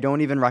 I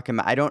don't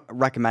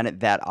recommend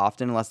it that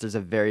often unless there's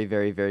a very,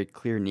 very, very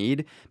clear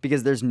need,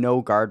 because there's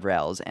no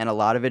guardrails. And a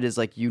lot of it is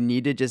like, you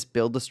need to just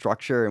build the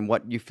structure and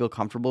what you feel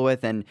comfortable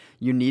with. And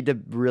you need to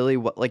really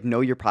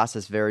know your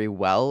process very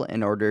well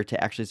in order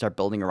to actually start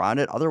building around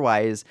it.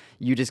 Otherwise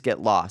you just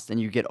get lost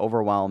and you get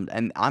overwhelmed.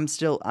 And I'm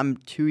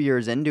 2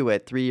 years into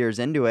it, 3 years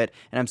into it,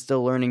 and I'm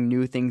still learning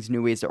new things,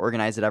 new ways to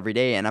organize it every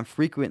day. And I'm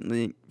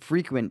frequenting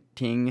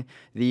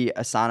the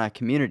Asana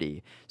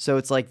community. So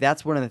it's like,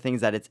 that's one of the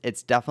things that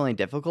it's definitely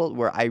difficult,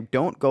 where I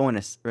don't go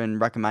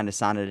and recommend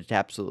Asana to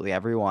absolutely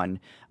everyone.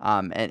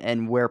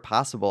 And where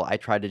possible, I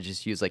try to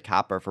just use like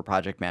Copper for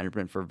project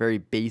management, for very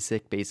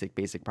basic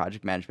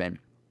project management.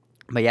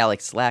 But yeah,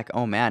 like Slack,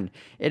 oh man,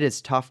 it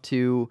is tough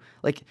to,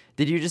 like,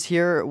 did you just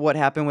hear what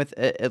happened with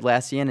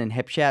Atlassian and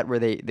HipChat, where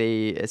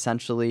they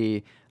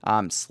essentially,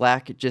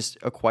 Slack just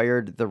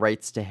acquired the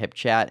rights to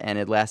HipChat, and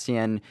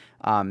Atlassian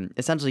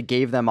essentially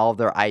gave them all of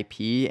their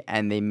IP,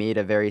 and they made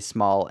a very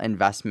small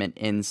investment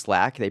in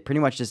Slack. They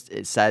pretty much just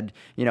said,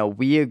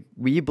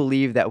 we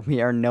believe that we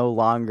are no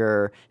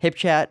longer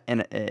HipChat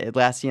and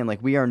Atlassian,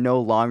 like we are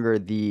no longer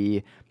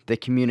the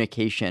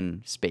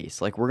communication space.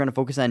 Like we're going to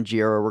focus on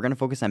Jira, we're going to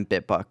focus on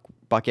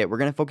Bitbucket, we're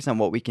going to focus on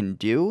what we can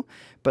do.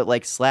 But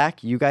like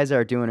Slack, you guys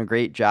are doing a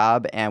great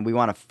job, and we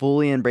want to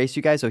fully embrace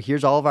you guys. So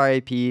here's all of our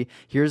IP.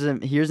 Here's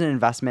an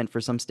investment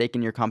for some stake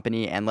in your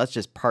company, and let's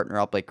just partner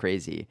up like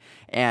crazy.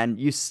 And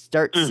you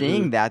start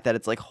seeing that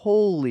it's like,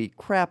 holy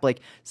crap. Like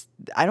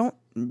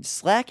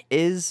Slack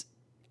is,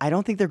 I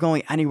don't think they're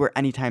going anywhere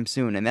anytime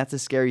soon, and that's a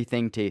scary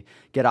thing to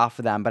get off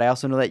of them. But I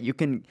also know that you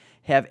can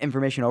have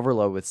information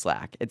overload with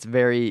Slack. It's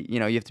very,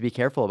 you have to be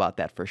careful about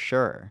that for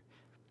sure.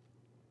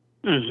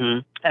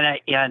 And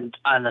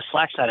on the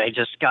Slack side, I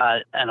just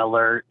got an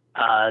alert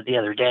the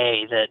other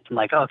day that I'm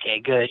like,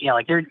 okay, good.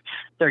 Like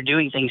they're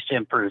doing things to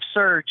improve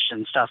search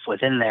and stuff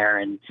within there,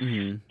 and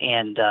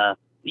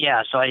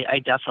so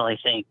I definitely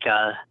think.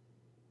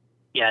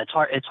 It's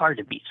hard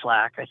to beat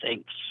Slack, I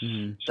think.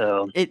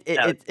 So it's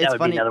that would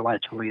funny. be another one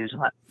to use a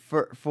lot.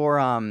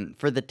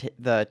 For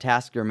the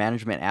task or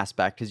management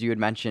aspect, because you had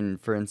mentioned,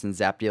 for instance,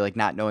 Zapty, like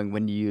not knowing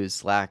when to use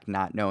Slack,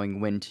 not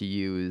knowing when to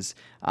use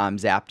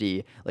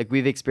Zapty. Like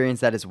we've experienced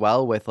that as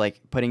well with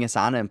like putting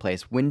Asana in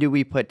place. When do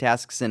we put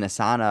tasks in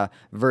Asana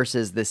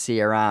versus the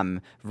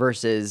CRM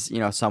versus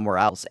somewhere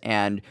else?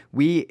 And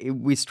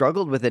we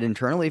struggled with it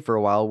internally for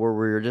a while, where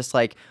we were just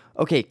like,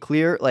 okay,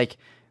 clear, like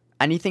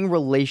anything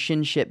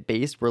relationship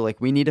based, where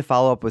like we need to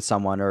follow up with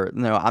someone, or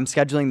I'm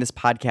scheduling this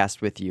podcast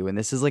with you and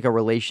this is like a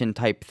relation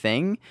type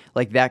thing,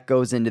 like that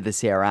goes into the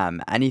CRM.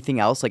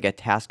 Anything else, like a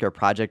task or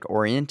project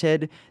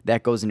oriented,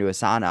 that goes into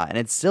Asana. And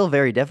it's still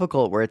very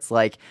difficult, where it's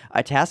like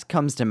a task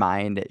comes to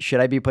mind, should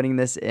I be putting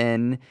this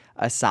in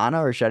Asana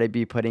or should I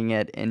be putting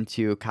it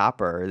into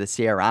Copper or the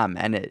CRM?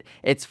 And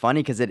it's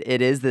funny because it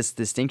is this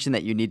distinction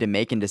that you need to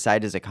make and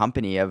decide as a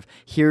company of,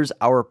 here's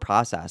our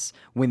process.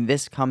 When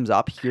this comes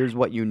up, here's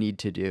what you need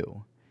to do.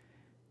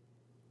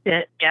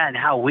 And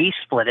how we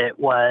split it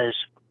was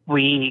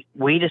we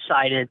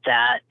decided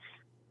that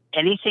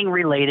anything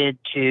related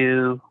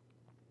to,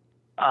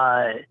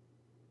 I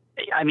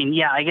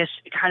guess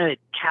kind of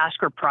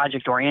task or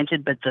project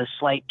oriented, but the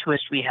slight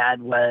twist we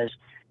had was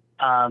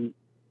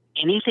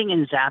anything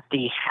in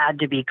Zapty had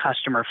to be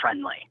customer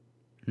friendly,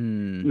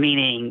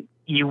 meaning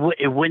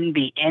it wouldn't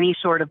be any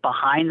sort of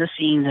behind the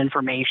scenes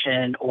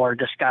information or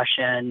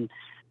discussion.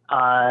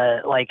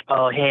 Like,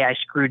 oh, hey, I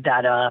screwed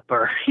that up,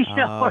 or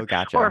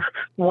gotcha. or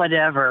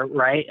whatever,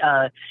 right?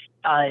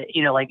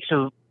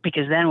 So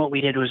because then what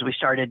we did was we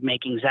started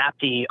making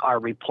Zapty our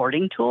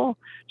reporting tool,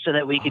 so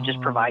that we could just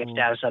provide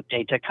status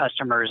update to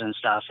customers and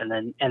stuff,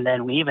 and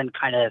then we even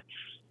kind of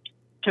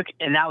took,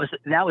 and that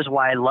was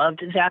why I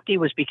loved Zapty,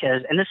 was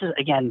because, and this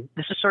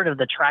is sort of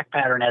the track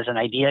pattern as an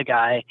idea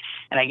guy,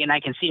 and I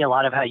can see a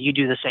lot of how you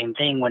do the same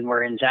thing when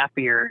we're in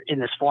Zapty or in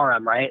this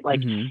forum, right?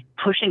 Like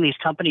pushing these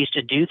companies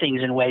to do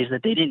things in ways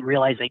that they didn't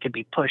realize they could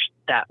be pushed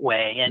that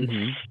way,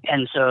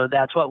 and so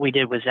that's what we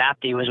did with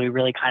Zapty, was we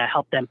really kind of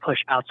helped them push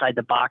outside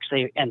the box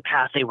and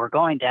path they were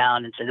going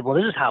down, and said, well,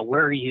 this is how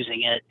we're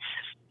using it,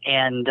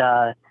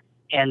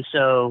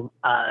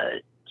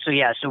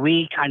 So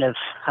we kind of,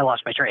 I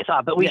lost my train of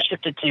thought, but we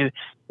shifted to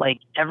like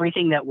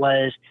everything that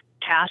was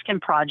task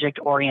and project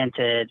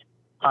oriented,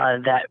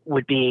 that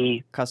would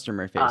be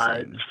customer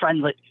facing,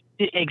 friendly.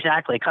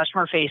 Exactly.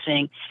 Customer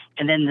facing.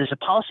 And then there's a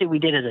policy we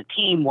did as a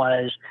team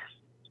was,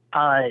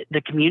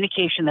 the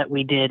communication that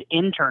we did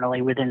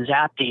internally within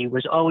Zapty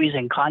was always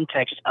in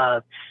context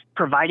of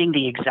providing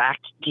the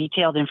exact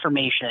detailed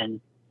information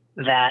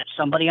that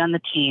somebody on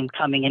the team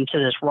coming into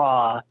this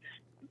raw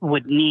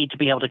would need to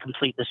be able to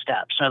complete the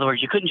steps. In other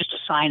words, you couldn't just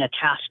assign a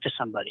task to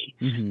somebody.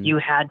 You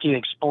had to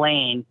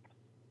explain,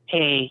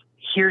 hey,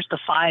 here's the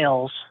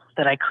files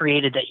that I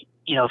created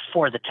that,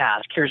 for the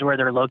task. Here's where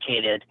they're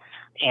located.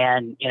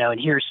 And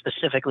here's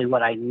specifically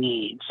what I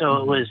need.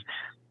 So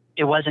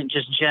it wasn't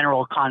just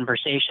general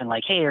conversation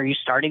like, hey, are you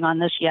starting on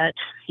this yet?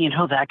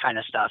 That kind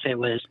of stuff. It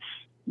was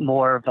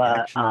more of a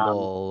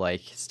actionable,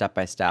 like step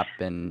by step,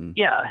 and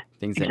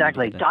things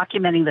exactly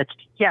documenting that.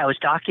 It was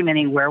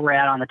documenting where we're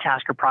at on the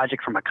task or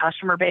project from a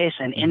customer base,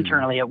 and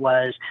internally it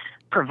was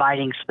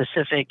providing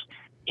specific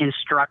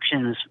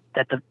instructions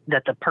that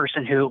the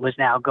person who it was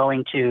now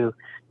going to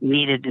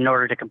needed in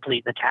order to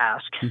complete the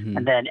task,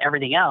 and then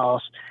everything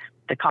else,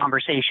 the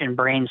conversation,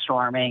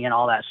 brainstorming, and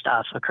all that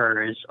stuff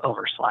occurs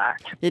over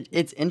Slack.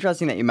 It's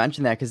interesting that you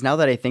mentioned that, because now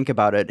that I think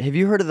about it, have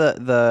you heard of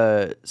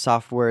the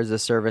software as a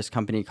service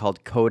company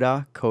called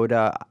Coda?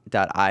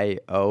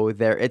 Coda.io.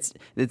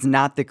 It's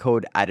not the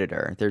code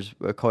editor. There's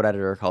a code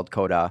editor called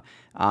Coda.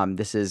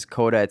 This is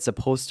Coda. It's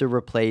supposed to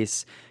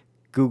replace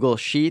Google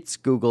Sheets,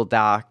 Google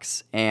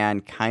Docs,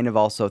 and kind of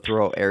also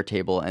throw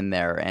Airtable in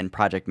there and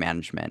project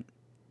management.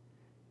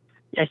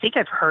 I think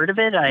I've heard of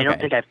it. I don't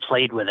think I've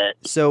played with it.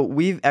 So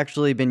we've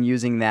actually been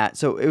using that.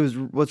 So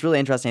what's really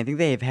interesting, I think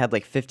they've had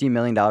like $50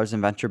 million in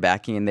venture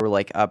backing, and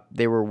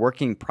they were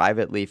working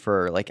privately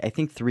for I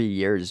think 3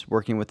 years,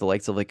 working with the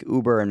likes of like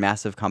Uber and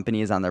massive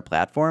companies on their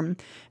platform.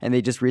 And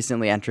they just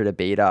recently entered a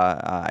beta,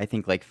 I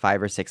think like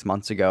 5 or 6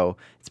 months ago.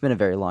 It's been a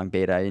very long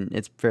beta, and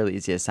it's fairly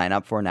easy to sign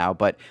up for now.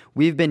 But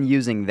we've been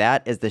using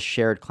that as the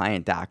shared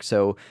client doc.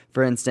 So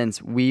for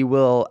instance, we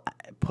will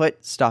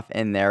put stuff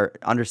in there,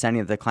 understanding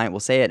that the client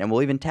will say it, and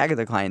we'll even tag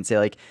the client and say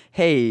like,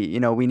 hey,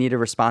 we need a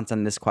response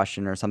on this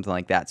question or something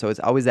like that. So it's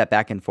always that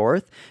back and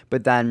forth.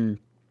 But then,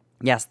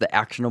 yes, the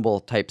actionable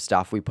type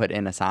stuff we put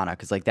in Asana,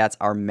 because that's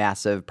our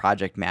massive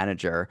project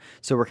manager.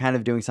 So we're kind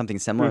of doing something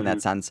similar in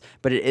that sense,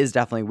 but it is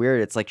definitely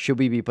weird. It's like, should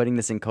we be putting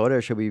this in Coda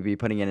or should we be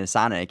putting it in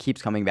Asana? And it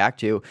keeps coming back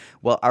to,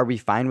 well, are we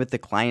fine with the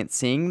client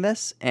seeing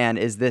this? And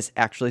is this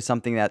actually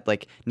something that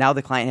now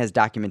the client has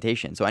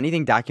documentation? So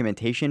anything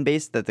documentation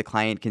based that the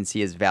client can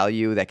see as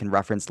value that can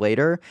reference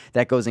later,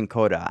 that goes in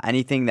Coda.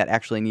 Anything that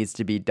actually needs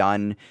to be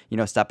done,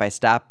 step by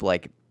step,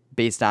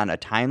 based on a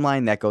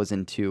timeline, that goes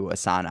into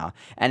Asana.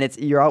 And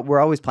we're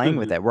always playing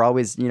with it. We're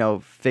always,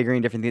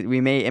 figuring different things. We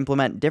may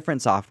implement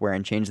different software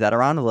and change that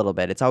around a little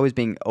bit. It's always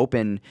being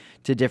open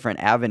to different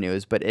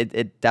avenues, but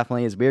it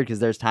definitely is weird, because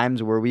there's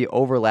times where we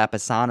overlap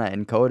Asana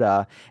and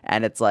Coda,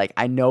 and it's like,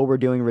 I know we're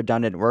doing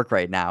redundant work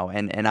right now,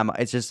 and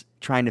it's just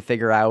trying to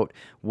figure out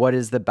what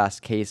is the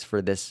best case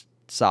for this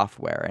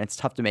software. And it's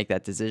tough to make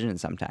that decision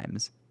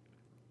sometimes.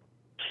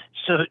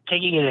 So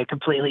taking it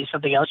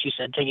something else you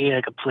said, taking it in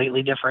a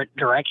completely different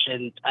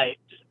direction,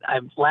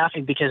 I'm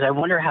laughing because I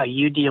wonder how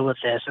you deal with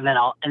this, and then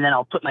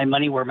I'll put my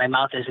money where my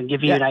mouth is and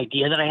give you an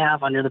idea that I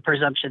have, under the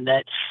presumption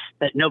that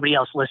nobody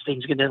else listening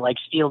is going to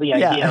steal the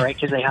idea, right?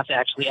 Because they have to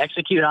actually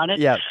execute on it.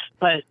 Yeah.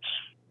 But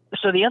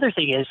so the other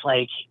thing is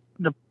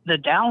the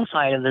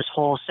downside of this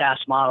whole SaaS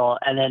model,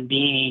 and then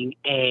being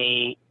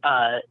a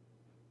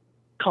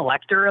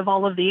collector of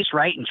all of these,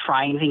 right, and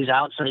trying things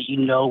out so that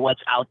what's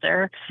out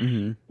there,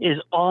 is,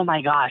 oh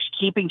my gosh,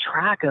 keeping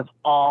track of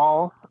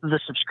all the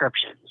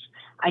subscriptions.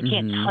 I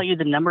can't tell you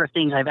the number of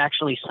things I've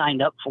actually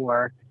signed up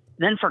for,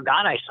 then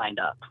forgot I signed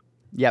up.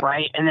 Yep.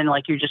 Right. And then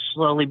you're just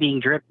slowly being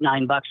dripped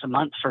 $9 a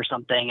month for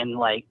something, and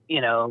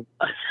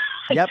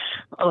Yep.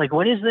 Like,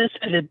 what is this?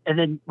 And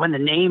then when the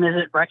name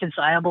isn't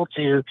reconcilable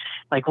to,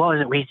 like, what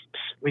was it?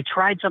 We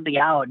tried something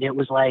out, and it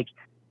was like,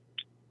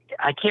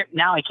 I can't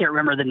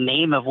remember the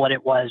name of what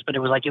it was, but it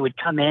was like it would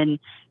come in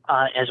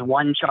as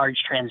one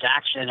charge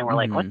transaction, and we're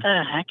like, what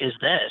the heck is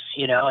this?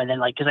 And then,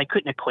 like, because I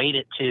couldn't equate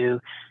it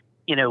to,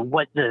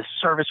 what the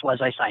service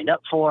was I signed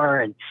up for,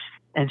 and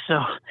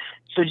so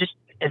just,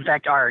 in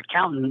fact, our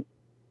accountant,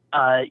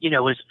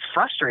 was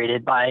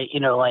frustrated by,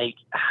 like,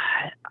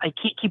 I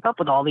can't keep up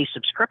with all these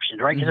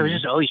subscriptions, right? Because I was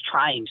just always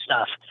trying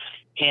stuff,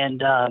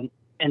 and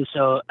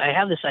so I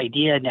have this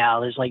idea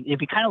now. Is like,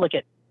 if you kind of look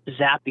at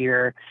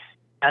Zapier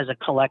as a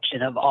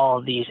collection of all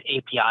of these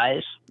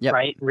APIs,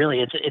 right? Really,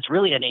 it's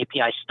really an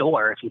API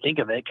store if you think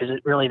of it, because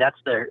that's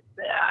their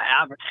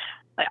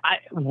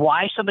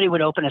why somebody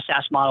would open a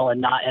SaaS model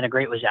and not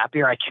integrate with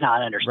Zapier, I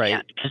cannot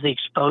understand, because the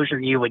exposure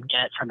you would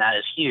get from that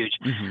is huge.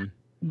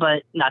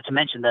 But not to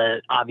mention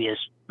the obvious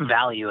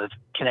value of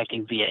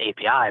connecting via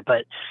API.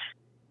 But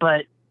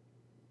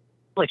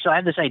like, so I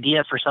have this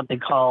idea for something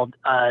called,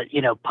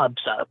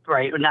 PubSub,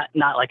 right?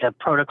 Not like a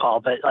protocol,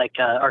 but like,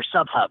 or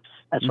SubHub.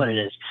 That's what it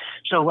is.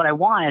 So what I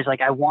want is,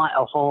 like, I want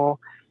a whole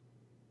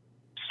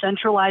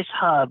centralized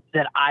hub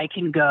that I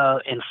can go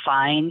and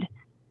find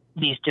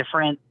these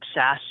different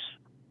SaaS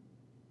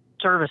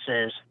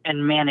services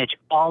and manage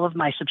all of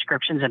my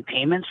subscriptions and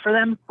payments for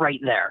them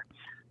right there.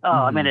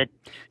 I'm going to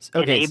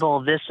enable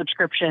this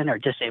subscription or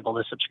disable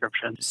this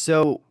subscription.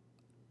 So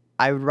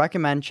I would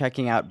recommend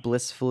checking out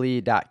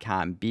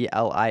blissfully.com,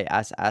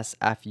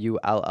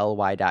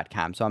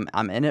 BLISSFULLY.com. So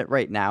I'm in it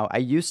right now. I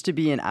used to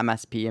be an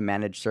MSP, a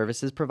managed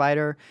services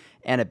provider,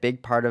 and a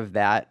big part of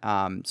that,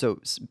 so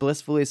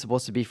Blissfully is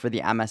supposed to be for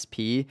the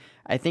MSP,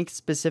 I think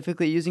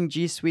specifically using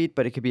G Suite,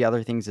 but it could be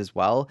other things as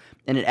well,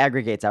 and it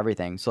aggregates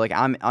everything. So like,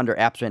 I'm under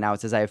apps right now. It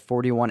says I have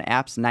 41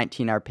 apps,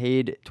 19 are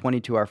paid,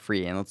 22 are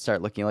free. And let's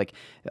start looking like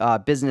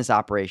business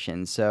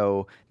operations.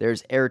 So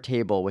there's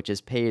Airtable, which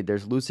is paid.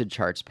 There's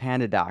Lucidcharts,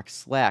 PandaDoc,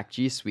 Slack,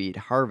 G Suite,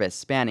 Harvest,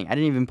 Spanning. I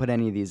didn't even put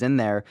any of these in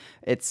there.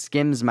 It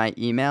skims my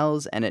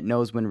emails and it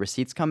knows when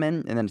receipts come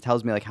in, and then it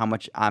tells me like how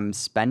much I'm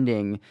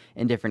spending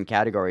in different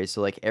categories.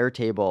 So like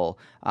Airtable,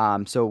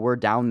 so we're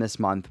down this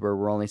month where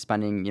we're only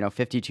spending,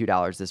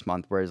 $52 this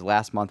month, whereas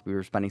last month we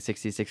were spending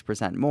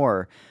 66%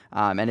 more.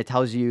 And it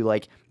tells you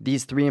like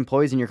these 3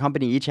 employees in your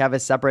company each have a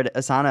separate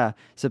Asana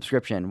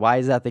subscription. Why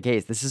is that the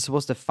case? This is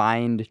supposed to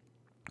find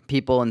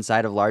people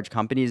inside of large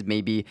companies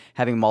maybe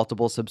having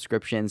multiple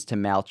subscriptions to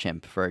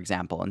MailChimp, for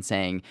example, and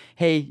saying,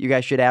 hey, you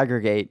guys should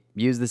aggregate,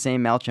 use the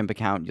same MailChimp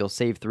account, you'll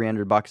save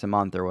 $300 a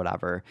month or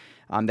whatever.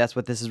 That's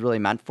what this is really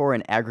meant for,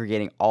 and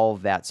aggregating all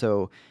of that.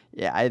 So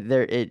yeah,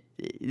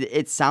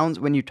 it sounds,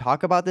 when you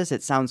talk about this,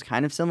 it sounds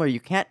kind of similar. You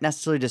can't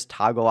necessarily just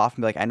toggle off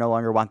and be like, I no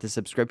longer want the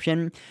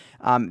subscription.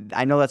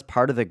 I know that's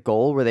part of the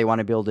goal where they want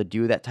to be able to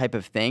do that type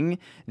of thing.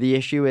 The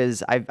issue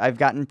is I've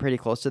gotten pretty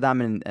close to them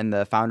and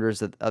the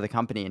founders of the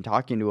company, and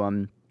talking to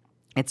them.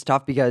 It's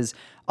tough because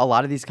a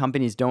lot of these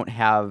companies don't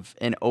have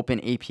an open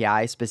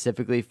API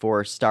specifically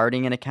for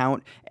starting an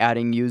account,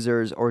 adding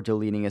users, or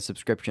deleting a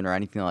subscription or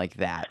anything like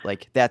that.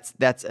 Like that's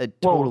a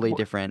totally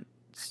different,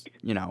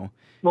 Well,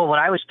 what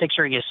I was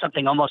picturing is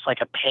something almost like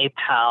a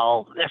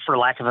PayPal, for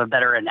lack of a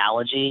better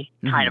analogy,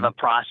 kind of a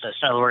process.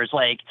 In other words,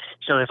 like,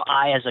 so if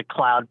I, as a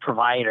cloud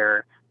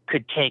provider,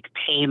 could take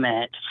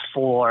payment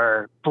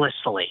for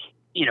Blissfully,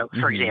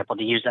 for example,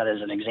 to use that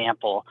as an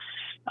example,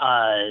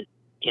 so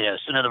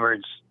in other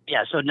words,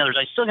 I'm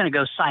still going to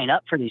go sign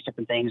up for these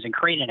different things and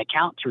create an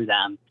account through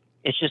them.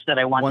 It's just that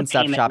I want the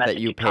payment method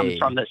to come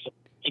from this.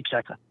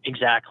 Exactly.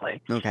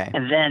 Okay.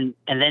 And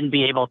then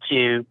be able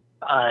to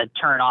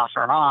turn off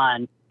or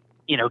on,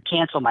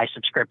 cancel my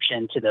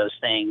subscription to those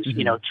things,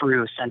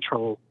 through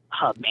central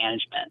hub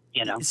management,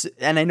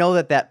 And I know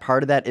that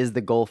part of that is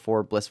the goal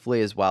for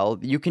Blissfully as well.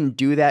 You can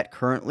do that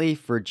currently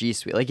for G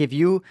Suite. Like if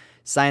you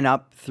sign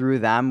up through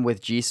them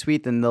with G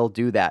Suite, then they'll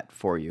do that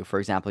for you. For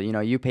example,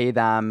 you pay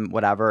them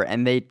whatever,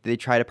 and they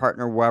try to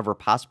partner wherever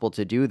possible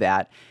to do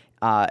that.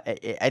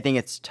 I think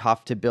it's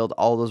tough to build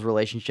all those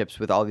relationships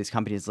with all these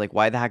companies. Like,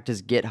 why the heck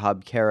does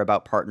GitHub care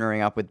about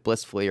partnering up with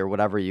Blissfully or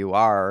whatever you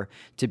are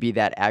to be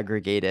that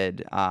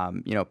aggregated,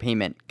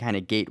 payment kind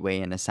of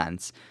gateway in a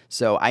sense?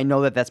 So I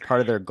know that that's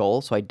part of their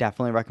goal. So I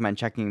definitely recommend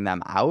checking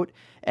them out.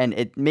 And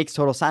it makes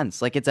total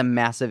sense. Like, it's a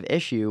massive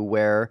issue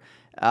where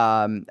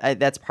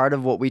that's part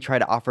of what we try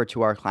to offer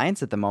to our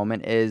clients at the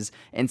moment is,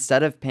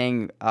 instead of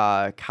paying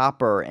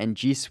Copper and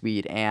G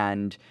Suite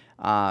and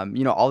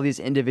all these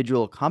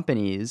individual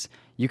companies,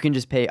 you can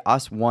just pay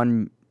us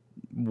once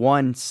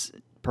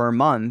per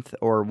month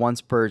or once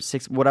per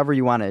 6, whatever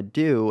you want to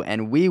do,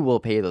 and we will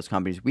pay those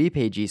companies. We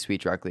pay G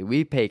Suite directly,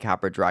 we pay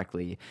Copper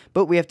directly,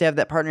 but we have to have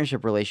that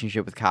partnership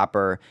relationship with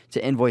Copper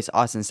to invoice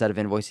us instead of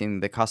invoicing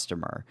the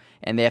customer.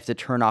 And they have to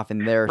turn off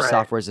in their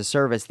software as a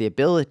service the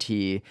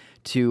ability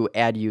to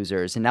add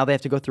users, and now they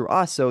have to go through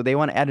us. So they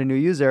want to add a new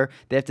user,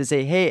 they have to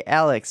say, hey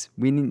Alex,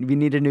 we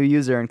need a new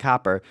user in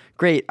Copper.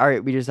 Great, all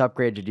right, we just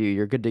upgraded you,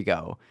 you're good to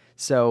go.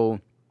 So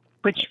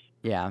which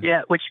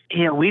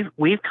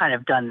we've kind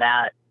of done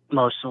that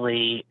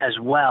mostly as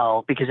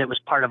well, because it was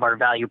part of our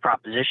value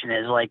proposition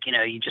is like,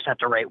 you just have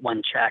to write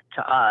one check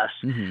to us.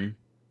 Mm-hmm.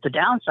 The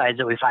downsides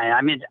that we find,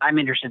 I'm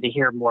interested to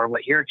hear more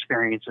what your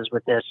experience is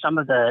with this.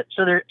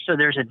 So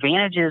there's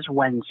advantages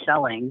when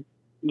selling,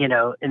 in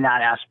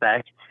that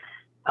aspect.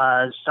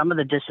 Some of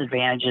the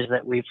disadvantages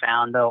that we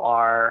found though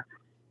are,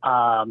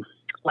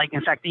 like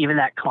in fact, even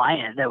that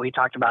client that we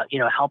talked about,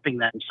 helping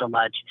them so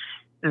much,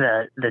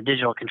 the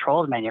digital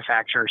controls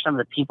manufacturer, some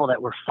of the people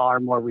that were far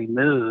more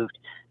removed,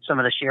 some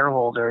of the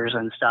shareholders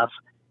and stuff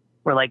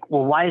were like,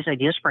 well, why is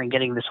IdeaSpring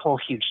getting this whole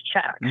huge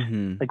check?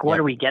 Mm-hmm. Like, what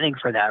are we getting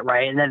for that?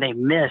 Right. And then they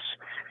miss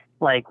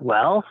like,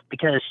 well,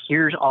 because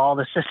here's all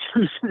the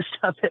systems and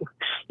stuff that,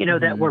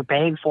 that we're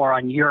paying for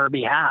on your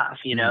behalf,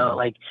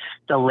 like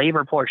the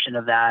labor portion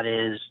of that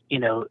is,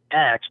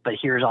 X, but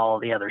here's all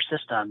of the other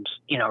systems,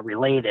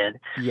 related.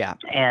 Yeah.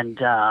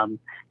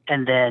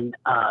 And then,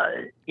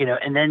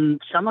 and then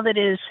some of it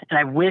is, and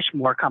I wish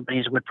more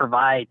companies would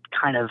provide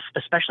kind of,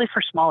 especially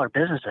for smaller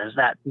businesses,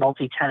 that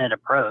multi-tenant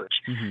approach.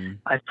 Mm-hmm.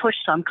 I've pushed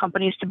some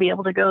companies to be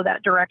able to go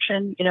that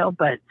direction,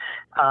 but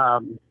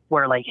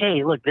we're like,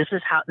 hey, look, this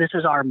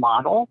is our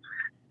model.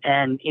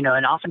 And,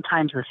 and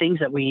oftentimes the things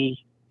that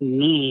we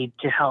need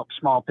to help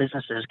small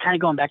businesses, kind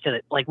of going back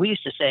to like we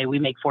used to say, we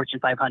make Fortune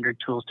 500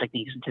 tools,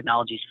 techniques, and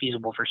technologies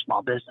feasible for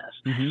small business.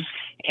 Mm-hmm.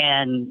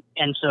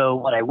 And so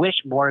what I wish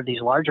more of these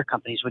larger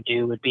companies would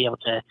do would be able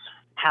to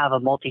have a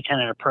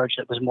multi-tenant approach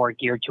that was more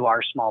geared to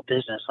our small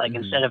business. Like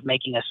instead of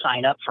making a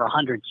sign up for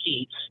 100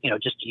 seats,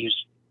 just to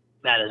use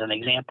that as an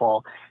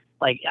example,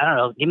 like, I don't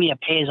know, give me a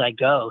pay as I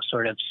go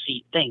sort of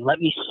seat thing. Let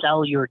me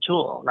sell your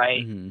tool.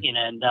 Right.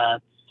 Mm-hmm.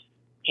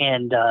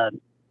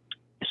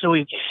 So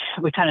we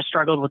kind of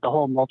struggled with the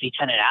whole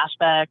multi-tenant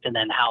aspect, and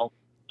then how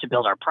to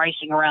build our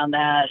pricing around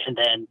that. And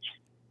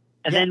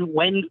then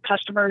when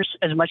customers,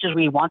 as much as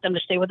we want them to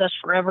stay with us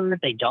forever,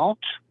 they don't.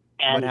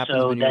 And what happens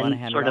so when you want to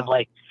hand sort it of off?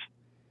 like,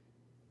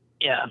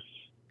 yeah.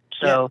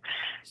 So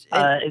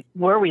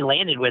where we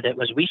landed with it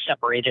was we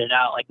separated it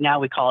out. Like now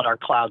we call it our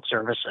cloud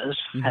services.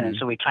 Mm-hmm. And then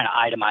so we kind of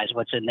itemize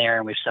what's in there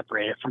and we've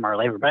separated it from our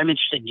labor. But I'm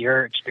interested in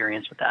your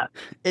experience with that.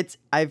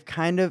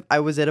 I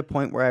was at a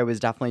point where I was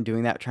definitely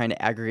doing that, trying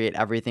to aggregate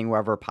everything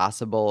wherever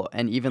possible.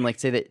 And even like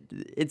say that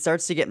it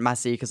starts to get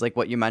messy because like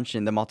what you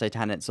mentioned, the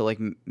multi-tenant. So like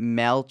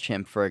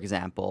MailChimp, for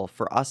example,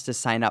 for us to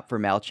sign up for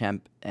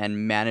MailChimp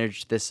and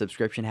manage this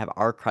subscription, have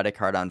our credit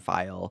card on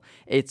file,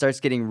 it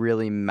starts getting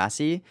really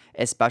messy,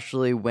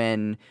 especially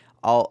when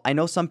I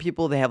know some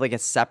people, they have like a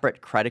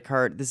separate credit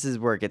card. This is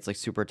where it gets like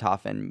super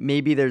tough. And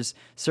maybe there's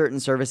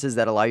certain services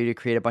that allow you to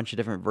create a bunch of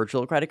different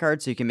virtual credit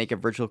cards. So you can make a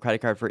virtual credit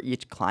card for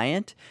each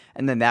client.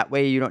 And then that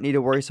way you don't need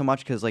to worry so much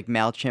because like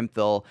MailChimp,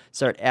 they'll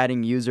start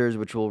adding users,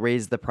 which will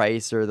raise the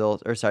price, or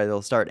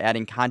they'll start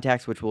adding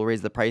contacts, which will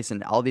raise the price,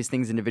 and all these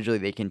things individually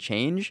they can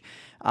change.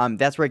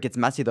 That's where it gets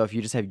messy though, if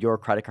you just have your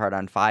credit card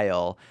on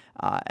file.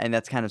 And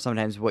that's kind of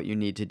sometimes what you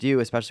need to do,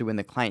 especially when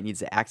the client needs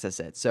to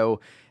access it. So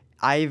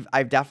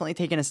I've definitely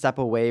taken a step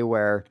away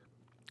where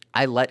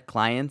I let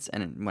clients,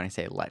 and when I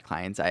say let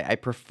clients, I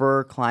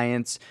prefer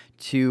clients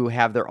to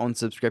have their own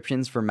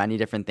subscriptions for many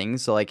different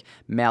things. So like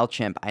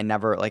MailChimp,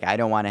 I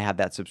don't want to have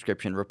that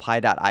subscription.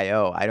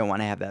 Reply.io, I don't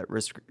want to have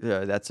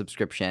that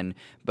subscription.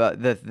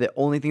 But the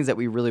only things that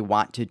we really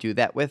want to do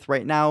that with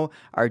right now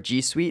are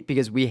G Suite,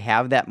 because we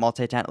have that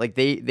multi-tenant, like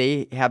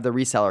they have the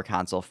reseller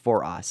console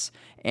for us,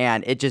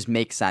 and it just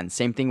makes sense.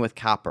 Same thing with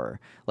Copper,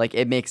 like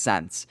it makes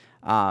sense.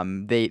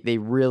 They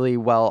really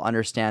well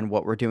understand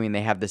what we're doing.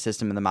 They have the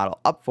system and the model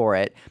up for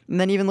it. And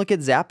then even look at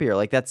Zapier.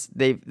 Like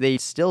they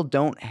still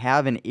don't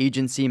have an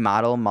agency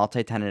model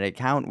multi-tenant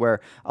account, where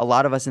a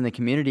lot of us in the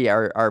community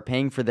are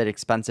paying for that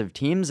expensive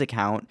Teams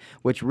account,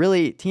 which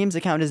really Teams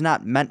account is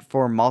not meant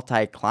for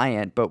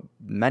multi-client, but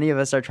many of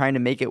us are trying to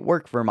make it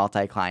work for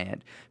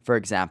multi-client, for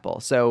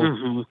example.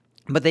 So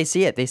But they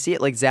see it.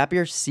 Like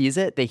Zapier sees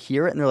it. They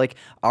hear it. And they're like,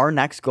 our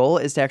next goal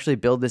is to actually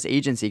build this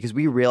agency, because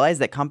we realize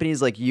that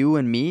companies like you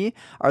and me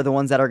are the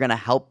ones that are going to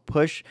help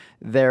push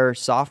their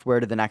software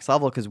to the next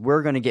level, because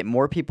we're going to get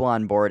more people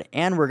on board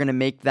and we're going to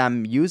make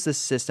them use the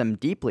system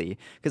deeply.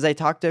 Because I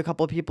talked to a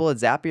couple of people at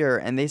Zapier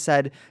and they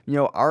said,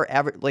 our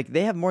average, like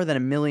they have more than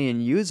 1 million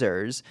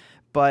users,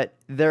 but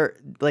they're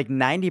like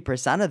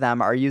 90% of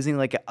them are using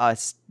like a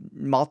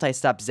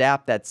multi-step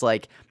Zap that's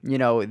like,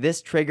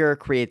 this trigger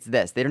creates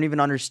this. They don't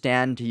even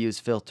understand to use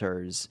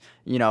filters,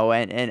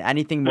 and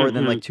anything more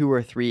than like 2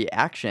 or 3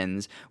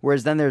 actions.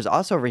 Whereas then there's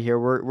us over here,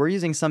 we're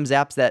using some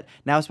Zaps that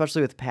now,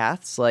 especially with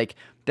Paths, like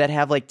that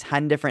have like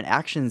 10 different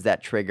actions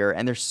that trigger,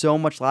 and there's so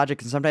much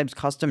logic, and sometimes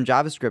custom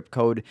JavaScript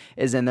code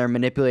is in there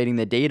manipulating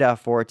the data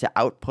for it to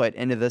output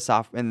into the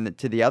software and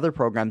to the other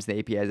programs, the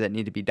APIs that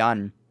need to be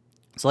done.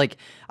 So like,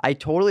 I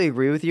totally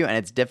agree with you, and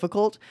it's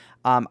difficult.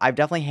 I've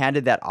definitely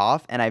handed that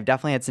off, and I've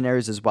definitely had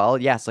scenarios as well.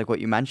 Yes, like what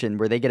you mentioned,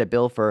 where they get a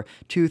bill for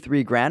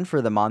 2-3 grand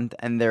for the month,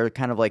 and they're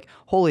kind of like,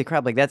 "Holy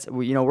crap! Like that's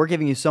we're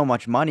giving you so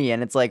much money,"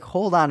 and it's like,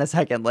 hold on a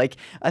second, like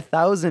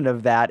 1,000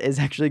 of that is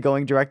actually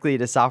going directly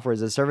to software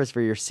as a service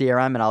for your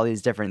CRM and all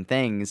these different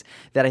things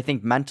that I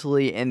think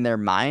mentally in their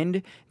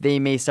mind they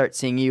may start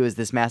seeing you as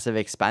this massive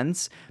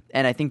expense.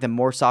 And I think the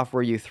more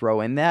software you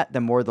throw in that, the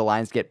more the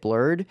lines get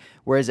blurred.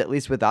 Whereas at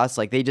least with us,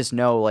 like they just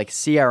know like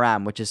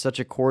CRM, which is such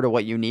a core to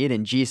what you need,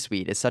 and G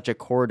Suite is such a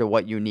core to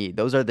what you need.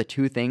 Those are the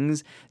two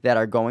things that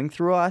are going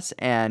through us.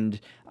 And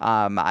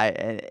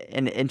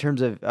in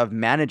terms of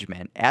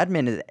management,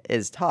 admin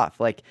is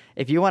tough. Like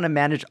if you want to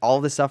manage all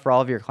the stuff for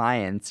all of your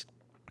clients,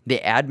 the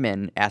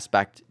admin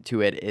aspect to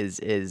it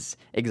is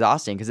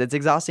exhausting, because it's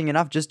exhausting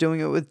enough just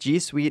doing it with G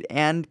Suite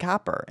and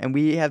Copper, and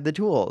we have the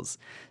tools.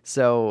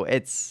 So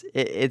it's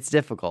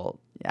difficult.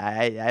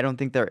 I don't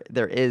think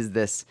there is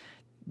this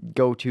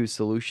go-to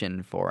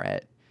solution for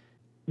it.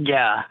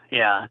 Yeah,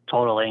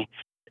 totally.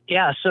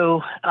 Yeah,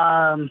 so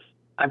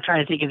I'm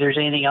trying to think if there's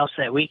anything else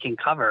that we can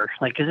cover,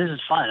 like, because this is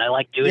fun. I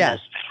like doing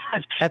this.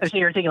 I'm sitting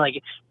here thinking,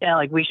 like,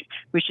 like we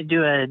should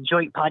do a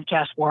joint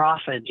podcast more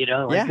often.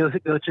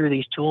 Go through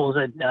these tools,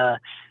 and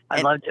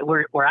I love.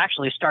 We're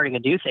actually starting a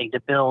new thing to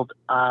build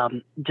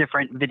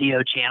different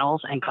video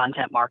channels and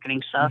content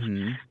marketing stuff,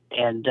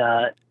 and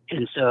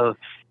so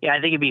I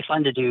think it'd be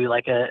fun to do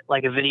like a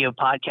video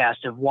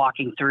podcast of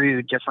walking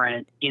through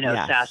different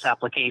SaaS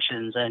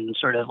applications and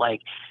sort of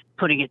like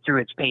putting it through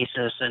its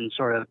paces and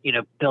sort of,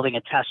 building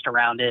a test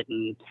around it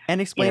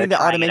and explaining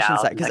the automation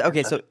side.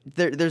 Because, so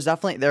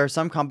there are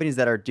some companies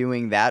that are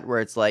doing that where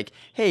it's like,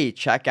 hey,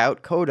 check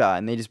out Coda,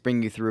 and they just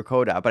bring you through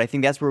Coda. But I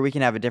think that's where we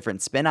can have a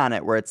different spin on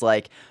it, where it's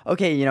like,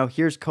 okay,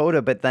 here's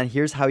Coda, but then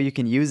here's how you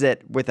can use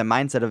it with a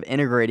mindset of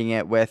integrating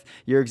it with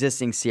your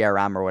existing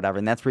CRM or whatever.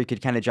 And that's where you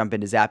could kind of jump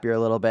into Zapier a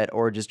little bit,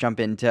 or just jump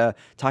into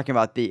talking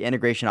about the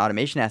integration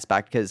automation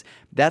aspect, because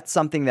that's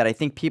something that I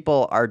think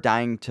people are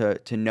dying to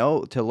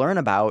learn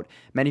about.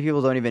 Many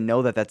people don't even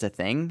know that that's a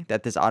thing,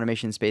 that this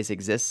automation space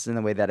exists in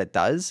the way that it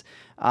does.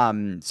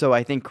 So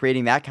I think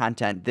creating that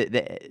content,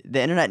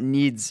 the internet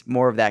needs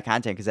more of that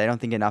content, because I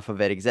don't think enough of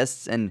it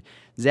exists. And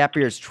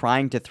Zapier is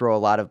trying to throw a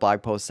lot of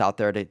blog posts out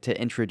there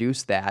to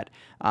introduce that.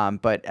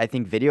 But I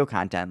think video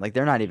content, like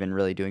they're not even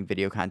really doing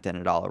video content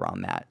at all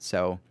around that.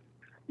 So.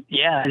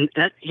 Yeah,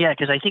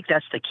 because I think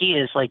that's the key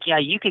is like,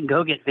 you can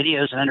go get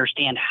videos and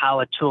understand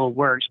how a tool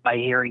works by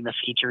hearing the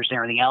features and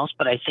everything else.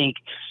 But I think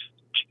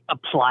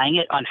applying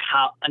it on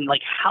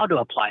how to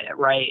apply it,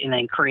 right? And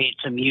then create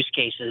some use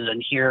cases,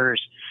 and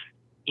here's,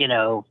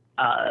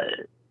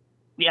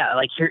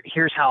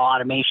 here's how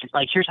automation,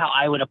 like here's how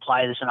I would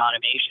apply this in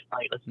automation.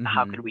 Like,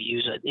 how could we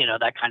use it?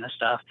 That kind of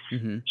stuff.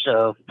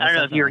 So I don't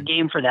know if you're a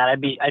game for that.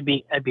 I'd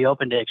be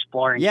open to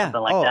exploring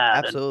something like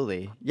that.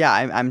 Absolutely.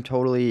 I'm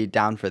totally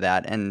down for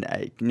that.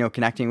 And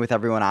connecting with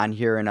everyone on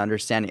here and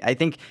understanding. I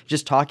think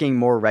just talking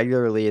more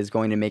regularly is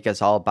going to make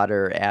us all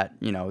better at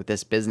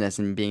this business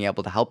and being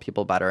able to help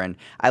people better. And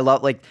I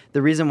love, like,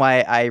 the reason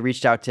why I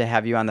reached out to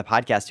have you on the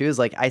podcast too is,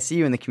 like, I see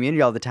you in the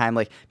community all the time.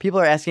 Like, people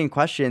are asking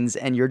questions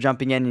and you're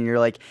jumping in and you're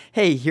like,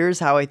 hey, here's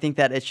how I think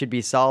that it should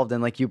be solved,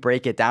 and like you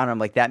break it down. I'm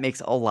like, that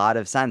makes a lot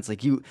of sense.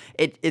 Like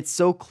it's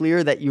so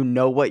clear that you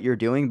know what you're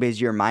doing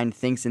because your mind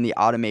thinks in the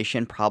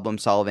automation problem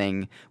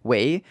solving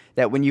way,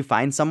 that when you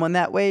find someone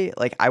that way,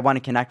 like, I want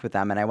to connect with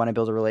them and I want to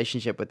build a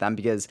relationship with them,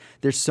 because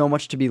there's so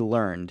much to be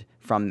learned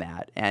from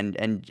that,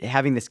 and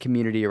having this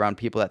community around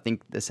people that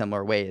think the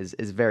similar way is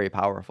very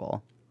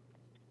powerful.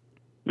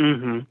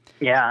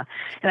 Yeah.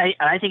 And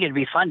I think it'd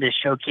be fun to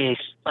showcase,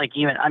 like,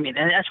 and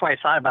that's why I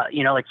thought about,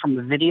 like, from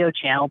a video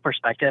channel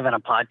perspective and a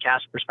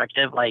podcast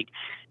perspective, like,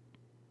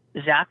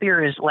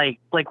 Zapier is like,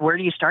 where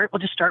do you start? Well,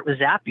 just start with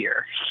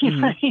Zapier.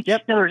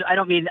 Yep. In other words, I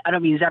don't mean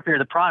Zapier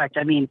the product.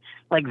 I mean,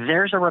 like,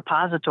 there's a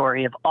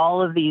repository of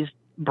all of these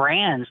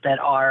brands that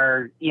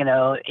are, in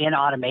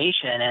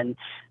automation, and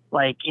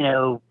like,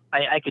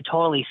 I could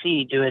totally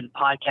see doing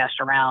podcast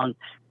around,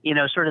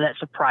 sort of that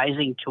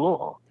surprising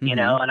tool, and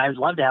I'd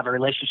love to have a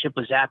relationship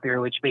with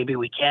Zapier, which maybe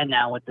we can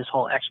now with this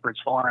whole experts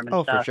forum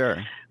and stuff. For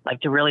sure.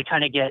 Like, to really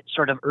kind of get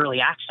sort of early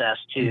access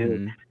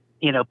to,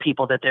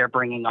 people that they're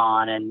bringing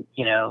on, and,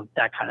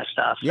 that kind of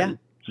stuff. Yeah. And,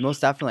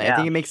 most definitely. I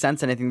think it makes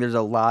sense, and I think there's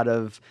a lot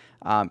of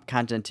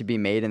content to be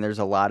made, and there's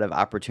a lot of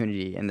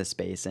opportunity in the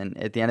space. And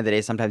at the end of the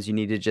day, sometimes you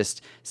need to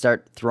just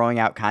start throwing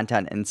out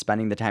content and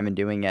spending the time and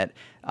doing it.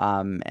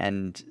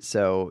 And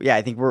so,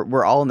 I think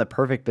we're all in the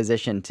perfect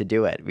position to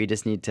do it. We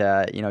just need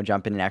to,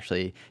 jump in and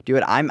actually do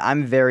it.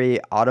 I'm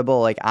very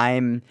audible. Like,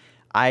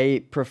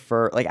 I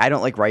prefer, like, I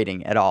don't like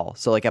writing at all.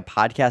 So, like, a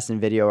podcast and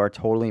video are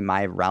totally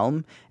my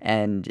realm.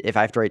 And if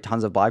I have to write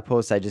tons of blog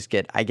posts, I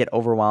get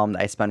overwhelmed.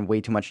 I spend way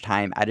too much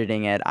time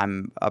editing it.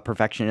 I'm a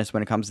perfectionist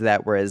when it comes to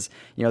that. Whereas,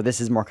 this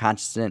is more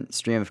constant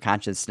stream of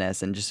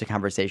consciousness and just a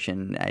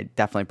conversation. I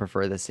definitely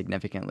prefer this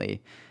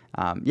significantly.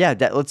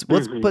 Let's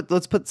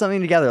put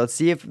something together. Let's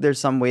see if there's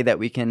some way that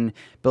we can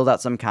build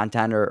out some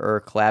content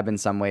or collab in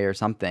some way or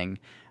something.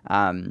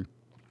 The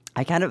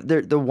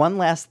one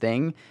last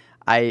thing,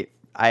 I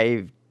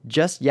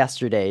just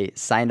yesterday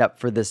signed up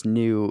for this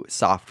new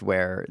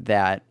software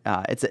that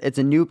it's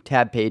a new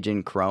tab page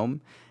in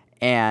Chrome,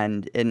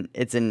 and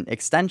it's an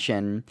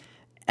extension.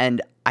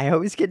 And I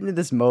always get into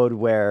this mode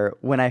where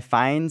when I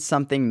find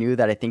something new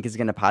that I think is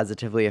going to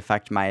positively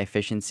affect my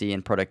efficiency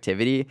and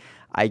productivity,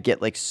 I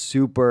get like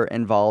super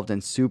involved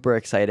and super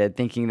excited,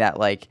 thinking that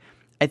like,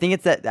 I think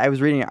it's that I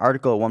was reading an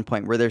article at one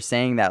point where they're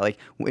saying that like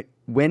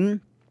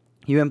when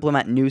you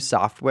implement new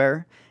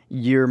software,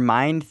 your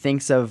mind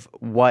thinks of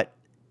what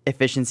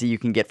efficiency you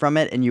can get from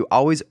it, and you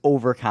always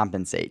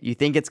overcompensate. You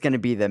think it's going to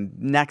be the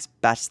next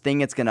best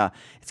thing. It's gonna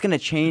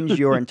change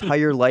your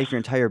entire life, your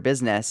entire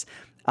business.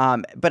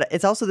 But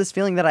it's also this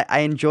feeling that I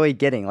enjoy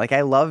getting. Like,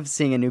 I love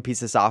seeing a new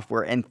piece of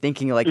software and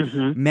thinking like,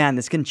 man,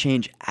 this can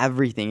change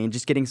everything, and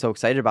just getting so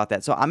excited about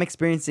that. So I'm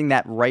experiencing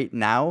that right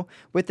now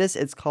with this.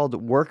 It's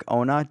called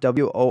Workona,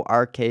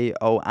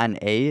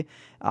 Workona.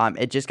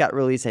 It just got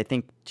released, I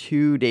think,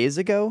 2 days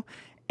ago.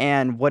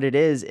 And what it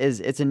is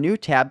it's a new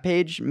tab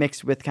page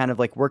mixed with kind of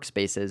like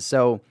workspaces.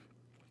 So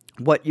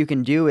what you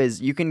can do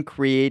is you can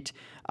create,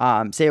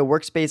 say, a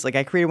workspace. Like,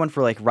 I created one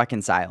for like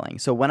reconciling.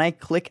 So when I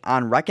click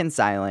on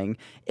reconciling,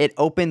 it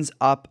opens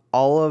up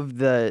all of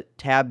the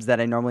tabs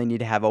that I normally need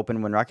to have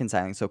open when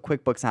reconciling. So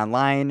QuickBooks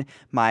Online,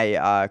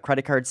 my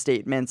credit card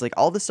statements, like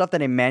all the stuff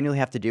that I manually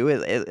have to do,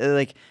 it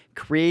like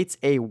creates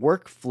a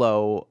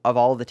workflow of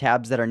all the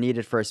tabs that are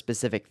needed for a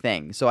specific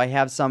thing. So I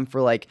have some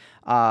for like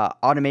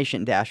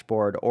automation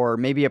dashboard, or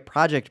maybe a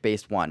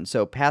project-based one.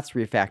 So Paths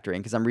refactoring,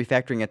 because I'm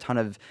refactoring a ton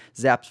of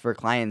Zaps for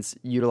clients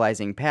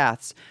utilizing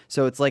Paths.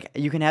 So it's like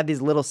you can have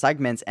these little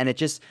segments, and it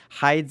just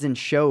hides and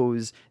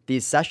shows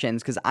these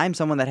sessions, because I'm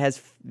someone that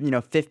has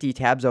 50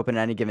 tabs open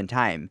at any given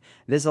time.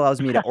 This allows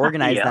me to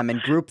organize them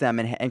and group them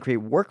and create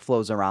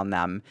workflows around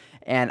them.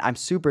 And I'm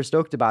super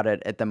stoked about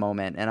it at the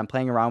moment, and I'm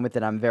playing around with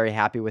it. I'm very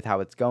happy with how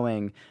it's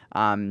going.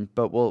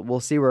 But we'll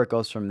see where it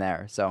goes from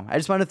there. So I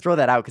just wanted to throw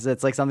that out because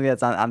it's like something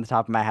that's on the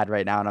top of my head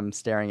right now, and I'm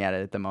staring at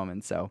it at the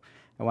moment. So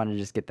I wanted to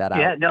just get that out.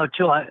 Yeah, no,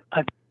 too.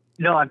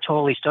 I'm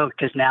totally stoked,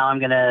 because now I'm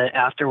gonna,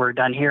 after we're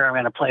done here, I'm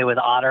gonna play with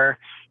Otter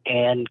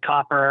and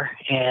Copper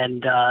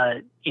and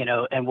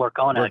and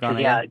Workona, because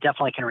I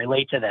definitely can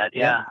relate to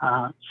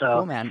that. So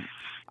cool, man.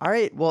 All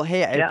right. Well,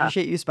 hey, I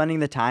appreciate you spending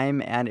the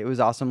time, and it was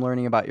awesome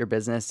learning about your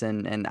business,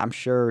 and I'm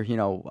sure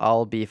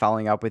I'll be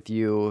following up with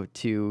you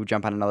to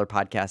jump on another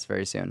podcast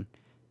very soon.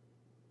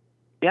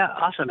 Yeah,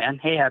 awesome, man.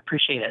 Hey, I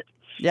appreciate it.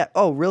 Yeah.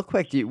 Oh, real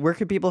quick, where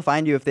could people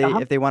find you if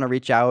they want to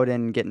reach out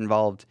and get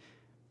involved?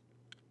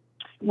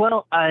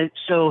 Well,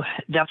 so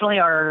definitely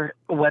our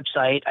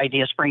website,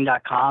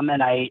 ideaspring.com,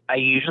 and I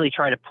usually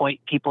try to point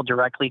people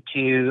directly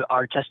to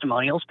our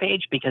testimonials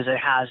page, because it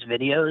has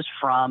videos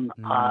from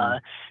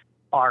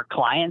our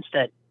clients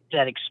that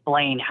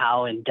explain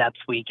how in depth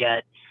we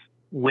get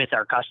with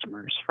our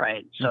customers,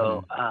 right?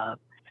 So,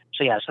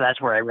 so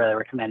that's where I really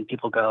recommend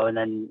people go. And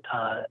then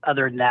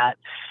other than that,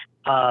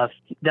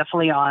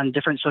 definitely on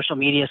different social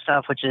media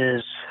stuff, which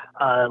is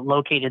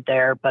located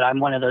there. But I'm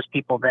one of those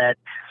people that,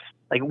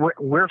 like,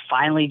 we're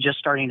finally just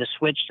starting to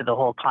switch to the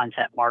whole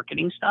content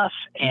marketing stuff.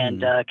 And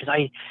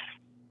because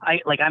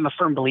I'm a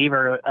firm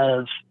believer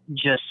of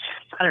just,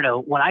 I don't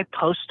know, when I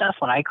post stuff,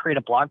 when I create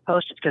a blog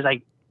post, it's because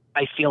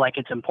I feel like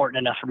it's important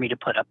enough for me to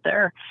put up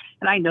there.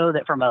 And I know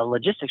that from a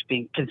logistics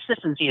being,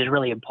 consistency is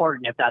really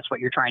important if that's what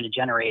you're trying to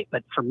generate.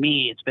 But for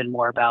me, it's been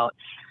more about,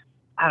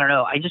 I don't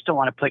know, I just don't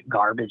want to put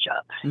garbage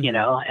up,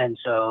 And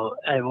so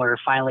we're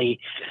finally,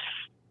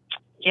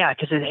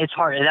 because it's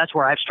hard. That's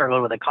where I've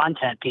struggled with the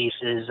content piece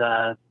is,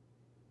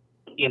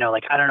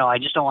 like, I don't know, I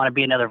just don't want to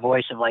be another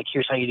voice of like,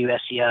 here's how you do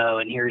SEO,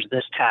 and here's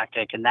this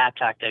tactic and that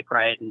tactic,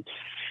 right?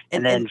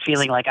 And then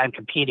feeling like I'm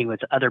competing with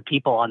other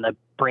people on the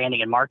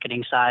branding and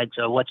marketing side.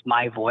 So what's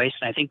my voice?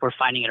 And I think we're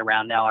finding it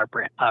around now, our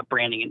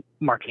branding and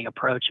marketing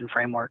approach and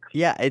framework.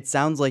 Yeah, it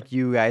sounds like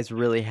you guys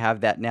really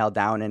have that nailed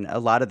down. And a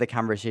lot of the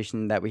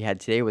conversation that we had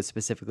today was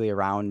specifically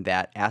around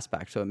that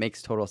aspect. So it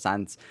makes total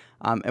sense.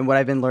 And what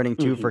I've been learning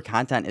too for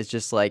content is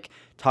just like,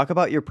 talk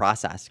about your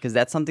process, because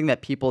that's something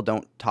that people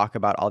don't talk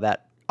about all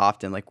that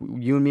often. Like,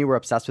 you and me were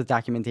obsessed with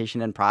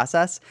documentation and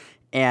process,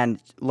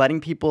 and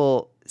letting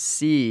people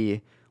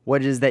see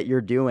what it is that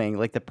you're doing,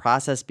 like the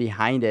process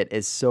behind it,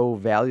 is so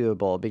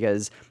valuable,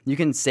 because you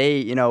can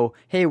say,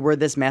 hey, we're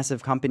this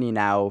massive company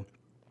now,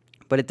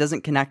 but it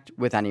doesn't connect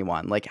with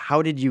anyone. Like,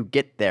 how did you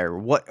get there?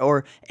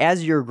 Or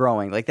as you're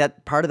growing, like,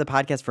 that part of the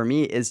podcast for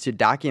me is to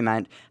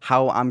document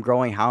how I'm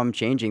growing, how I'm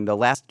changing. The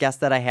last guest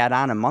that I had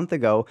on a month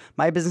ago,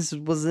 my business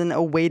was in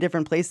a way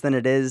different place than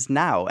it is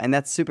now. And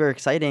that's super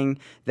exciting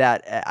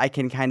that I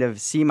can kind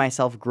of see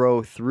myself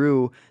grow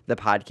through the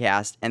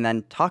podcast and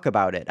then talk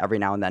about it every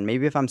now and then.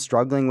 Maybe if I'm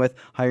struggling with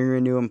hiring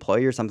a new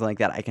employee or something like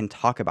that, I can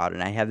talk about it.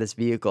 And I have this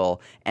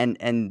vehicle,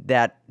 and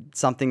that's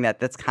something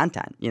that's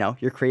content.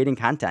 You're creating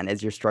content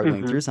as you're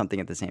struggling through something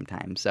at the same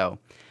time. So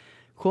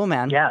Cool,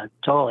 man. Yeah,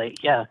 totally.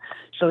 Yeah.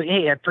 So,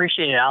 hey, I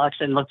appreciate it, Alex,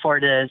 and look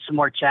forward to some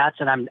more chats.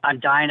 And I'm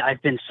dying. I've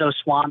been so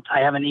swamped. I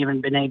haven't even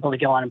been able to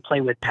go on and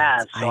play with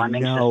paths. So I I'm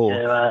anxious know.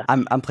 to.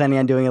 I'm planning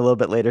on doing it a little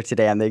bit later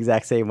today. I'm the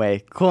exact same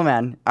way. Cool,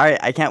 man. All right,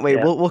 I can't wait.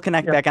 Yeah. We'll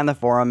connect Yeah. back on the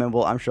forum, and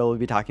I'm sure we'll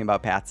be talking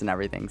about paths and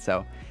everything.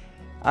 So,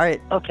 all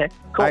right. Okay.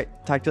 Cool. All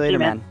right. Talk to you later,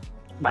 See you, man.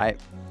 Bye.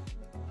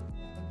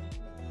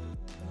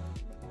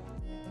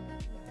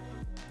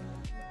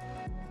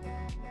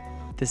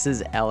 This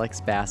is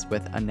Alex Bass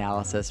with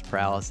Analysis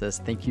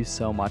Paralysis. Thank you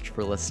so much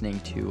for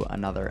listening to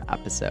another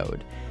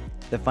episode.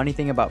 The funny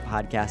thing about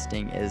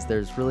podcasting is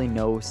there's really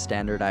no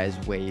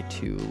standardized way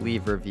to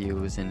leave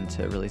reviews and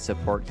to really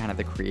support kind of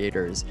the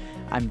creators.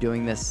 I'm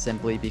doing this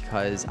simply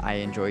because I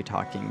enjoy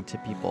talking to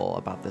people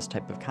about this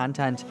type of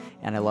content,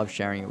 and I love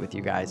sharing it with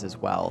you guys as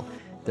well.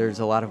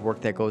 There's a lot of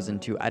work that goes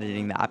into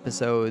editing the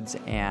episodes,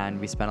 and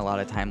we spend a lot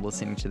of time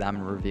listening to them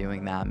and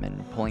reviewing them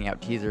and pulling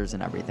out teasers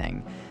and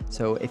everything.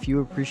 So if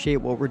you appreciate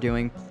what we're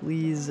doing,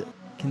 please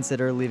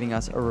consider leaving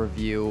us a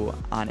review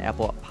on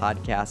Apple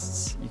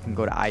Podcasts. You can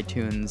go to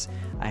iTunes.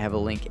 I have a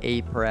link,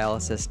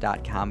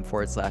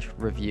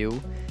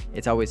 aparalysis.com/review.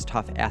 It's always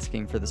tough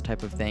asking for this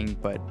type of thing,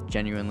 but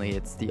genuinely,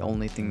 it's the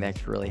only thing that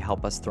can really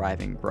help us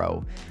thrive and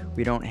grow.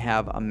 We don't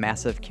have a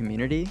massive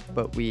community,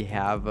 but we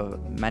have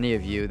many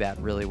of you that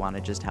really want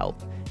to just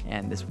help,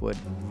 and this would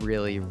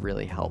really,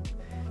 really help.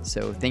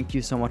 So thank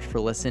you so much for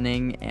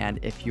listening, and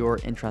if you're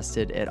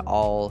interested at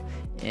all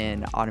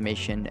in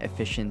automation,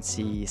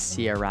 efficiency,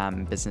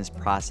 CRM, business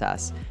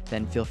process,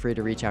 then feel free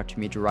to reach out to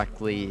me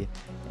directly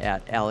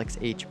at Alex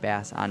H.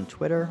 Bass on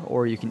Twitter,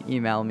 or you can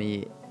email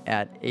me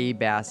at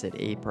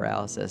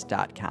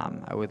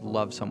abass@aparalysis.com. I would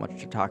love so much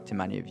to talk to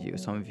many of you.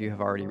 Some of you have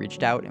already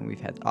reached out, and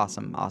we've had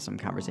awesome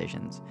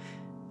conversations.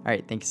 All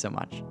right, thank you so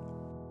much.